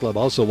Puncher Club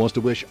also wants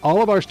to wish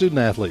all of our student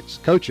athletes,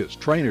 coaches,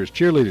 trainers,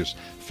 cheerleaders,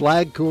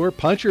 Flag Corps,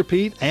 Puncher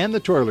Pete, and the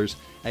Twirlers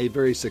a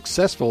very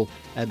successful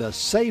and a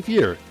safe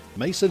year.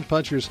 Mason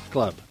Punchers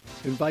Club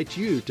invites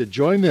you to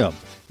join them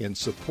in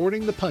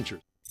supporting the Punchers.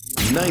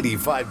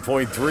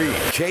 95.3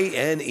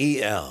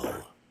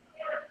 KNEL.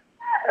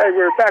 Hey,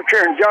 we're back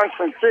here in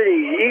Johnson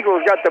City. The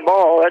Eagles got the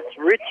ball. That's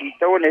Richie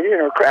throwing it in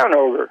her crown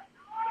over.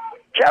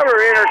 Keller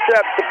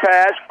intercepts the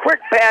pass. Quick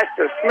pass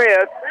to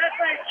Smith.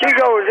 She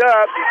goes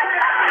up.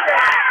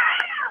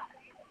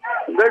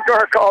 They're going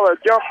to call a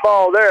jump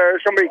ball there.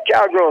 It's going to be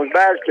Cowgirls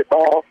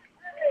basketball.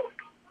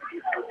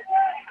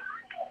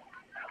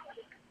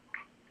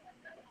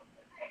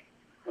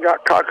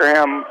 Got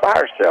Cockerham by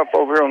herself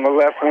over here on the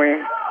left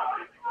wing.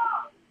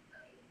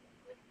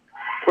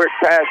 Quick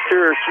pass to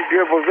her. She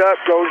dribbles up,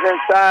 goes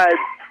inside,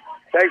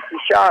 takes the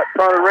shot,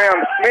 front of the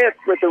rim. Smith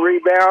with the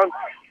rebound.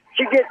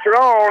 She gets her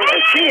own,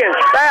 and she is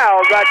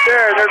fouled right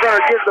there. They're going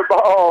to give the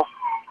ball.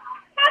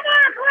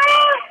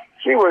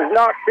 She was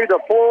knocked to the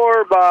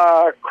floor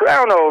by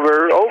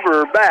Crownover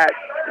over her back,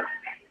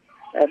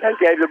 and they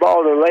gave the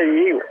ball to the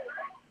Lady Eagles.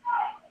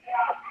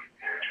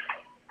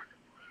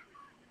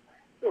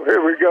 So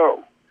here we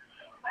go.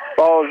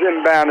 Ball's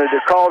inbounded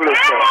to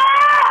Calderson.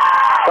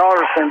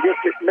 Calderson gets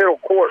it middle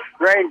court.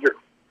 Granger's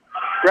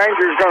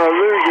going to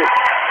lose it.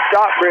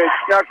 Stockbridge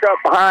snuck up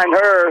behind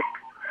her.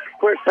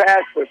 Quick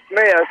pass to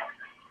Smith.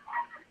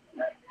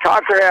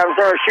 Cockerham's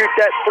going to shoot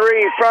that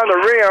three in front of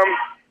the rim.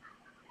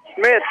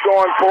 Smith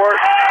going for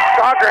it.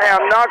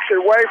 Cockerham knocks it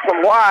away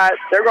from White.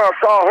 They're going to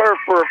call her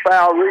for a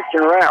foul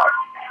reaching around.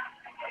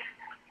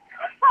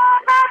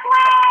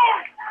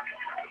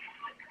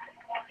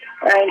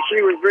 And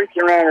she was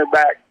reaching around her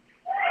back.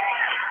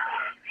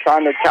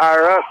 Trying to tie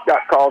her up,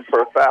 got called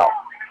for a foul.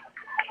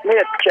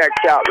 Smith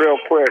checks out real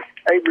quick.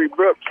 Avery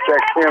Brooks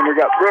checks in. We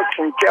got Brooks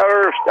and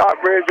Keller,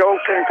 Stockbridge,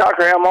 Olsen,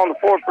 Cockerham on the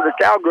floor for the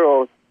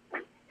Cowgirls.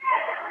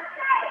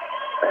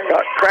 They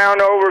got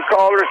Crown over,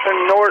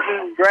 Calderson,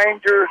 Norton,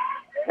 Granger,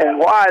 and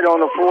White on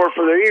the floor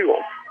for the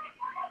Eagles.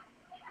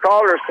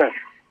 Calderson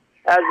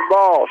has the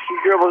ball.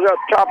 She dribbles up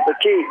top of the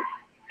key.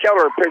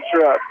 Keller picks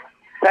her up.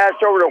 Pass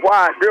over to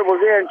White. Dribbles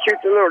in,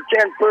 shoots a little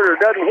 10-footer.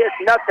 Doesn't hit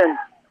nothing.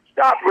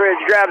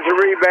 Stockbridge grabs the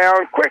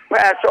rebound. Quick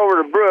pass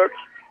over to Brooks.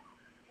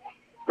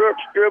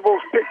 Brooks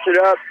dribbles, picks it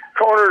up.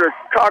 Corner to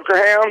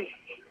Cockerham.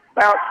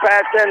 Bounce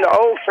pass into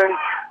Olsen.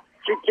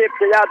 She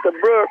tipped it out to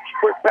Brooks.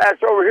 Quick pass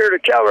over here to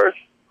Keller.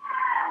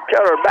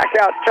 Keller back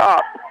out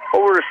top.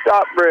 Over to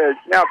Stockbridge.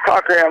 Now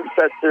Cockerham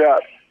sets it up.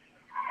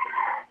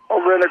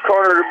 Over in the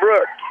corner to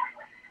Brooks.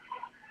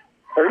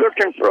 They're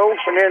looking for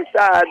Olsen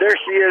inside. There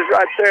she is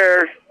right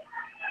there.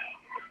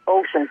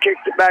 Olsen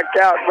kicks it back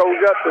out.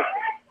 Goes up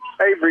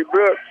to Avery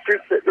Brooks.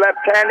 Shoots it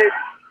left-handed.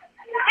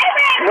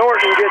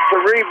 Norton gets the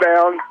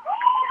rebound.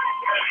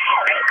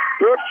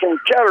 Brooks and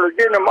Keller are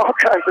getting them all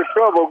kinds of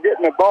trouble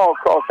getting the ball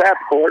across half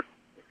court.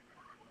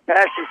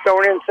 Pass is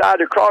thrown inside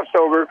the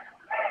crossover.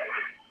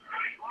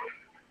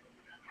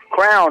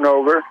 Crown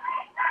over.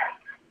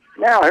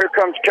 Now here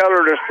comes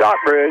Keller to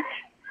Stockbridge.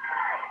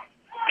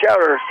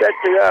 Keller sets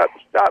it up.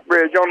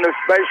 Stockbridge on this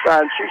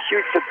baseline. She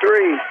shoots a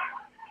three.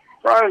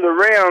 Front of the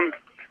rim.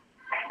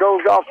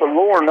 Goes off of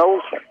Lauren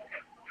Olsen.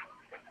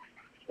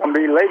 It's going to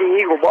be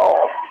Lady Eagle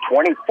ball.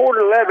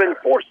 24-11,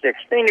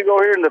 4:16 to go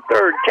here in the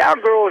third.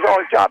 Cowgirls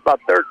on top by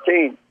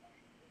 13.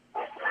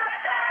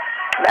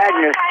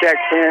 Magnus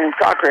checks in.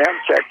 Cockerham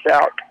checks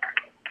out.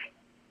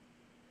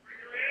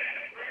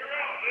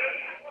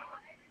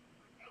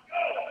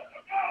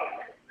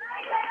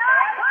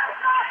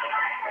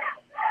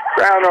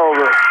 Crown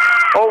over.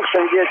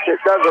 Olsen gets it,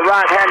 does a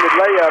right-handed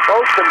layup.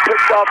 Olsen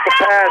picks off the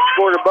pass,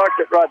 scored a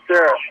bucket right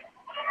there.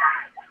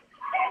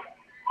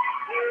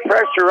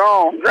 Pressure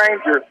on.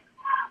 Granger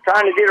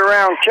trying to get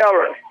around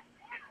Keller.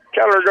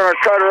 Keller going to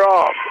cut her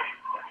off.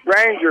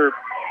 Granger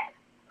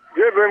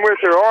dribbling with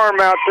her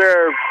arm out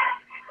there,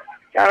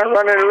 kind of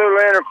running a little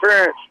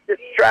interference.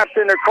 Gets trapped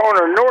in the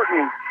corner.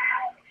 Norton,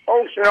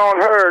 Olsen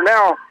on her.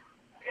 Now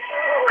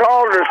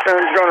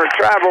Calderson's going to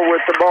travel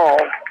with the ball.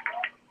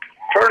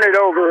 Turn it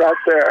over right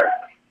there.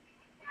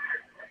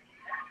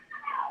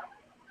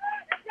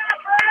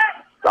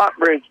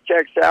 Stockbridge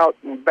checks out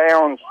and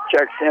Bounds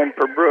checks in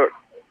for Brooks.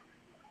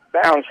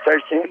 Bounds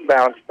takes in,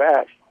 Bounds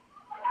pass.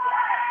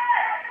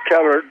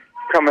 Keller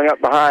coming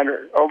up behind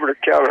her. Over to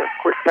Keller.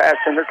 Quick pass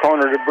in the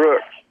corner to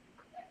Brooks.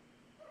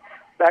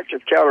 Back to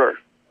Keller.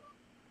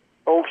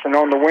 Olsen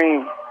on the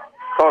wing.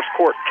 Cross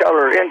court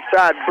Keller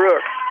inside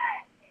Brooks.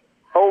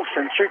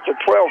 Olsen shoots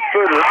a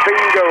 12-footer.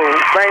 Bingo,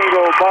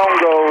 bango,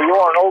 bongo.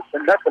 Lauren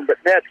Olsen, nothing but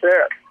net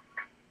there.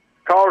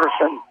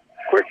 Calderson,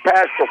 quick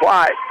pass to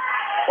White.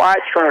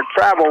 White's going to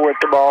travel with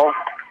the ball.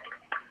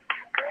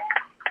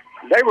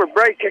 They were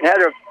breaking,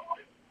 had a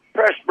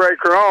press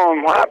breaker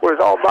on. White was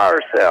all by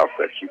herself,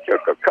 but she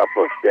took a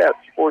couple of steps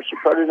before she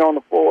put it on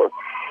the floor.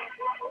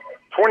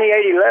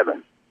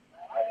 28-11.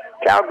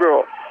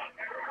 Cowgirl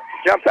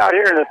jump out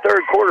here in the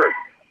third quarter.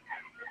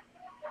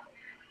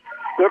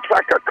 Looks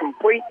like a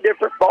complete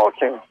different ball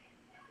team.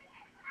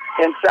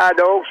 Inside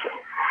to Olsen.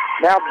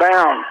 Now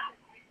Bounds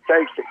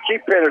takes it. She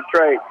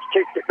penetrates.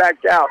 Kicks it back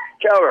out.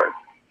 Keller.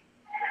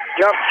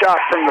 Jump shot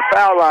from the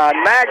foul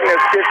line.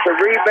 Magnus gets the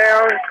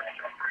rebound.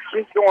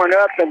 She's going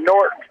up, and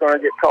Norton's going to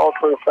get called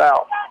for the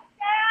foul.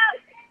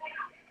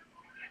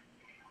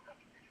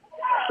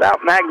 South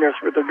Magnus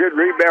with a good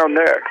rebound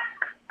there.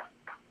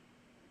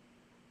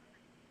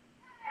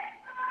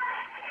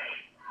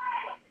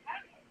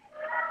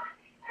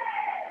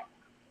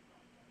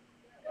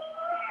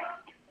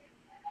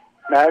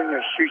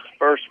 Magnus shoots the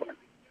first one.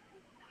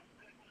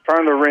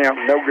 Front of the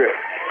rim, no good.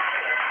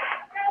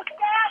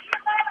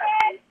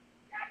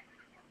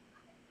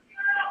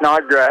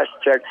 Snodgrass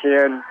checks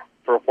in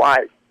for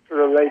White for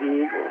the Lady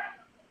Eagles.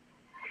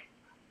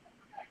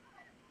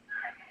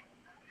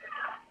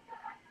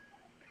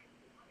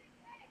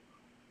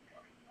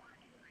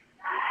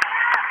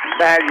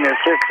 Magnus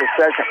hits the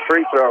second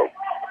free throw.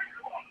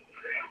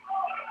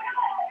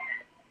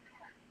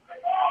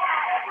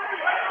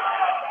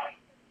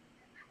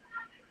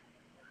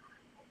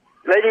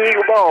 Lady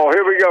Eagle ball,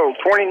 here we go,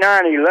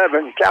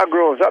 29-11.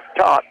 Cowgirls up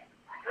top.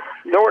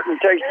 Norton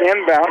takes the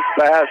inbound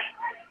pass.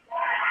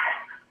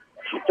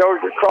 She throws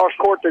it cross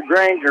court to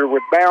Granger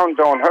with Bounds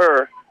on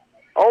her.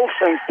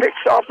 Olsen picks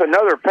off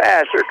another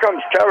pass. Here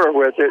comes Keller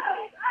with it.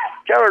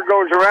 Keller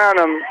goes around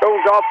him,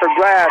 goes off the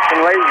glass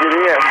and lays it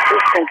in.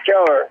 Kristen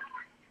Keller,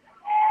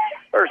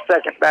 her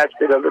second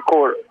basket of the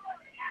quarter.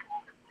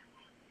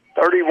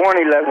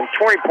 31-11,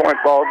 20-point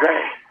ball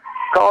game.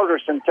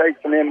 Calderson takes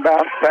an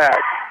inbound pass.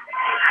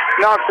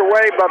 Knocked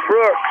away by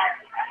Brooks.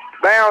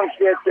 Bounds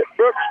gets it.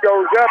 Brooks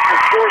goes up and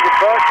scores a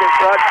bucket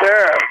right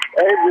there.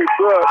 Avery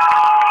Brooks.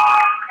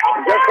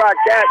 And just like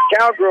that,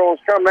 Cowgirls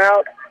come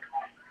out,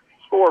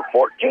 score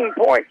 14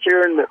 points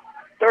here in the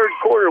third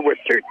quarter with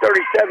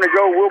 2:37 to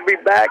go. We'll be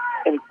back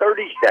in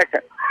 30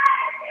 seconds.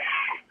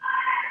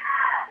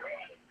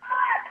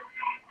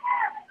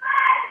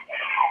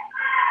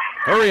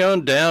 Hurry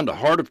on down to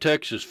Heart of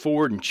Texas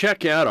Ford and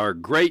check out our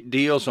great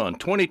deals on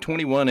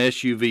 2021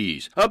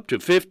 SUVs. Up to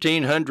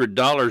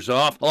 $1,500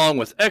 off, along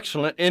with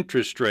excellent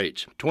interest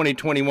rates.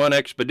 2021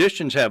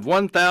 Expeditions have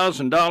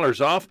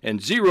 $1,000 off and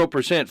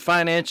 0%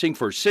 financing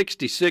for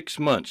 66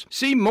 months.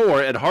 See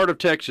more at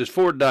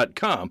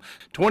heartoftexasford.com.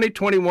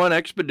 2021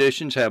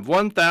 Expeditions have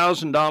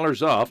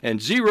 $1,000 off and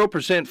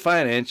 0%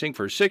 financing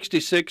for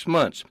 66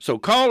 months. So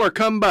call or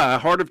come by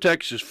Heart of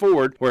Texas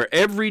Ford, where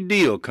every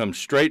deal comes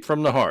straight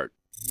from the heart.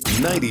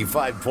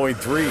 95.3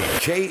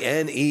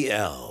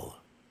 KNEL.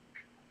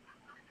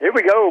 Here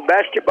we go.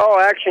 Basketball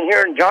action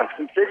here in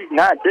Johnson City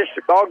tonight.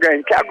 District ball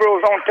game.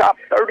 Cowgirls on top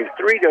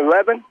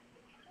 33-11.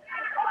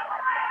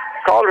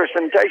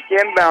 Calderson takes the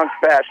inbounds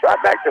pass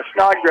right back to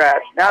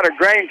Snodgrass. Now to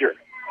Granger.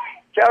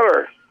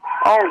 Keller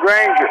on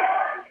Granger.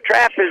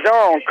 Trap is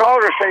on.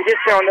 Calderson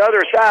gets on the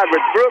other side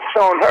with Brooks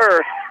on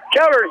her.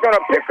 Keller's going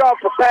to pick off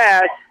the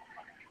pass.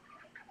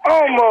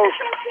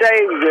 Almost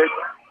saves it.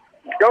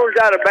 Goes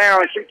out of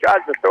bounds. She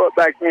tries to throw it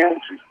back in.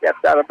 She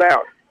steps out of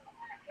bounds.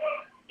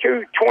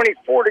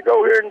 2:24 to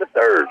go here in the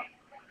third.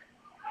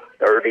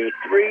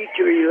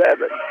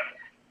 33-11.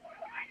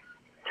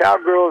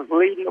 Cowgirls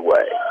leading the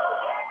way.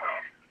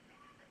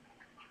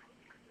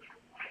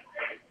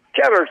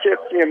 Keller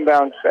tips the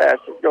inbounds pass.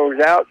 It goes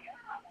out.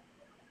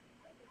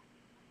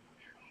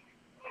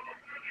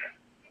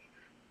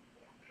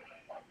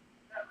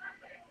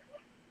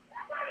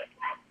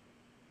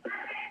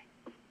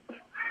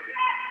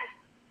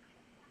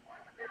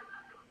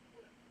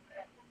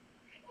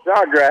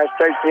 Snodgrass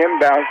takes the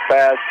inbounds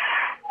pass,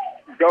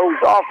 goes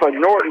off of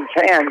Norton's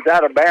hands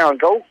out of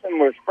bounds. Olsen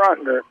was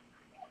fronting her.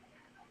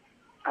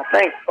 I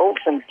think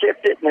Olsen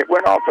tipped it, and it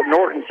went off of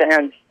Norton's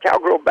hands.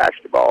 Cowgirl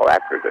basketball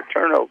after the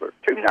turnover.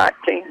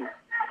 2:19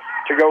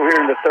 to go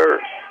here in the third.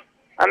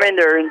 I mean,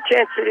 their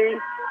intensity,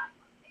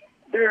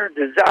 their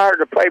desire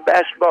to play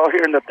basketball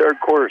here in the third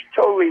quarter is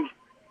totally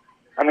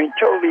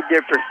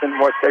different than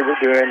what they were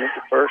doing in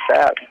the first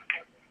half.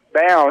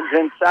 Bounds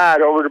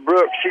inside over to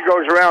Brooks. She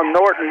goes around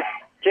Norton.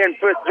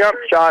 10-foot jump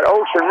shot.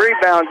 Olsen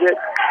rebounds it.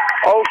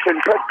 Olsen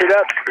puts it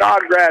up.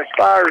 Snodgrass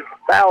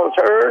fouls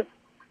her.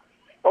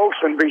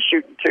 Olsen be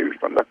shooting two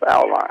from the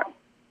foul line.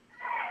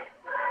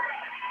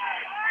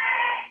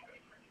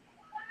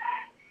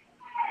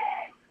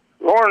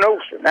 Lauren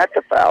Olsen at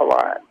the foul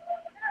line.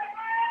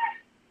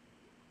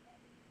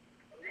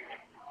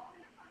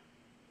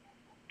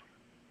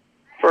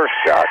 First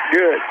shot,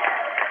 good.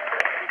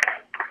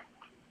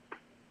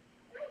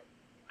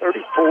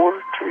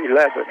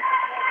 34-11.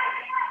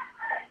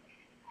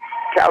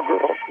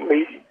 Cowgirls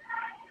leading.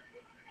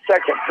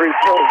 Second free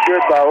throw is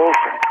good by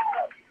Olsen.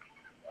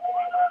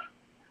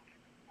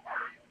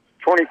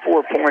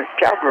 24 points.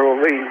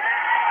 Cowgirl lead.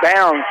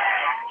 Bounds.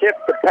 Tip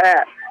the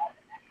pass.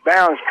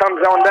 Bounds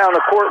comes on down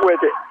the court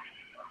with it.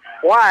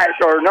 White,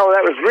 or no,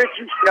 that was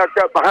Richie, snuck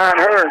up behind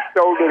her and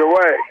stole it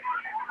away.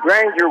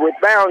 Granger with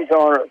Bounds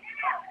on her.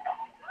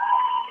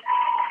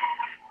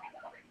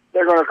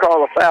 They're going to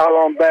call a foul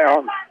on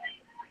Bounds.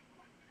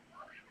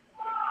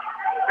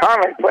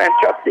 Conley playing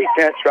tough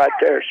defense right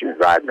there. She was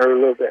riding her a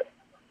little bit.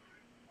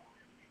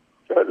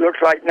 So it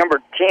looks like number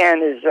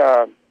 10 is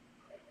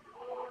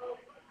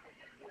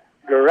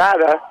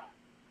Garada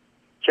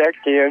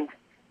checked in,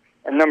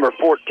 and number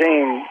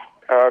 14,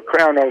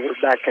 Crownover,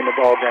 back in the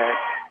ball game.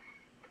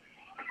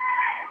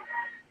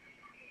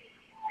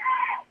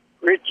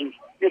 Richie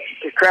gets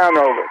it to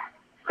Crownover.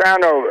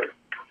 Crownover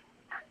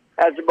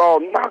has the ball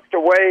knocked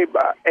away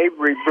by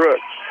Avery Brooks.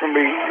 It's going to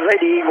be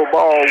Lady Eagle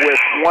ball with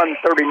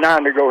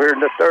 1:39 to go here in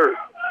the third.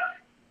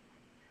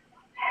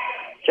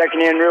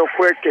 Checking in real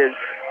quick is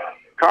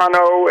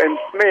Cano and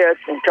Smith,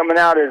 and coming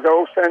out is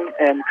Olsen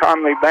and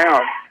Conley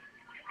Bounds.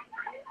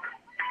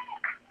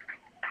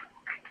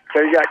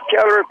 So you got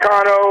Keller,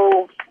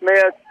 Cano,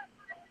 Smith,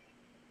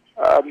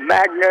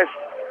 Magnus,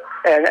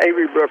 and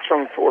Avery Brooks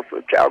on the floor for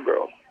the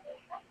Cowgirls.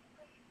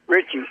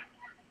 Richie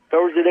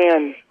throws it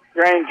in.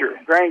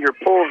 Granger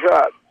pulls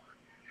up.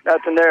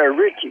 Nothing there.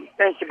 Richie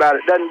thinks about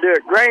it. Doesn't do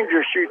it.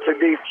 Granger shoots a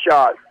deep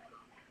shot.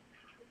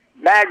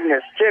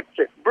 Magnus tips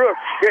it.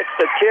 Brooks gets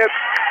the tip.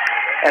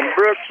 And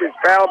Brooks is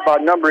fouled by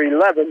number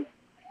 11,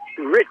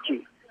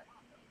 Richie.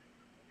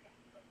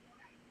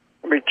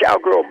 It'll be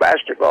Cowgirl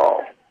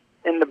basketball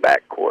in the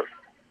backcourt.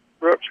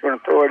 Brooks going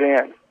to throw it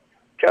in.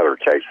 Keller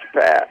takes the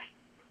pass.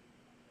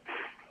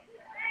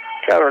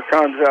 Keller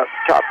comes up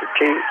top of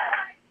the key.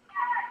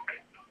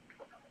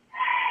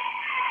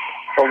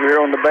 Over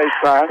here on the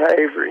baseline,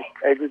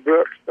 Avery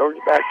Brooks throws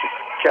it back to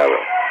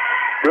Keller.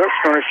 Brooks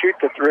going to shoot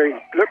the three.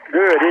 Look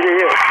good, it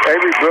is.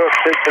 Avery Brooks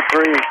hits the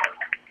three.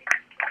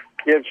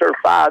 Gives her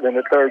 5 in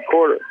the third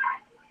quarter.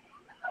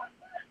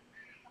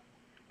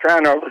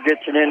 Crownover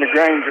gets it into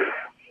Granger.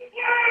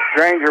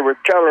 Granger with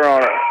Keller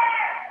on her.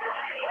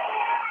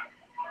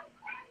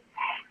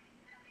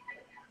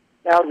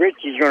 Now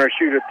Richie's going to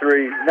shoot a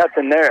three.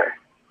 Nothing there.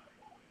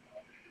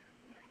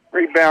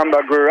 Rebound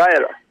by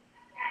Guerrero.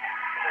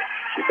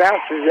 She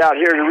bounces out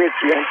here to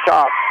Richie on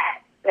top.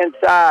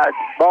 Inside.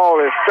 Ball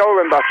is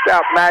stolen by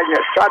Scout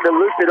Magnus. Tried to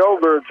loop it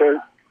over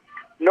to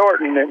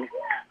Norton, and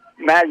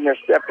Magnus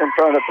stepped in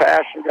front of the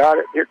pass and got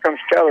it. Here comes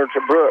Keller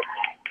to Brooks.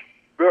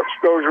 Brooks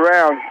goes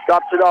around,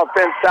 stops it off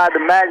inside to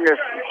Magnus.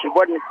 She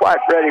wasn't quite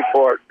ready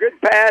for it. Good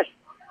pass.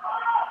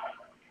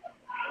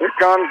 Here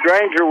comes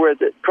Granger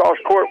with it. Cross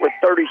court with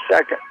 30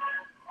 seconds.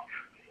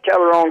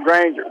 Keller on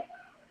Granger.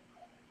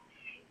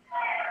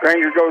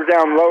 Granger goes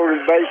down low to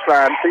the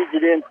baseline, feeds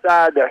it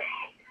inside to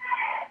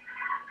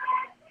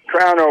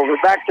Crownover.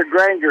 Back to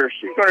Granger.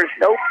 She's going to,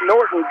 nope,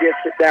 Norton gets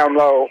it down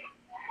low.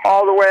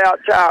 All the way out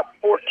top,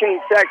 14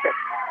 seconds.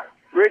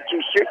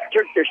 Richie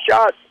took the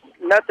shot.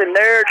 Nothing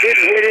there,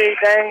 didn't hit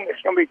anything.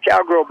 It's going to be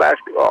Cowgirl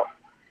basketball.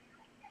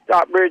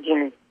 Stockbridge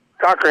and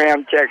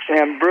Cockerham checks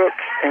in.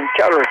 Brooks and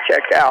Keller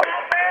check out.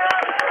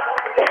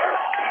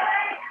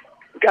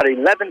 We've got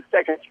 11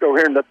 seconds to go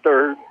here in the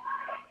third.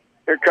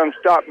 Here comes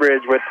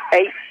Stockbridge with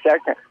 8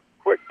 seconds.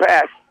 Quick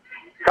pass.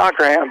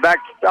 Cockerham back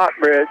to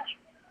Stockbridge.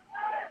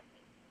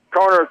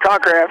 Corner of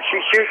Cockerham.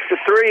 She shoots the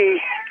three.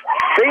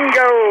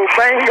 Bingo,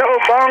 bango,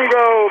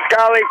 bongo.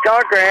 Kylie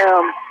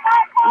Cockerham.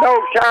 No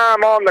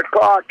time on the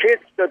clock.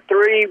 Hits the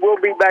three. We'll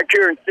be back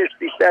here in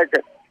 60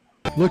 seconds.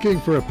 Looking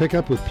for a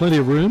pickup with plenty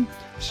of room?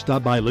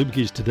 Stop by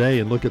Lubke's today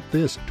and look at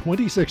this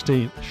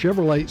 2016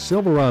 Chevrolet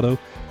Silverado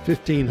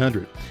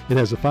 1500. It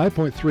has a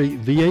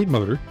 5.3 V8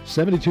 motor,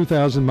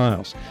 72,000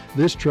 miles.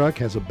 This truck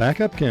has a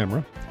backup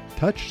camera,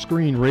 touch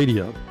screen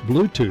radio,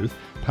 Bluetooth,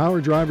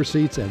 power driver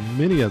seats, and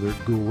many other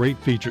great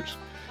features.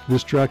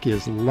 This truck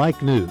is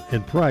like new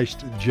and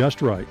priced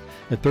just right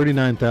at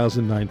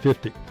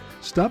 $39,950.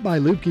 Stop by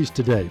Lubke's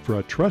today for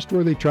a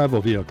trustworthy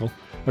travel vehicle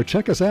or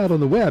check us out on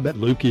the web at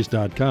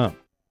lubkes.com.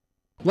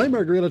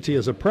 Laneburg Realty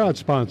is a proud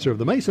sponsor of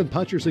the Mason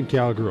Punchers and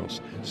Cowgirls.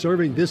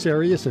 Serving this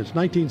area since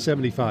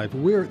 1975,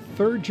 we're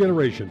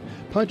third-generation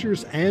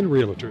punchers and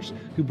realtors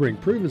who bring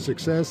proven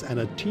success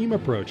and a team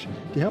approach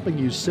to helping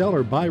you sell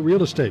or buy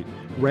real estate,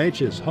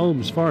 ranches,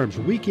 homes, farms,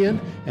 weekend,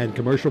 and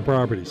commercial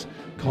properties.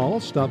 Call,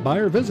 stop by,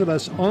 or visit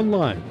us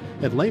online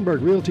at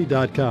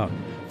laneburgrealty.com.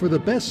 For the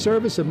best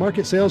service and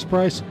market sales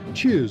price,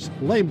 choose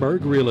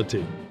Laneburg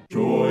Realty.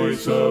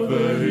 Choice of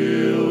the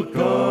Hill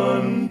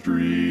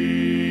Country.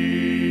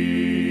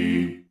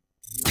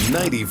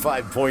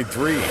 95.3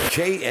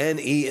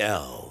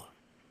 KNEL.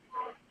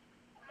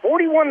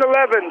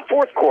 41-11,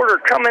 fourth quarter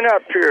coming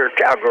up here.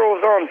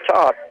 Cowgirls on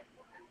top.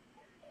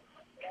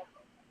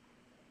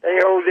 They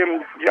owe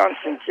them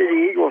Johnson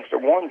City Eagles to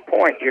 1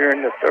 point here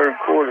in the third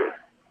quarter.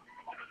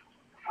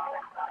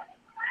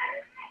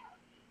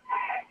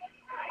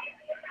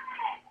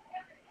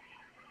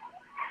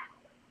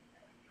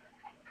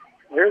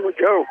 Here we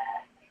go.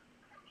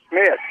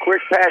 Smith,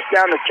 quick pass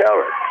down to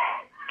Keller.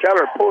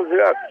 Keller pulls it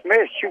up.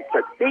 Smith shoots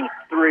a deep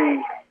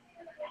three.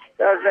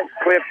 Doesn't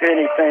clip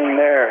anything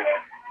there.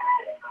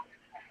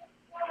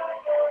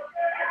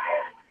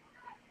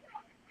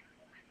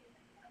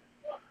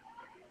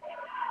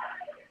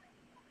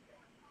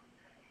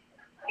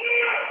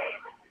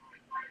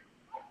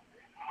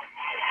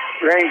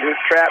 Rangers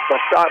trapped by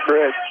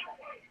Stockbridge.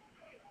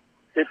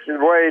 Gets his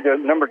way to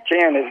number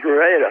 10 is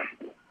Guerrera.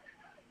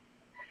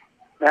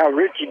 Now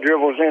Richie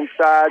dribbles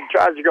inside,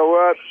 tries to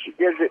go up. She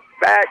gives it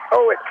back.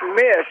 Oh, it's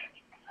missed.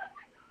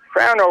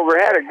 Crownover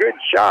had a good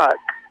shot.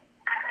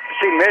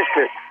 She missed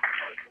it.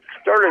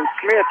 Sterling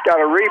Smith got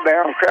a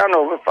rebound.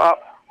 Crownover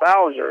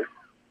fouls her.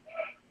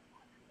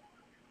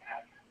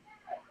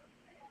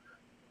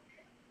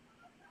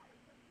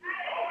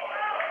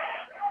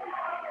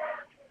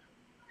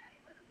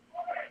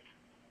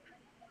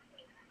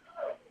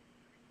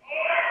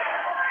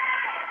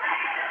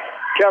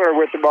 Keller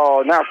with the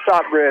ball. Now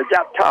Stockbridge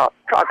out top.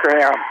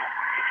 Cockerham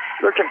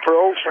looking for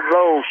Olsen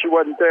Lowe. She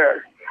wasn't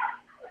there.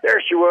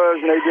 There she was,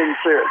 and they didn't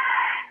see her.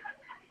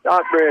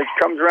 Stockbridge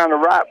comes around the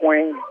right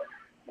wing.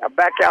 Now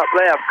back out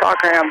left.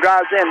 Cockerham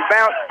drives in.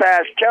 Bounce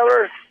pass.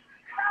 Keller.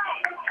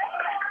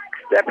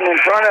 Stepping in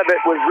front of it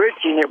was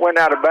Richie, and it went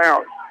out of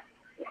bounds.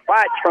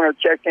 White's going to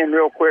check in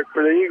real quick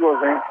for the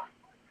Eagles, and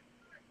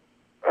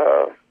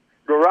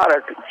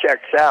Garada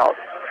checks out.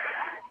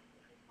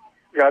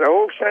 Got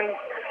Olsen,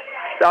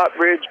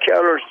 Stockbridge,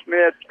 Keller,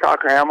 Smith,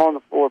 Cockerham on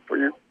the floor for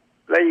your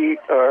lady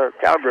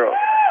Cowgirl.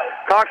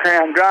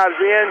 Cockerham drives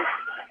in,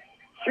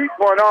 shoots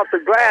one off the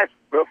glass,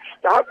 but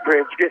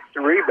Stockbridge gets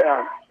the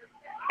rebound.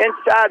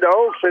 Inside to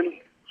Olsen,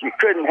 she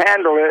couldn't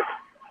handle it.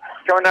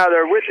 Going out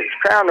there with it,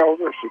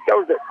 Crownover. She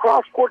throws it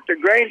cross court to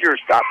Granger.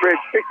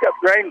 Stockbridge picked up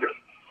Granger.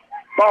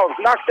 Ball was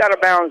knocked out of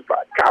bounds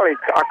by Kylie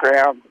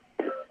Cockerham.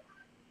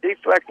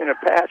 Deflecting a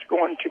pass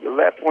going to the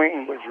left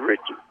wing was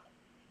Richie.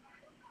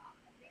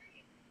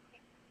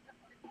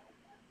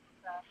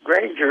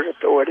 Granger to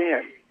throw it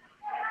in.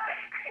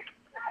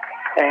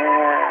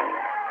 And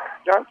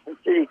Johnson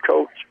City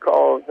coach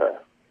calls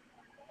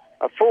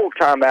a full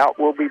timeout.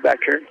 We'll be back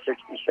here in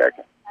 60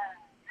 seconds.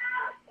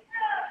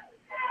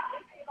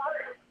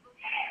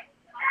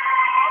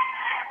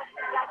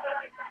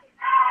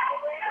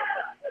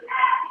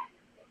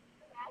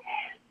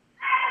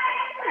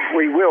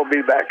 We will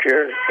be back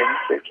here in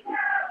 60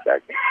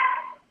 seconds.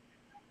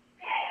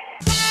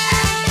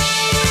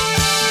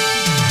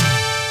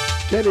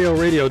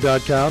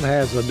 KNELradio.com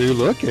has a new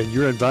look, and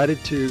you're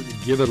invited to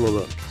give it a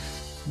look.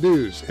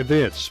 News,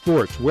 events,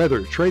 sports,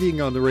 weather, trading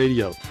on the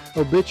radio,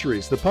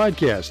 obituaries, the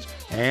podcast,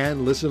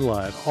 and listen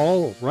live,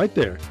 all right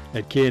there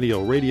at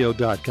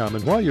KNELradio.com.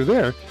 And while you're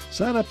there,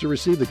 sign up to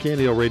receive the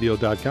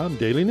KNELradio.com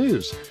daily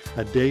news,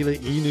 a daily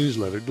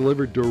e-newsletter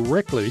delivered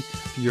directly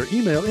to your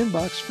email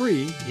inbox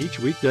free each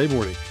weekday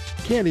morning.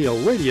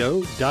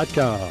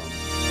 KNELradio.com.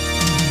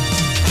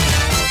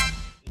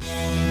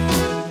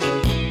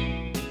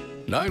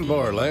 9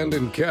 Bar Land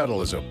and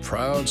Cattle is a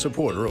proud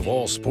supporter of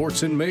all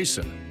sports in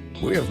Mason.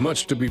 We have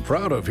much to be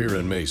proud of here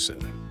in Mason.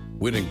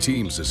 Winning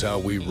teams is how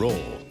we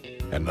roll.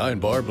 And 9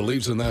 Bar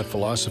believes in that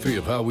philosophy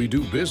of how we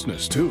do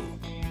business, too.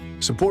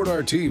 Support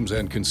our teams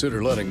and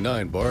consider letting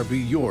 9 Bar be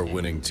your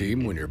winning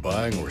team when you're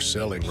buying or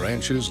selling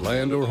ranches,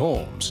 land, or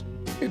homes.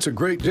 It's a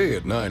great day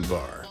at 9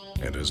 Bar.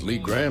 And as Lee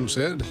Graham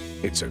said,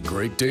 it's a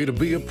great day to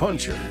be a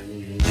puncher.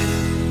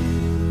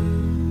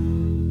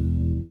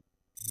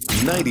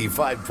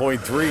 95.3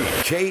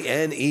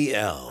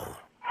 KNEL.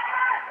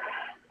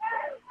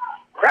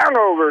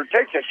 Crownover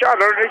takes a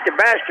shot underneath the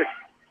basket.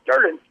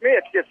 Sterling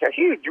Smith gets a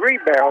huge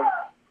rebound.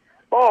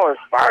 Ball is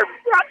fired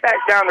right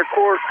back down the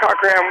court.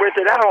 Cockerham with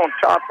it out on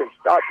top of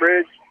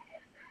Stockbridge.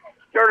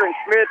 Sterling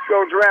Smith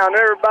goes around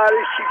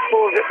everybody. She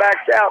pulls it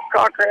back out.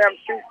 Cockerham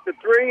shoots the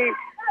three.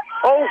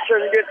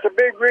 Olsen gets a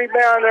big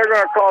rebound. They're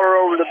going to call her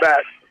over the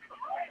basket.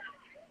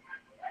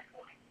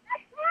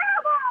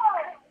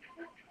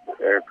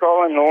 They're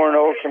calling Lauren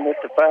Olsen with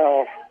the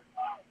foul.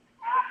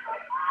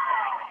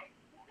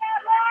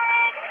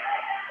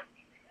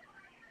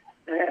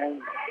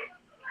 And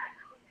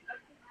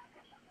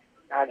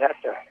I'd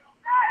have to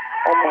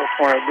almost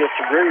want to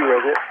disagree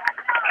with it.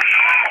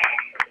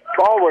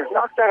 Ball was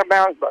knocked out of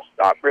bounds by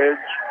Stockbridge.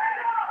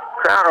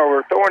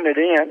 Crownover throwing it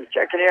in.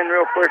 Checking in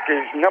real quick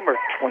is number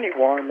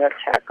 21. That's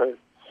Hacker.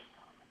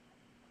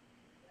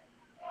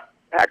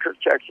 Hacker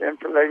checks in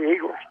for Lady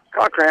Eagles.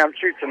 Cockerham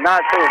shoots a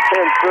nice little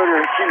 10-footer,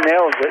 and she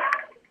nails it.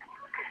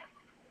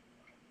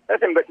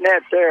 Nothing but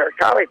net there.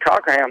 Kylie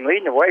Cockerham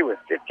leading the way with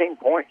 15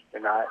 points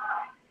tonight.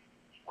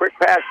 Quick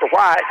pass to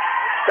White.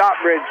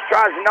 Stockbridge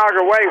tries to knock her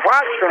away.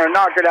 White's going to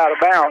knock it out of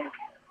bounds.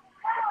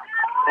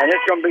 And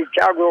it's going to be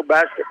Cowgirl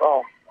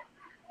basketball.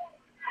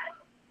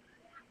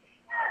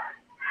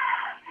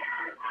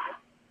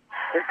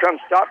 Here comes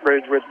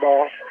Stockbridge with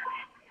ball.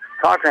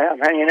 Cockerham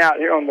hanging out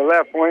here on the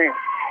left wing.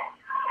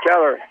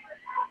 Keller.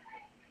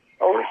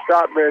 Over to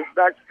Stockbridge.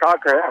 Back to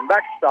Cockerham. Back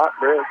to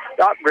Stockbridge.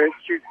 Stockbridge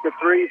shoots the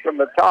three from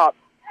the top.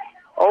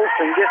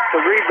 Olsen gets the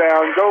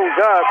rebound. Goes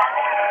up.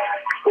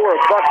 For a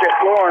bucket,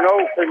 Lauren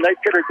Olsen. They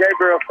could have gave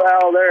her a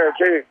foul there,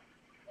 too.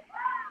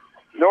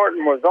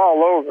 Norton was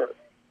all over.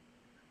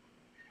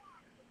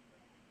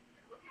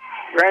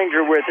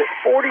 Granger with it.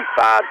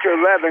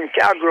 45-11.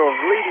 Cowgirls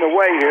leading the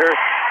way here.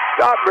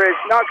 Stockbridge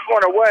knocks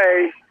one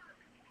away.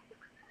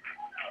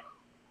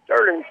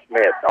 Sterling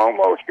Smith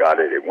almost got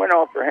it. It went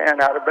off her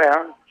hand out of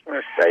bounds. It's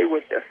going to stay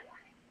with the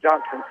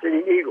Johnson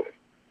City Eagles.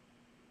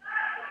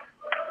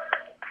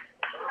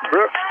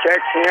 Brooks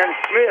checks in.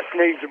 Smith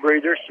needs a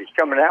breather. She's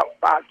coming out.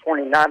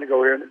 5:29 to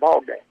go here in the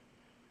ball game.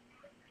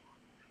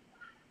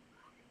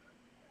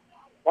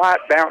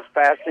 White bounce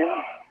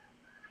passing.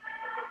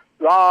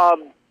 Lob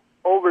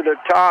over the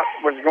top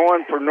was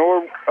going for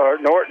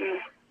Norton.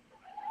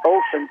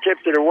 Olsen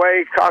tipped it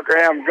away.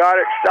 Cockerham got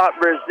it.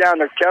 Stockbridge down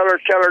to Keller.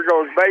 Keller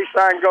goes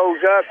baseline,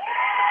 goes up.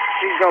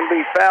 She's going to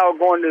be fouled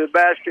going to the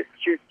basket.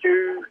 Shoot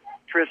two.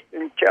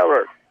 Tristan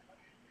Keller.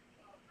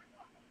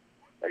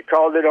 They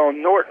called it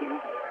on Norton.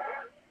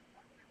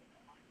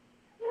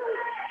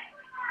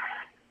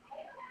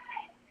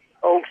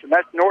 Olsen,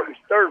 that's Norton's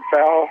third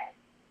foul.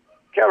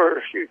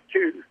 Keller shoots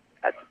two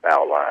at the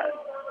foul line.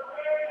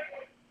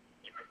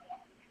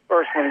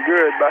 First one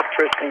good by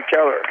Tristan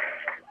Keller.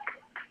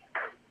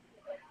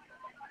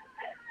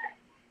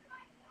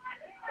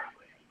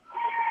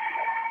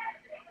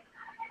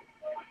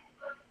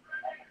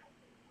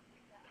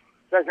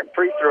 Second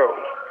free throw.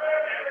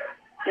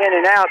 In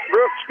and out.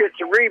 Brooks gets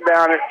a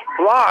rebound. It's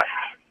blocked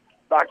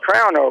by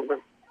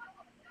Crownover.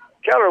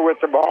 Keller with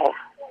the ball.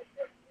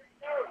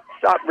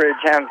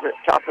 Stockbridge hands it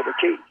top of the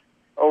key.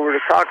 Over to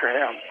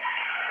Cockerham.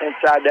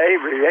 Inside to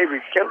Avery.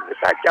 Avery kills it.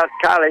 Back out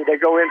to Kylie. They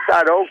go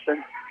inside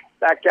Olsen.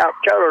 Back out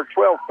Keller.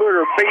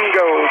 12-footer.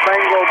 Bingo.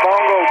 Bango.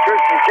 Bongo.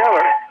 Tristan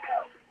Keller.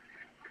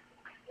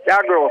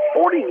 Cowgirl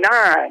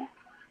 49.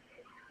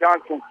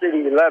 Johnson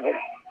City 11.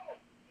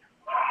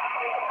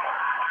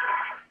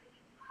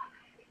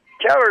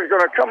 Keller's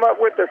going to come up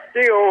with the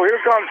steal. Here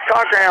comes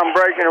Cockerham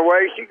breaking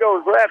away. She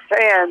goes left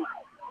hand,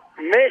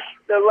 missed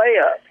the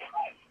layup.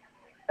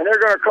 And they're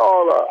going to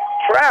call a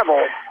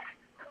travel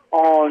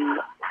on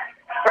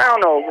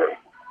Crownover.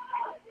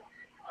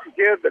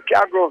 Give the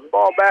Cowgirls the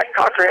ball back.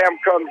 Cockerham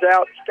comes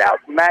out. Scout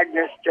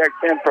Magnus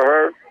checks in for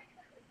her.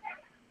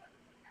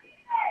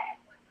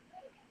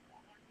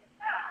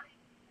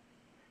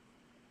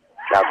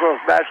 Cowgirls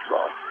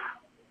basketball.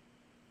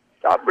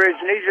 Stockbridge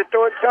needs to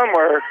throw it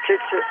somewhere.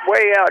 Kicks it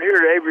way out here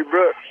to Avery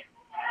Brooks.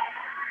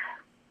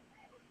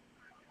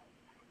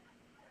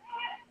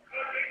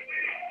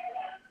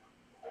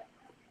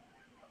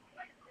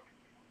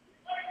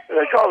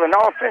 They called an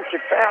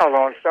offensive foul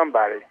on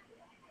somebody.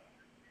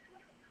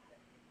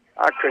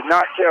 I could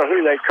not tell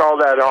who they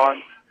called that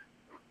on.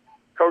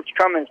 Coach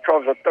Cummins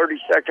calls a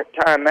 30-second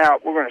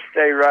timeout. We're going to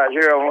stay right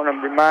here. I want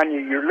to remind you,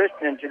 you're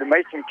listening to the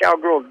Mason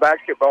Cowgirls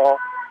basketball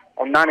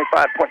on 95.3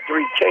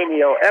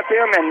 KNEL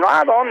FM and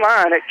live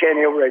online at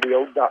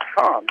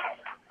KNELradio.com.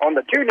 On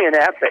the TuneIn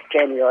app at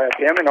KNEL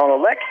FM and on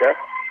Alexa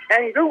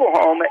and Google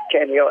Home at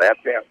KNEL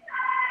FM.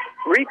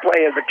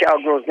 Replay of the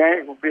Cowgirls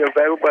games will be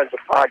available as a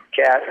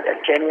podcast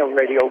at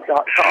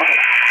KNELradio.com.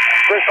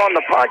 Click on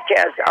the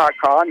podcast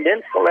icon,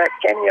 then select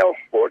KNEL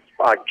Sports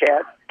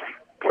Podcast,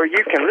 where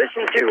you can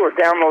listen to or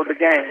download the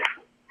game.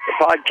 The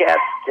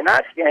podcast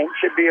tonight's game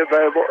should be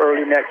available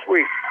early next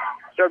week.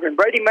 Serving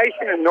Brady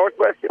Mason and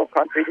Northwest Hill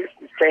Country, this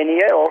is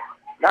KNEL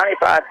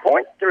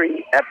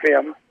 95.3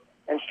 FM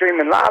and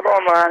streaming live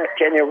online at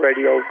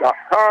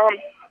KNELradio.com,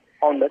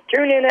 on the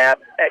TuneIn app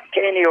at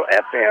KNEL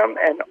FM,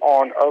 and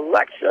on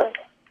Alexa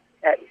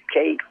at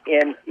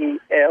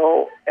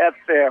KNEL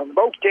FM.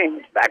 Both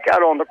teams back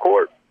out on the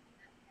court.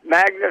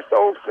 Magnus,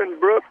 Olson,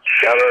 Brooks,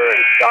 Keller,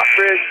 and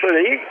Stockbridge for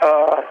the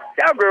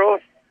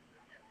Cowgirls.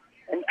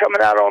 And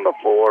coming out on the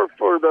floor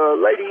for the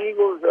Lady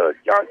Eagles,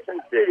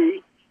 Johnson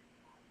City,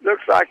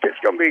 looks like it's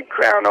going to be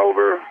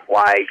Crownover,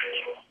 White,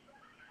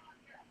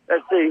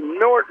 let's see,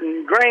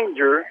 Norton,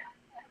 Granger,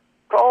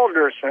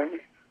 Calderson,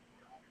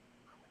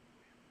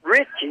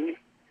 Ritchie,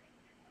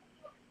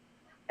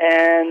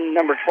 and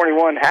number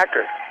 21,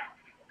 Hacker.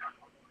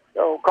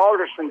 So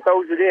Calderson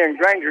throws it in.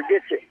 Granger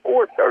gets it.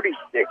 4:36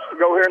 to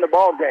go here in the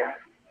ball game.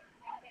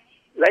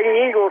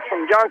 Lady Eagles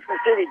from Johnson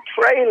City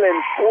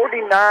trailing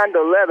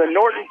 49-11.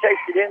 Norton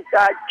takes it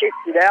inside, kicks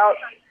it out.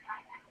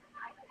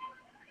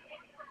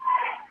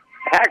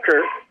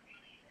 Hacker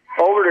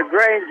over to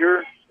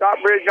Granger.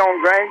 Stockbridge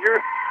on Granger.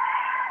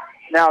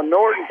 Now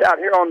Norton's out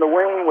here on the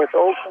wing with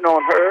Olsen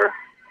on her.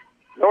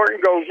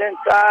 Norton goes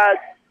inside.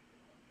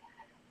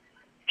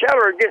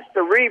 Keller gets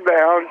the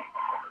rebound.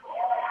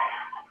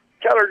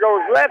 Keller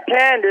goes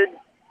left-handed,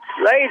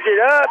 lays it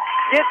up,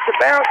 gets the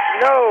bounce.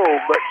 No,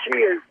 but she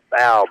is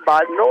fouled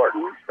by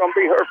Norton. It's going to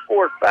be her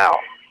fourth foul.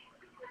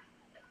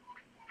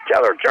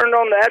 Keller turned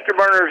on the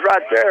afterburners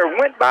right there,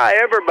 went by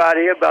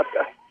everybody about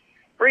the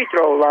free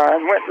throw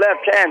line, went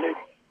left-handed.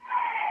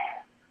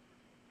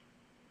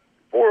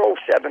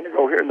 4:07 to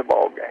go here in the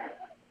ball game.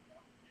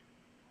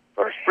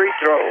 First free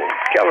throw,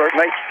 Keller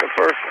makes the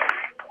first one.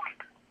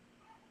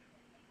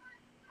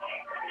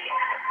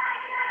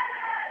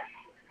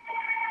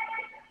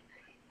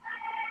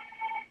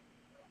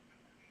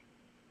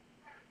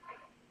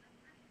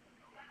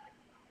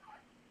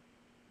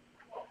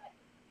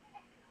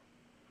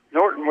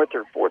 Norton with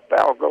her fourth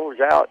foul goes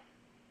out.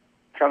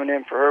 Coming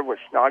in for her with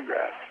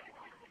Snodgrass.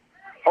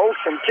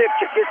 Olsen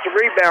tips it, gets the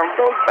rebound,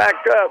 goes back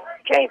up,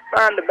 can't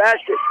find the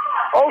basket.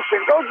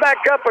 Olsen goes back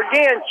up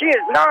again. She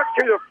is knocked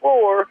to the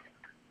floor.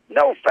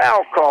 No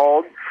foul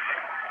called.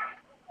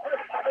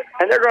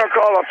 And they're going to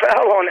call a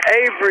foul on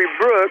Avery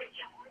Brooks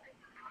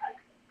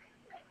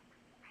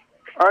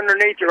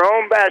underneath her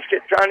own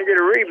basket trying to get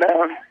a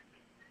rebound.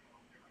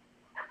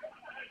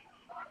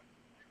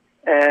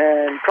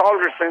 And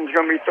Calderson's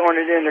going to be throwing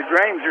it into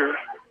Granger.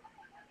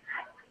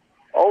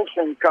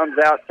 Olsen comes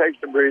out,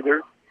 takes a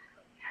breather.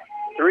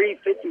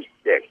 3:56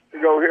 to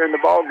go here in the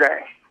ball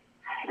game.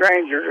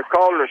 Granger to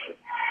Calderson.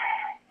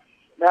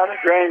 Now to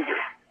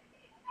Granger.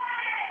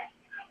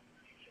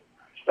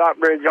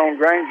 Stockbridge on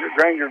Granger.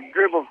 Granger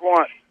dribbles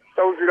once,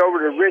 throws it over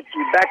to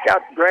Ritchie. Back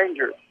out to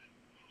Granger.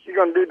 She's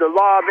going to do the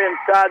lob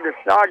inside the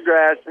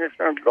Snodgrass, and it's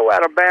going to go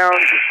out of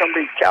bounds. It's going to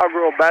be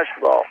Cowgirl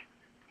basketball.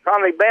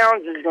 Conley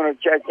Bounds is going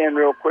to check in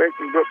real quick,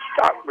 and Brooke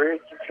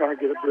Stockbridge is going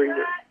to get a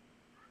breather.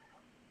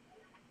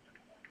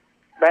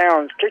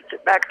 Bounds kicks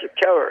it back to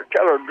Keller.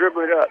 Keller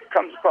dribbles it up,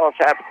 comes across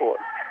half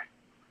court.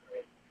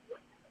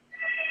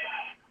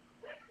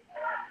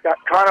 Got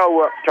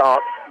Cano up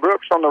top.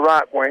 Brooks on the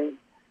right wing.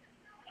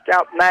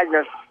 Scout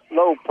Magnus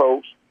low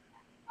post.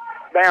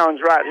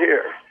 Bounds right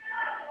here.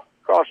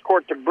 Cross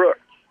court to Brooks.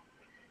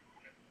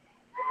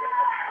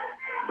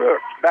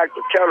 Brooks back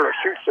to Keller.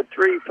 Shoots a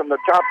three from the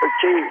top of the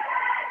key.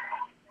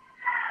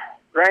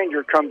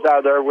 Granger comes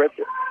out there with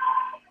it.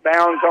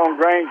 Bounds on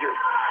Granger.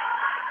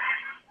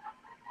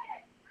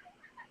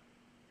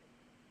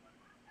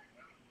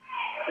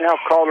 Now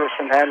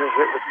Calderson handles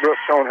it with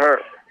Brooks on her.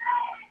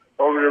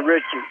 Over to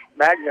Ritchie.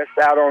 Magnus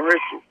out on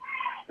Ritchie.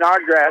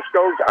 Snodgrass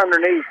goes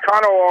underneath.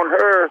 Cano on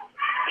her.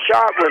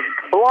 Shot was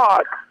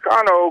blocked.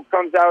 Cano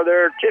comes out of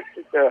there, tips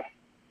it to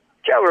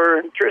Keller,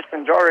 and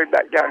Tristan's already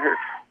back down here.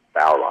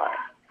 Foul line.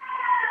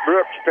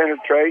 Brooks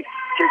penetrates.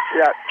 Kicks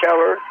it out to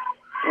Keller.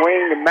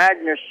 Wing to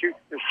Magnus shoots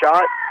the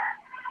shot.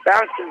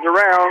 Bounces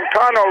around.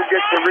 Cano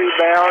gets the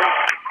rebound.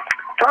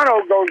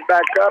 Cano goes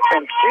back up,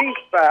 and she's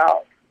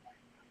fouled.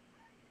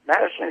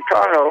 Madison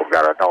Cano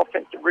got an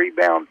offensive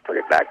rebound, put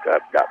it back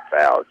up, got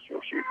fouled. She'll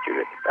shoot two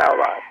at the foul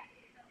line.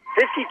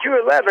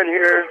 52-11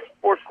 here,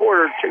 fourth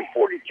quarter,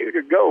 2:42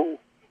 to go.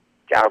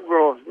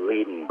 Cowgirls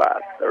leading by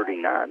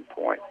 39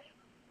 points.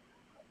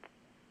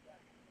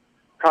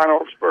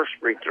 Cano's first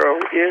free throw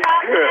is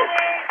good.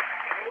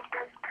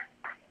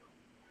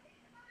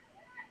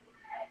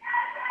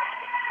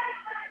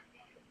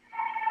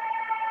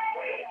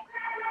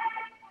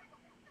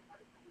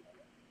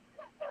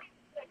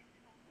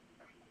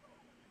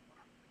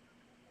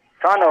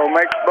 Cano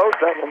makes both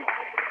of them.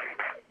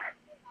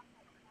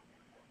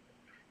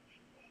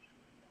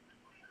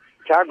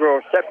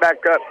 Cowgirl set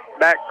back up,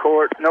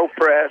 backcourt, no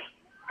press,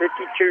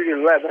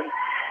 52-11.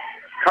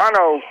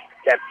 Cano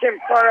steps in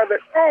front of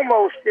it,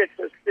 almost gets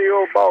a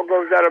steal. Ball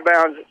goes out of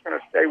bounds. It's going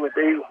to stay with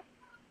the Eagles.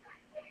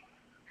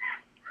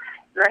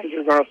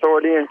 Granger's going to throw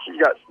it in. She's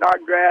got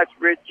Snodgrass,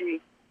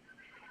 Ritchie,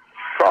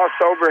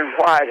 crossover, and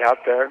White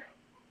out there.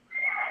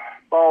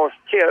 Ball's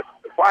tipped.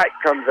 White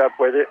comes up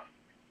with it.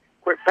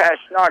 Quick pass,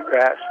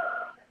 Snodgrass.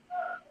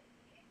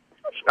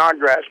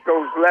 Snodgrass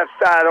goes left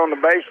side on the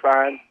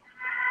baseline.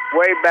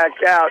 Way back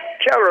out.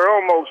 Keller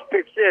almost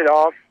picks it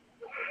off.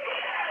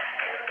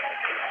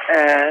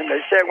 And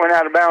they said it went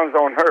out of bounds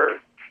on her.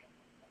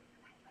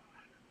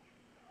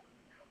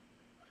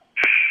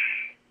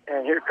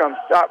 And here comes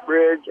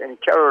Stockbridge, and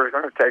Keller is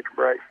going to take a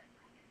break.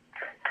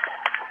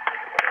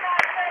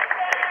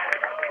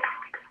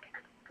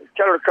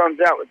 Keller comes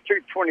out with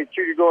 2:22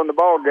 to go in the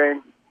ball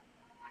game.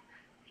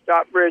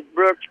 Stockbridge,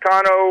 Brooks,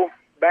 Cano,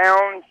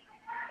 Bounds,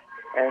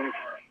 and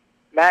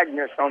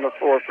Magnus on the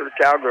floor for the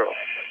Cowgirls.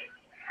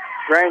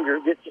 Granger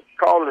gets it to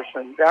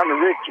Calderson, down to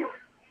Ritchie.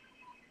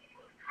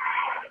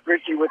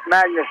 Ritchie with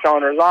Magnus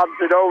on her,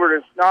 lobs it over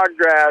to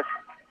Snodgrass.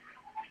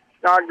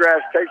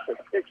 Snodgrass takes a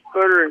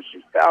 6-footer, and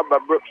she's fouled by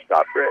Brooks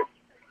Stockbridge.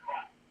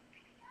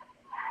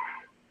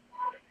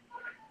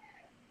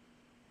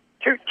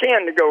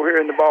 2:10 to go here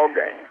in the ball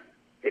game.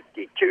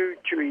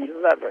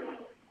 52-11.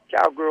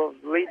 Cowgirls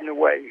leading the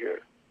way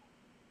here.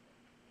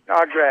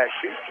 Snodgrass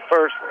shoots the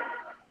first one.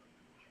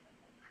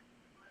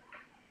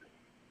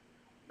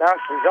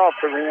 Bounces off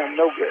the rim,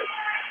 no good.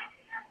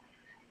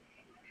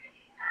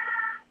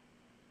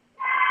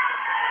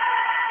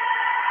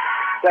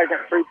 Second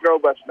free throw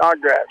by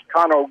Snodgrass.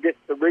 Cano gets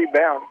the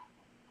rebound.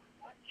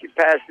 She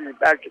passes it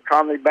back to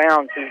Conley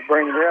Bounds, who's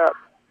bringing it up.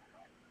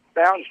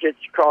 Bounds gets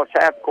across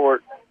half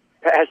court,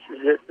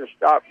 passes it to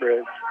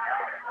Stockbridge.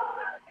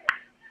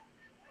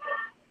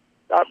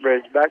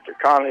 Stockbridge back to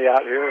Conley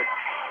out here.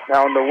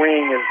 Now on the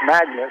wing is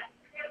Magnus,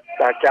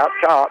 back out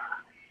top.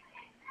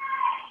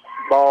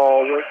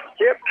 Ball was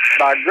tipped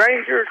by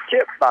Granger,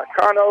 tipped by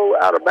Cano,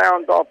 out of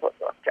bounds off of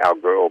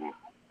Cowgirl.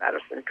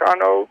 Madison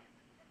Cano.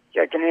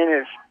 Checking in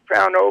is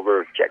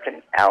Crownover.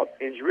 Checking out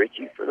is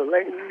Ritchie for the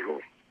Lady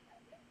Eagles.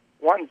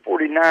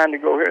 1:49 to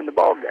go here in the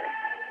ball game.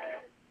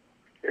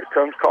 Here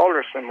comes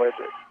Calderson with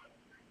it.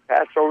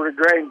 Pass over to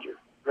Granger.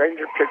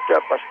 Granger picked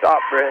up by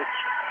Stockbridge.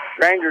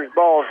 Granger's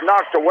ball is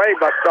knocked away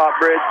by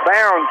Stockbridge.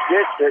 Bounds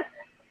gets it.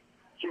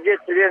 She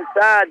gets it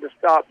inside to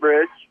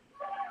Stockbridge.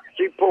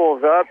 She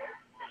pulls up,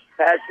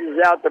 passes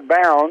out to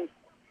Bounds,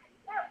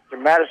 to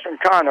Madison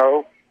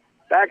Cano,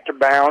 back to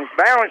Bounds.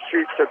 Bounds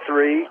shoots a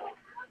three,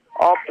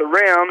 off the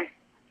rim,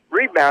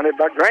 rebounded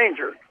by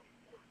Granger.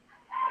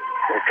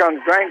 Here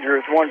comes Granger.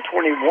 It's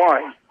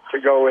 1:21 to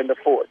go in the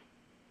fourth.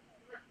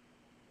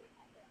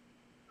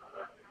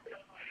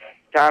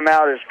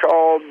 Timeout is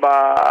called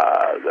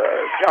by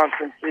the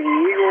Johnson City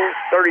Eagles.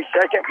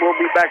 30-second. We'll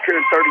be back here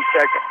in 30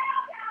 seconds.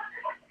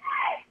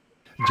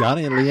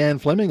 Johnny and Leanne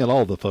Fleming and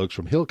all the folks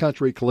from Hill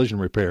Country Collision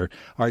Repair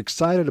are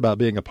excited about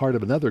being a part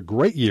of another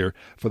great year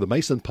for the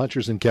Mason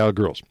Punchers and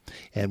Cowgirls,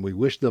 and we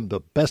wish them the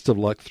best of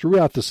luck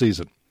throughout the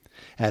season.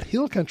 At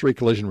Hill Country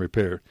Collision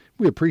Repair,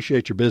 we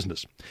appreciate your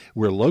business.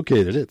 We're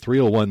located at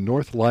 301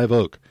 North Live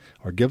Oak,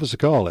 or give us a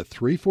call at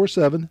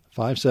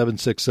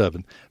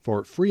 347-5767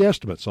 for free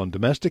estimates on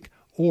domestic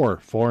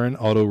or foreign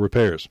auto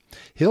repairs.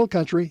 Hill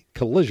Country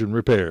Collision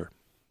Repair.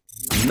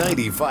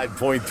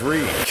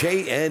 95.3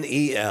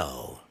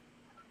 KNEL.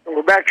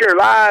 We're back here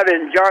live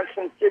in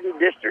Johnson City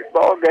District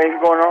ball game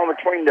going on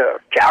between the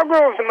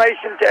Cowgirls of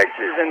Mason,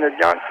 Texas, and the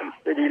Johnson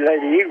City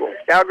Lady Eagles.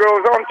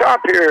 Cowgirls on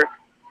top here,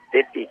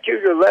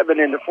 52-11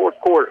 in the fourth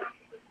quarter.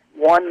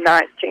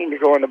 1:19 to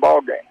go in the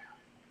ball game.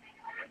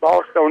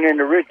 Ball thrown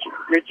into Ritchie.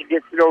 Ritchie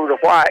gets it over to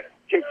White.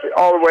 Kicks it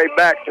all the way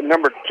back to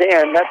number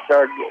 10. That's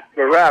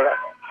Garada.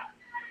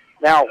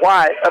 Now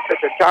White up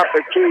at the top of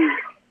the key.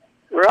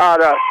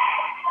 Garada.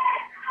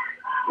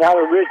 Now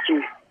to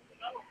Ritchie.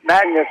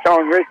 Magnus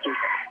on Ritchie.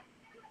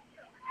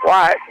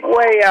 White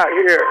way out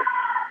here.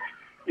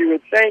 You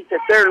would think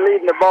that they're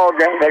leading the ball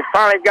game. They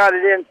finally got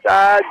it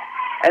inside,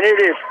 and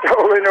it is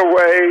stolen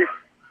away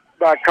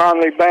by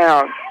Conley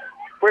Bounds.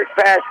 Quick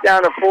pass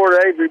down the floor to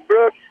Avery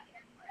Brooks.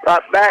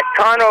 Right back,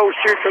 Cano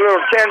shoots a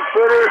little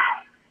 10-footer.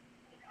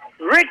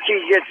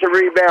 Ritchie gets the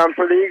rebound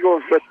for the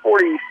Eagles with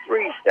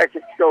 43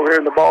 seconds to go here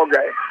in the ball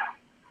game.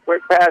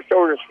 Quick pass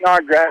over to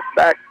Snodgrass,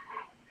 back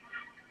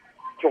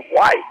to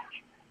White.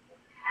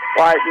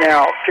 White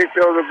now, kicked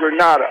over to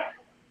Granada.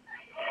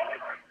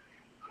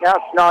 Now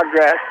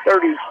Snodgrass,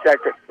 30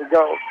 seconds to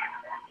go.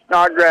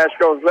 Snodgrass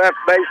goes left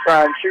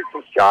baseline, shoots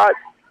a shot.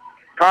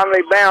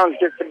 Conley Bounds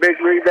gets a big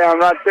rebound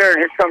right there, and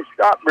here comes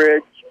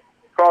Stockbridge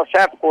across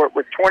half court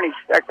with 20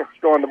 seconds to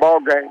go in the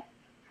ball game.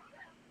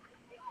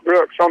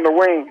 Brooks on the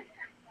wing.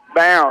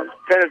 Bounds,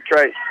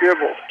 penetrates,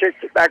 dribbles,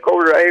 kicks it back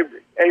over to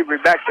Avery. Avery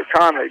back to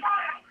Conley.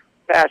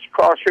 Pass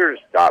across here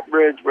to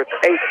Stockbridge with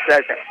 8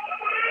 seconds.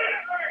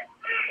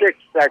 6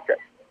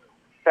 seconds.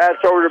 Pass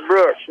over to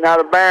Brooks, now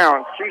to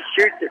bounds. She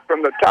shoots it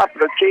from the top of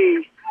the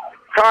key.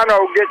 Cano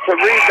gets a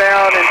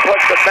rebound and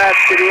puts the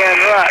basket in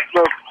right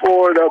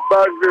before the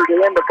buzzer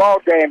to end the ball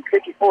game.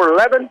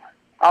 54-11.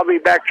 I'll be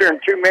back here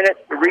in 2 minutes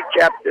to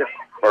recap this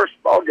first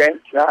ball game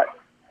tonight.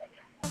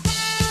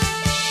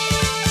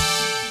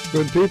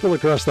 When people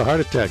across the heart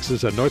of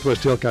Texas and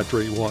Northwest Hill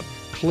Country want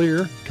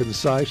clear,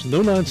 concise,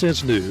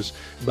 no-nonsense news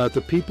about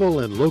the people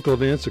and local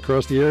events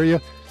across the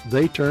area,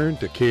 they turn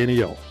to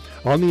KNEL.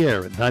 On the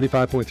air at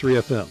 95.3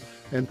 FM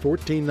and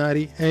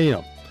 1490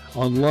 AM.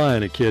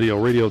 Online at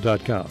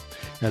KNELradio.com.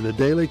 And the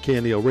daily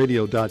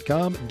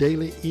KNELradio.com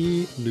daily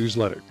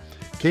e-newsletter.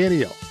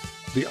 KNEL,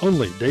 the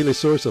only daily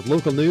source of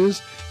local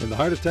news in the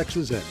heart of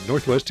Texas and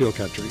Northwest Hill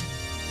Country.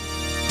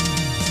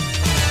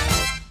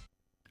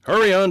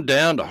 Hurry on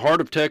down to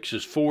Heart of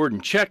Texas Ford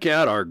and check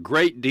out our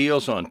great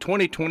deals on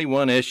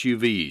 2021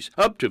 SUVs,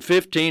 up to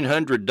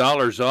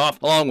 $1,500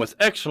 off, along with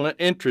excellent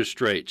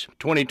interest rates.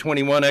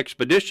 2021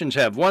 Expeditions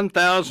have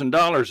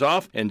 $1,000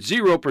 off and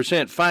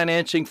 0%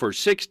 financing for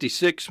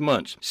 66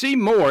 months. See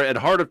more at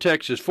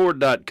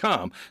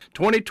heartoftexasford.com.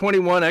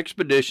 2021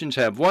 Expeditions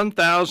have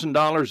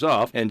 $1,000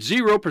 off and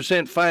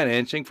 0%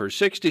 financing for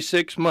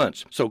 66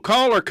 months. So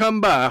call or come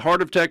by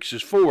Heart of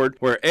Texas Ford,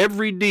 where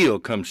every deal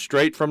comes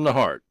straight from the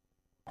heart.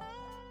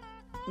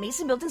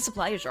 Mason Building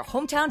Supply is your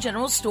hometown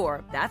general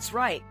store. That's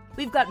right.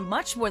 We've got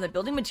much more than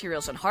building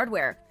materials and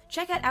hardware.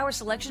 Check out our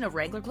selection of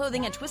Wrangler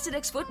clothing and Twisted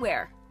X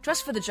footwear.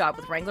 Dress for the job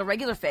with Wrangler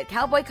Regular Fit,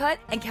 Cowboy Cut,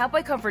 and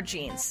Cowboy Comfort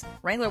jeans.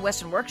 Wrangler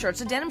Western work shirts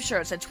and denim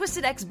shirts and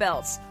Twisted X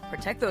belts.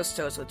 Protect those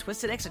toes with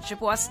Twisted X and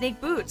Chippewa Snake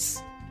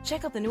boots.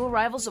 Check out the new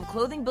arrivals of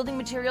clothing, building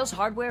materials,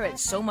 hardware, and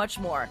so much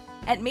more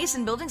at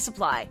Mason Building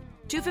Supply,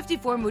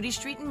 254 Moody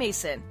Street in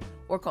Mason,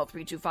 or call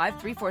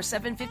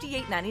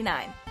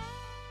 325-347-5899.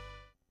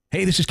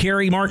 Hey, this is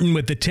Kerry Martin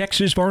with the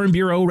Texas Farm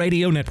Bureau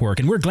Radio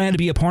Network, and we're glad to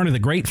be a part of the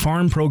great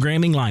farm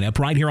programming lineup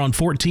right here on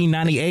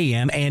 1490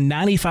 AM and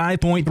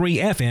 95.3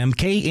 FM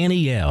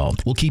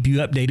KNEL. We'll keep you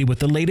updated with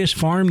the latest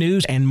farm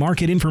news and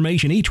market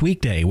information each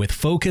weekday with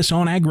Focus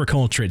on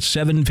Agriculture at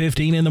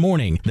 7:15 in the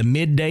morning, the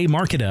midday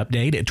market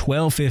update at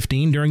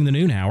 12:15 during the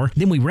noon hour.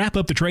 Then we wrap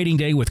up the trading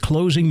day with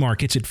closing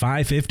markets at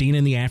 5:15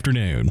 in the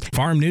afternoon.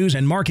 Farm news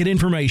and market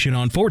information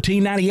on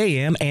 1490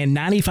 AM and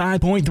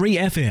 95.3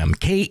 FM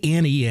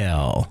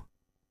KNEL.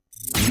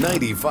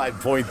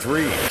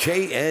 95.3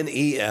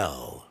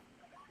 KNEL.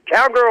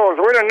 Cowgirls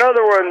win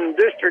another one.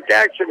 District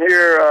action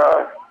here,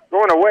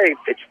 going away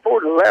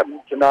 54-11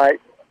 tonight.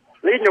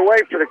 Leading the way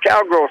for the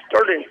Cowgirls,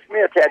 Sterling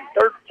Smith had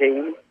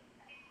 13.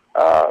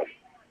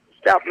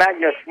 Stout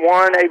Magnus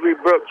 1, Avery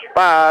Brooks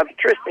 5,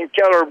 Tristan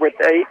Keller with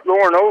 8,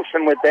 Lauren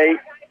Olson with 8,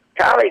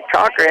 Kylie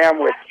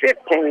Cockerham with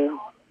 15,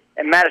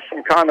 and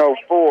Madison Cano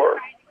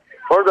 4.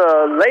 For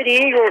the Lady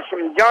Eagles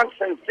from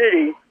Johnson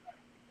City,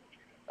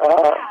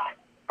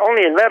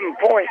 only 11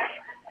 points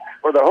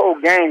for the whole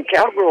game.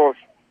 Cowgirls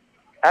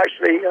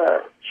actually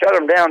shut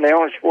them down. They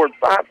only scored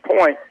 5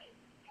 points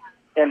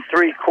in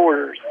 3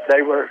 quarters.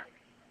 They were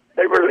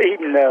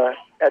leading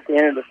at the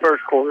end of the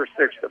first quarter,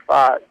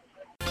 6-5.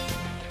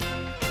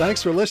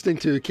 Thanks for listening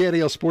to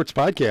KNEL Sports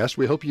Podcast.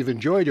 We hope you've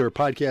enjoyed your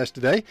podcast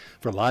today.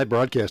 For a live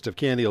broadcast of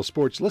KNEL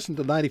Sports, listen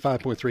to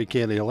 95.3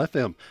 KNEL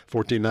FM,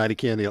 1490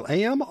 KNEL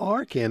AM,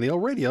 or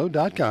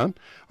KNELradio.com.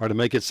 Or to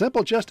make it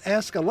simple, just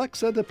ask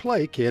Alexa to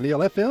play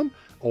KNEL FM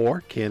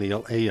or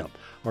KNEL AM.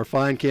 Or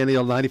find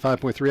KNEL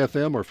 95.3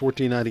 FM or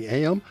 1490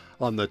 AM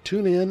on the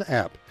TuneIn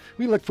app.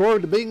 We look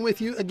forward to being with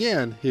you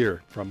again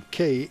here from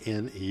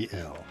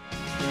KNEL.